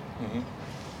this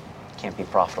can't be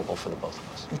profitable for the both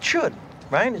of us. It should,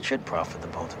 right? It should profit the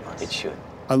both of us. It should.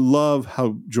 I love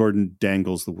how Jordan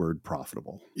dangles the word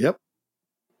profitable. Yep.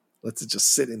 Lets it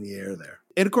just sit in the air there.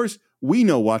 And of course, we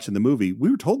know watching the movie,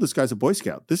 we were told this guy's a Boy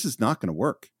Scout. This is not going to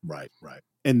work. Right.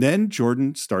 And then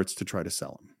Jordan starts to try to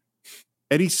sell him.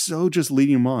 And he's so just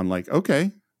leading him on, like,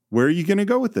 okay, where are you going to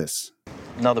go with this?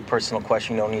 Another personal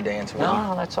question you don't need to answer.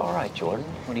 No, that's all right, Jordan.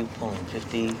 What are you pulling,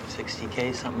 50,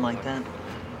 60K, something like that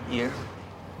a year?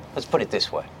 Let's put it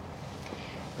this way.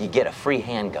 You get a free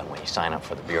handgun when you sign up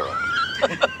for the Bureau.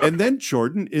 And then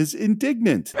Jordan is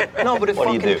indignant. No, but it What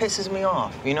do you fucking do? pisses me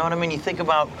off. You know what I mean? You think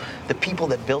about the people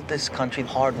that built this country,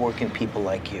 hardworking people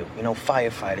like you. You know,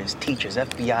 firefighters, teachers,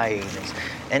 FBI agents.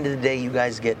 End of the day, you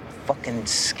guys get fucking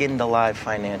skinned alive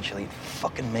financially. It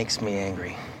fucking makes me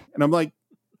angry. And I'm like,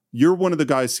 you're one of the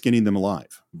guys skinning them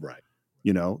alive. Right.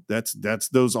 You know, that's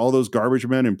all those garbage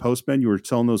men and postmen you were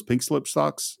selling those pink slip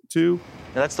stocks to.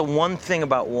 Now, that's the one thing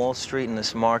about Wall Street and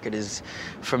this market is,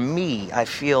 for me, I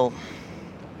feel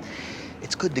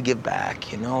it's good to give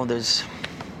back. You know, there's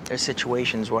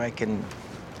situations where I can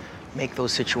make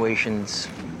those situations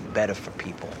better for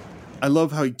people. I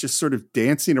love how he just sort of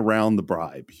dancing around the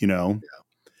bribe, you know?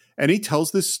 Yeah. And he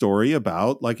tells this story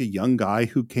about like a young guy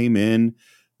who came in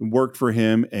and worked for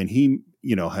him, and he,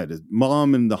 you know, had his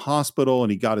mom in the hospital,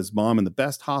 and he got his mom in the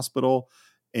best hospital.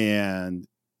 And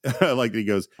like he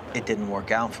goes, it didn't work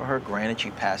out for her. Granted,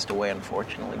 she passed away,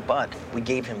 unfortunately, but we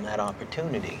gave him that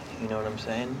opportunity. You know what I'm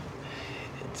saying?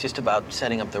 It's just about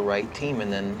setting up the right team,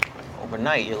 and then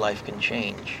overnight, your life can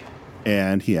change.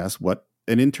 And he asked what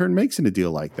an intern makes in a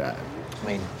deal like that. I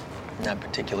mean, in that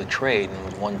particular trade, and it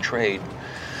was one trade,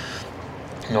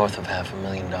 north of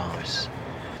 $500,000.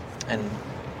 And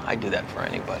I do that for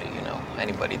anybody, you know,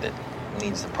 anybody that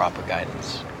needs the proper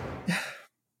guidance.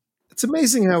 It's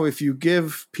amazing how if you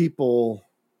give people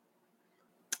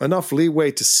enough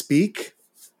leeway to speak,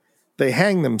 they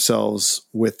hang themselves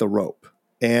with the rope.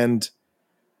 And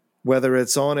whether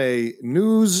it's on a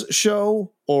news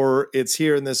show or it's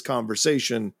here in this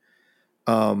conversation,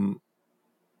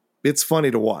 it's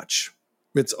funny to watch.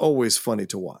 It's always funny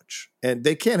to watch. And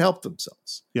they can't help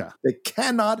themselves. Yeah. They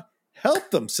cannot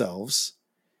help themselves.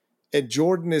 And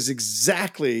Jordan is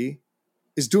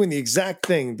doing the exact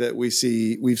thing that we've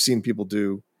seen people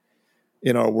do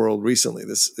in our world recently.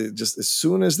 This just as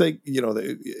soon as they, you know,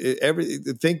 they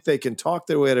think they can talk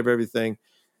their way out of everything.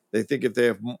 They think if they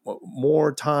have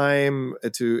more time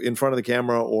in front of the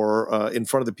camera or in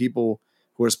front of the people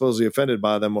who are supposedly offended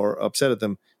by them or upset at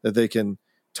them, that they can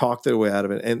talk their way out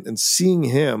of it. And seeing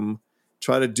him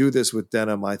try to do this with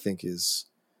Denham, I think, is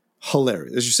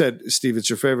hilarious. As you said, Steve, it's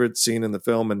your favorite scene in the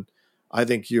film, and I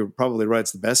think you're probably right.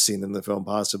 It's the best scene in the film,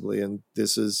 possibly. And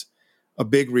this is a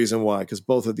big reason why, because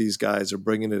both of these guys are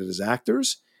bringing it as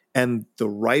actors. And the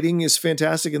writing is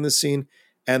fantastic in this scene.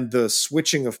 And the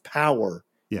switching of power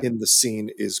in the scene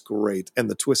is great. And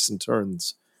the twists and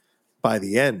turns by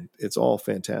the end, it's all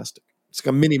fantastic. It's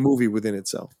like a mini movie within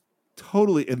itself.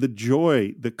 Totally. And the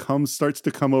joy that starts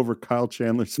to come over Kyle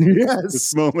Chandler's face at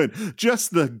this moment.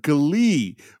 Just the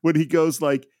glee when he goes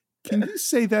like, can you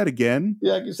say that again?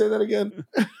 Yeah, can you say that again?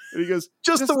 And he goes,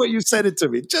 just the way you said it to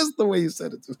me. Just the way you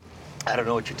said it to me. I don't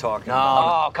know what you're talking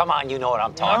about. Oh, come on, you know what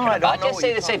I'm talking I about. don't know Just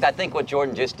say the same. I think what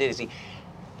Jordan just did is if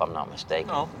I'm not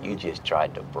mistaken, you just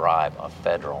tried to bribe a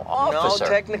federal officer. No,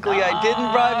 technically I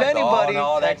didn't bribe anybody.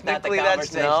 No, that's not the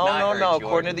conversation I heard, no. Jordan.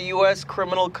 According to the U.S.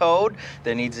 Criminal Code,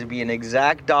 there needs to be an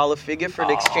exact dollar figure for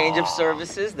the exchange of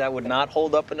services. That would not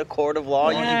hold up in a court of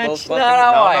law. That's not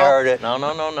how I heard it.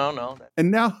 No. And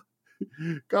now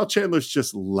Kyle Chandler's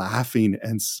just laughing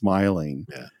and smiling.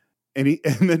 Yeah. And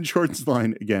then Jordan's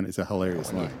line, again, is a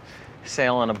hilarious line.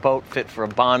 Sail on a boat fit for a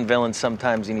Bond villain.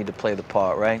 Sometimes you need to play the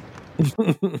part, right?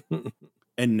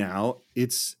 And now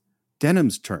it's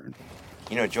Denham's turn.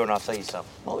 You know, Jordan, I'll tell you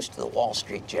something. Most of the Wall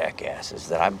Street jackasses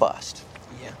that I bust,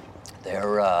 they're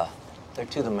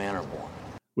to the manor born.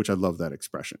 Which I love that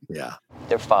expression. Yeah.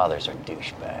 Their fathers are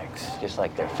douchebags, just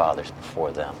like their fathers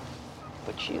before them.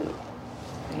 But you,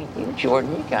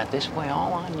 Jordan, you got this way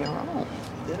all on your own.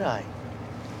 Did I?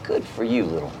 Good for you,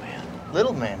 little man.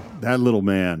 Little man. That little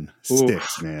man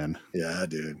sticks, man. Yeah,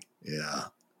 dude. Yeah.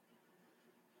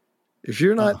 If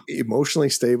you're not emotionally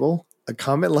stable, a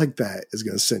comment like that is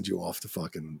going to send you off the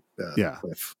fucking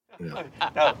cliff. You know?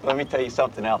 No, let me tell you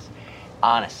something else.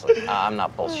 Honestly, I'm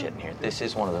not bullshitting here. This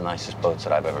is one of the nicest boats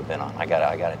that I've ever been on. I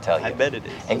gotta tell you. I bet it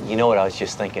is. And you know what I was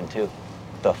just thinking too?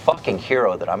 The fucking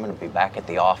hero that I'm gonna be back at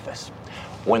the office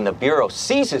when the Bureau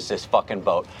seizes this fucking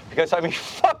boat. Because, I mean,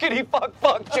 fuckity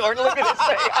fuck, Jordan, look at this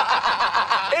thing.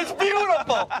 It's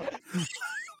beautiful.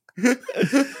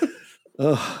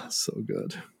 Oh, so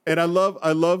good. And I love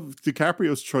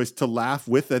DiCaprio's choice to laugh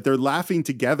with that. They're laughing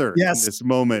together in this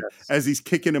moment as he's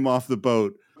kicking him off the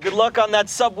boat. Good luck on that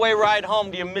subway ride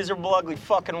home to your miserable, ugly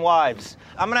fucking wives.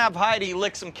 I'm gonna have Heidi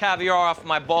lick some caviar off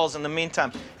my balls in the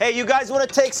meantime. Hey, you guys wanna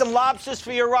take some lobsters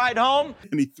for your ride home?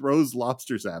 And he throws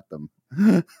lobsters at them.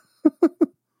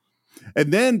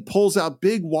 And then pulls out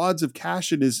big wads of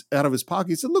cash out of his pocket.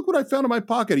 He said, look what I found in my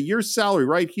pocket, a year's salary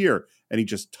right here. And he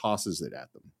just tosses it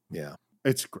at them. Yeah.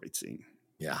 It's a great scene.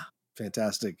 Yeah.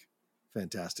 Fantastic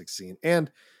scene.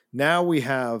 And now we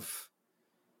have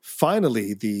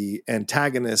finally the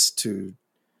antagonist to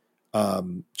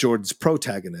Jordan's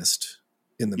protagonist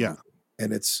in the movie.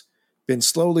 And it's been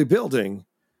slowly building,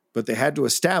 but they had to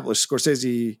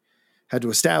Scorsese had to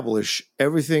establish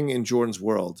everything in Jordan's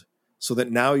world so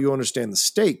that now you understand the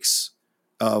stakes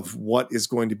of what is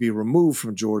going to be removed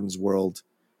from Jordan's world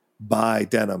by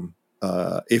Denham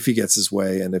if he gets his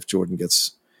way and if Jordan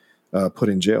gets put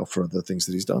in jail for the things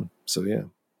that he's done. So, yeah.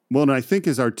 Well, and I think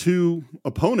as our two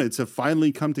opponents have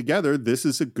finally come together, this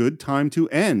is a good time to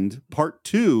end part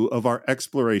 2 of our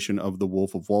exploration of The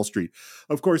Wolf of Wall Street.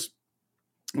 Of course,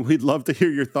 we'd love to hear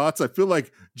your thoughts. I feel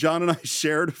like John and I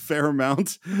shared a fair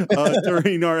amount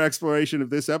during our exploration of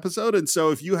this episode. And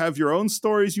so if you have your own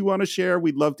stories you want to share,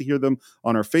 we'd love to hear them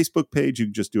on our Facebook page. You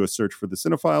can just do a search for The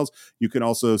Cinephiles. You can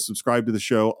also subscribe to the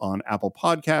show on Apple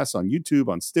Podcasts, on YouTube,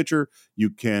 on Stitcher. You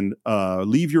can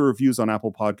leave your reviews on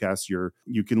Apple Podcasts.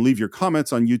 You can leave your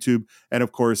comments on YouTube. And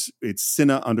of course, it's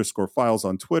Cine_Files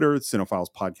on Twitter, Cinephiles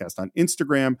Podcast on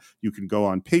Instagram. You can go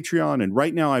on Patreon. And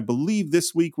right now, I believe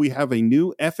this week we have a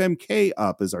new FMK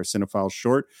up as our Cinephiles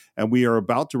short, and we are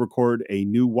about to record a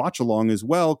new watch along as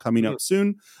well coming up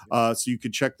soon. So you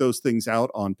can check those things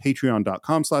out on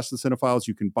patreon.com/thecinephiles.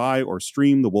 You can buy or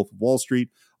stream The Wolf of Wall Street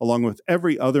along with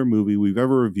every other movie we've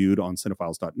ever reviewed on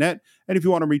cinephiles.net. And if you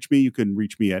want to reach me, you can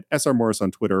reach me at SR Morris on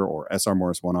Twitter or SR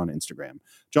Morris1 on Instagram.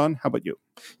 John, how about you?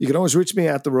 You can always reach me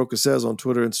at The Rocha Says on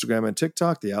Twitter, Instagram, and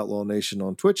TikTok, The Outlaw Nation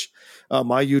on Twitch,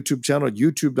 my YouTube channel,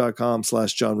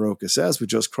 youtube.com/John Rocha Says. We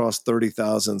just crossed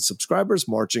 30,000 subscribers,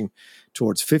 marching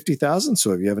towards 50,000.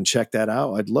 So if you haven't checked that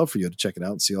out, I'd love for you to check it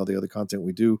out and see all the other content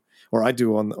we do, or I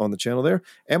do on the channel there.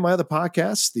 And my other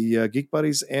podcasts, the Geek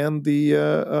Buddies and the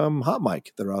Hot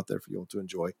Mic, that are out there for you all to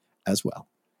enjoy as well.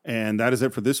 And that is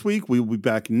it for this week. We will be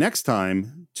back next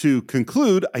time to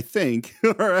conclude, I think,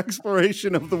 our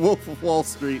exploration of The Wolf of Wall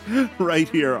Street right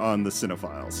here on The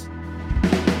Cinephiles.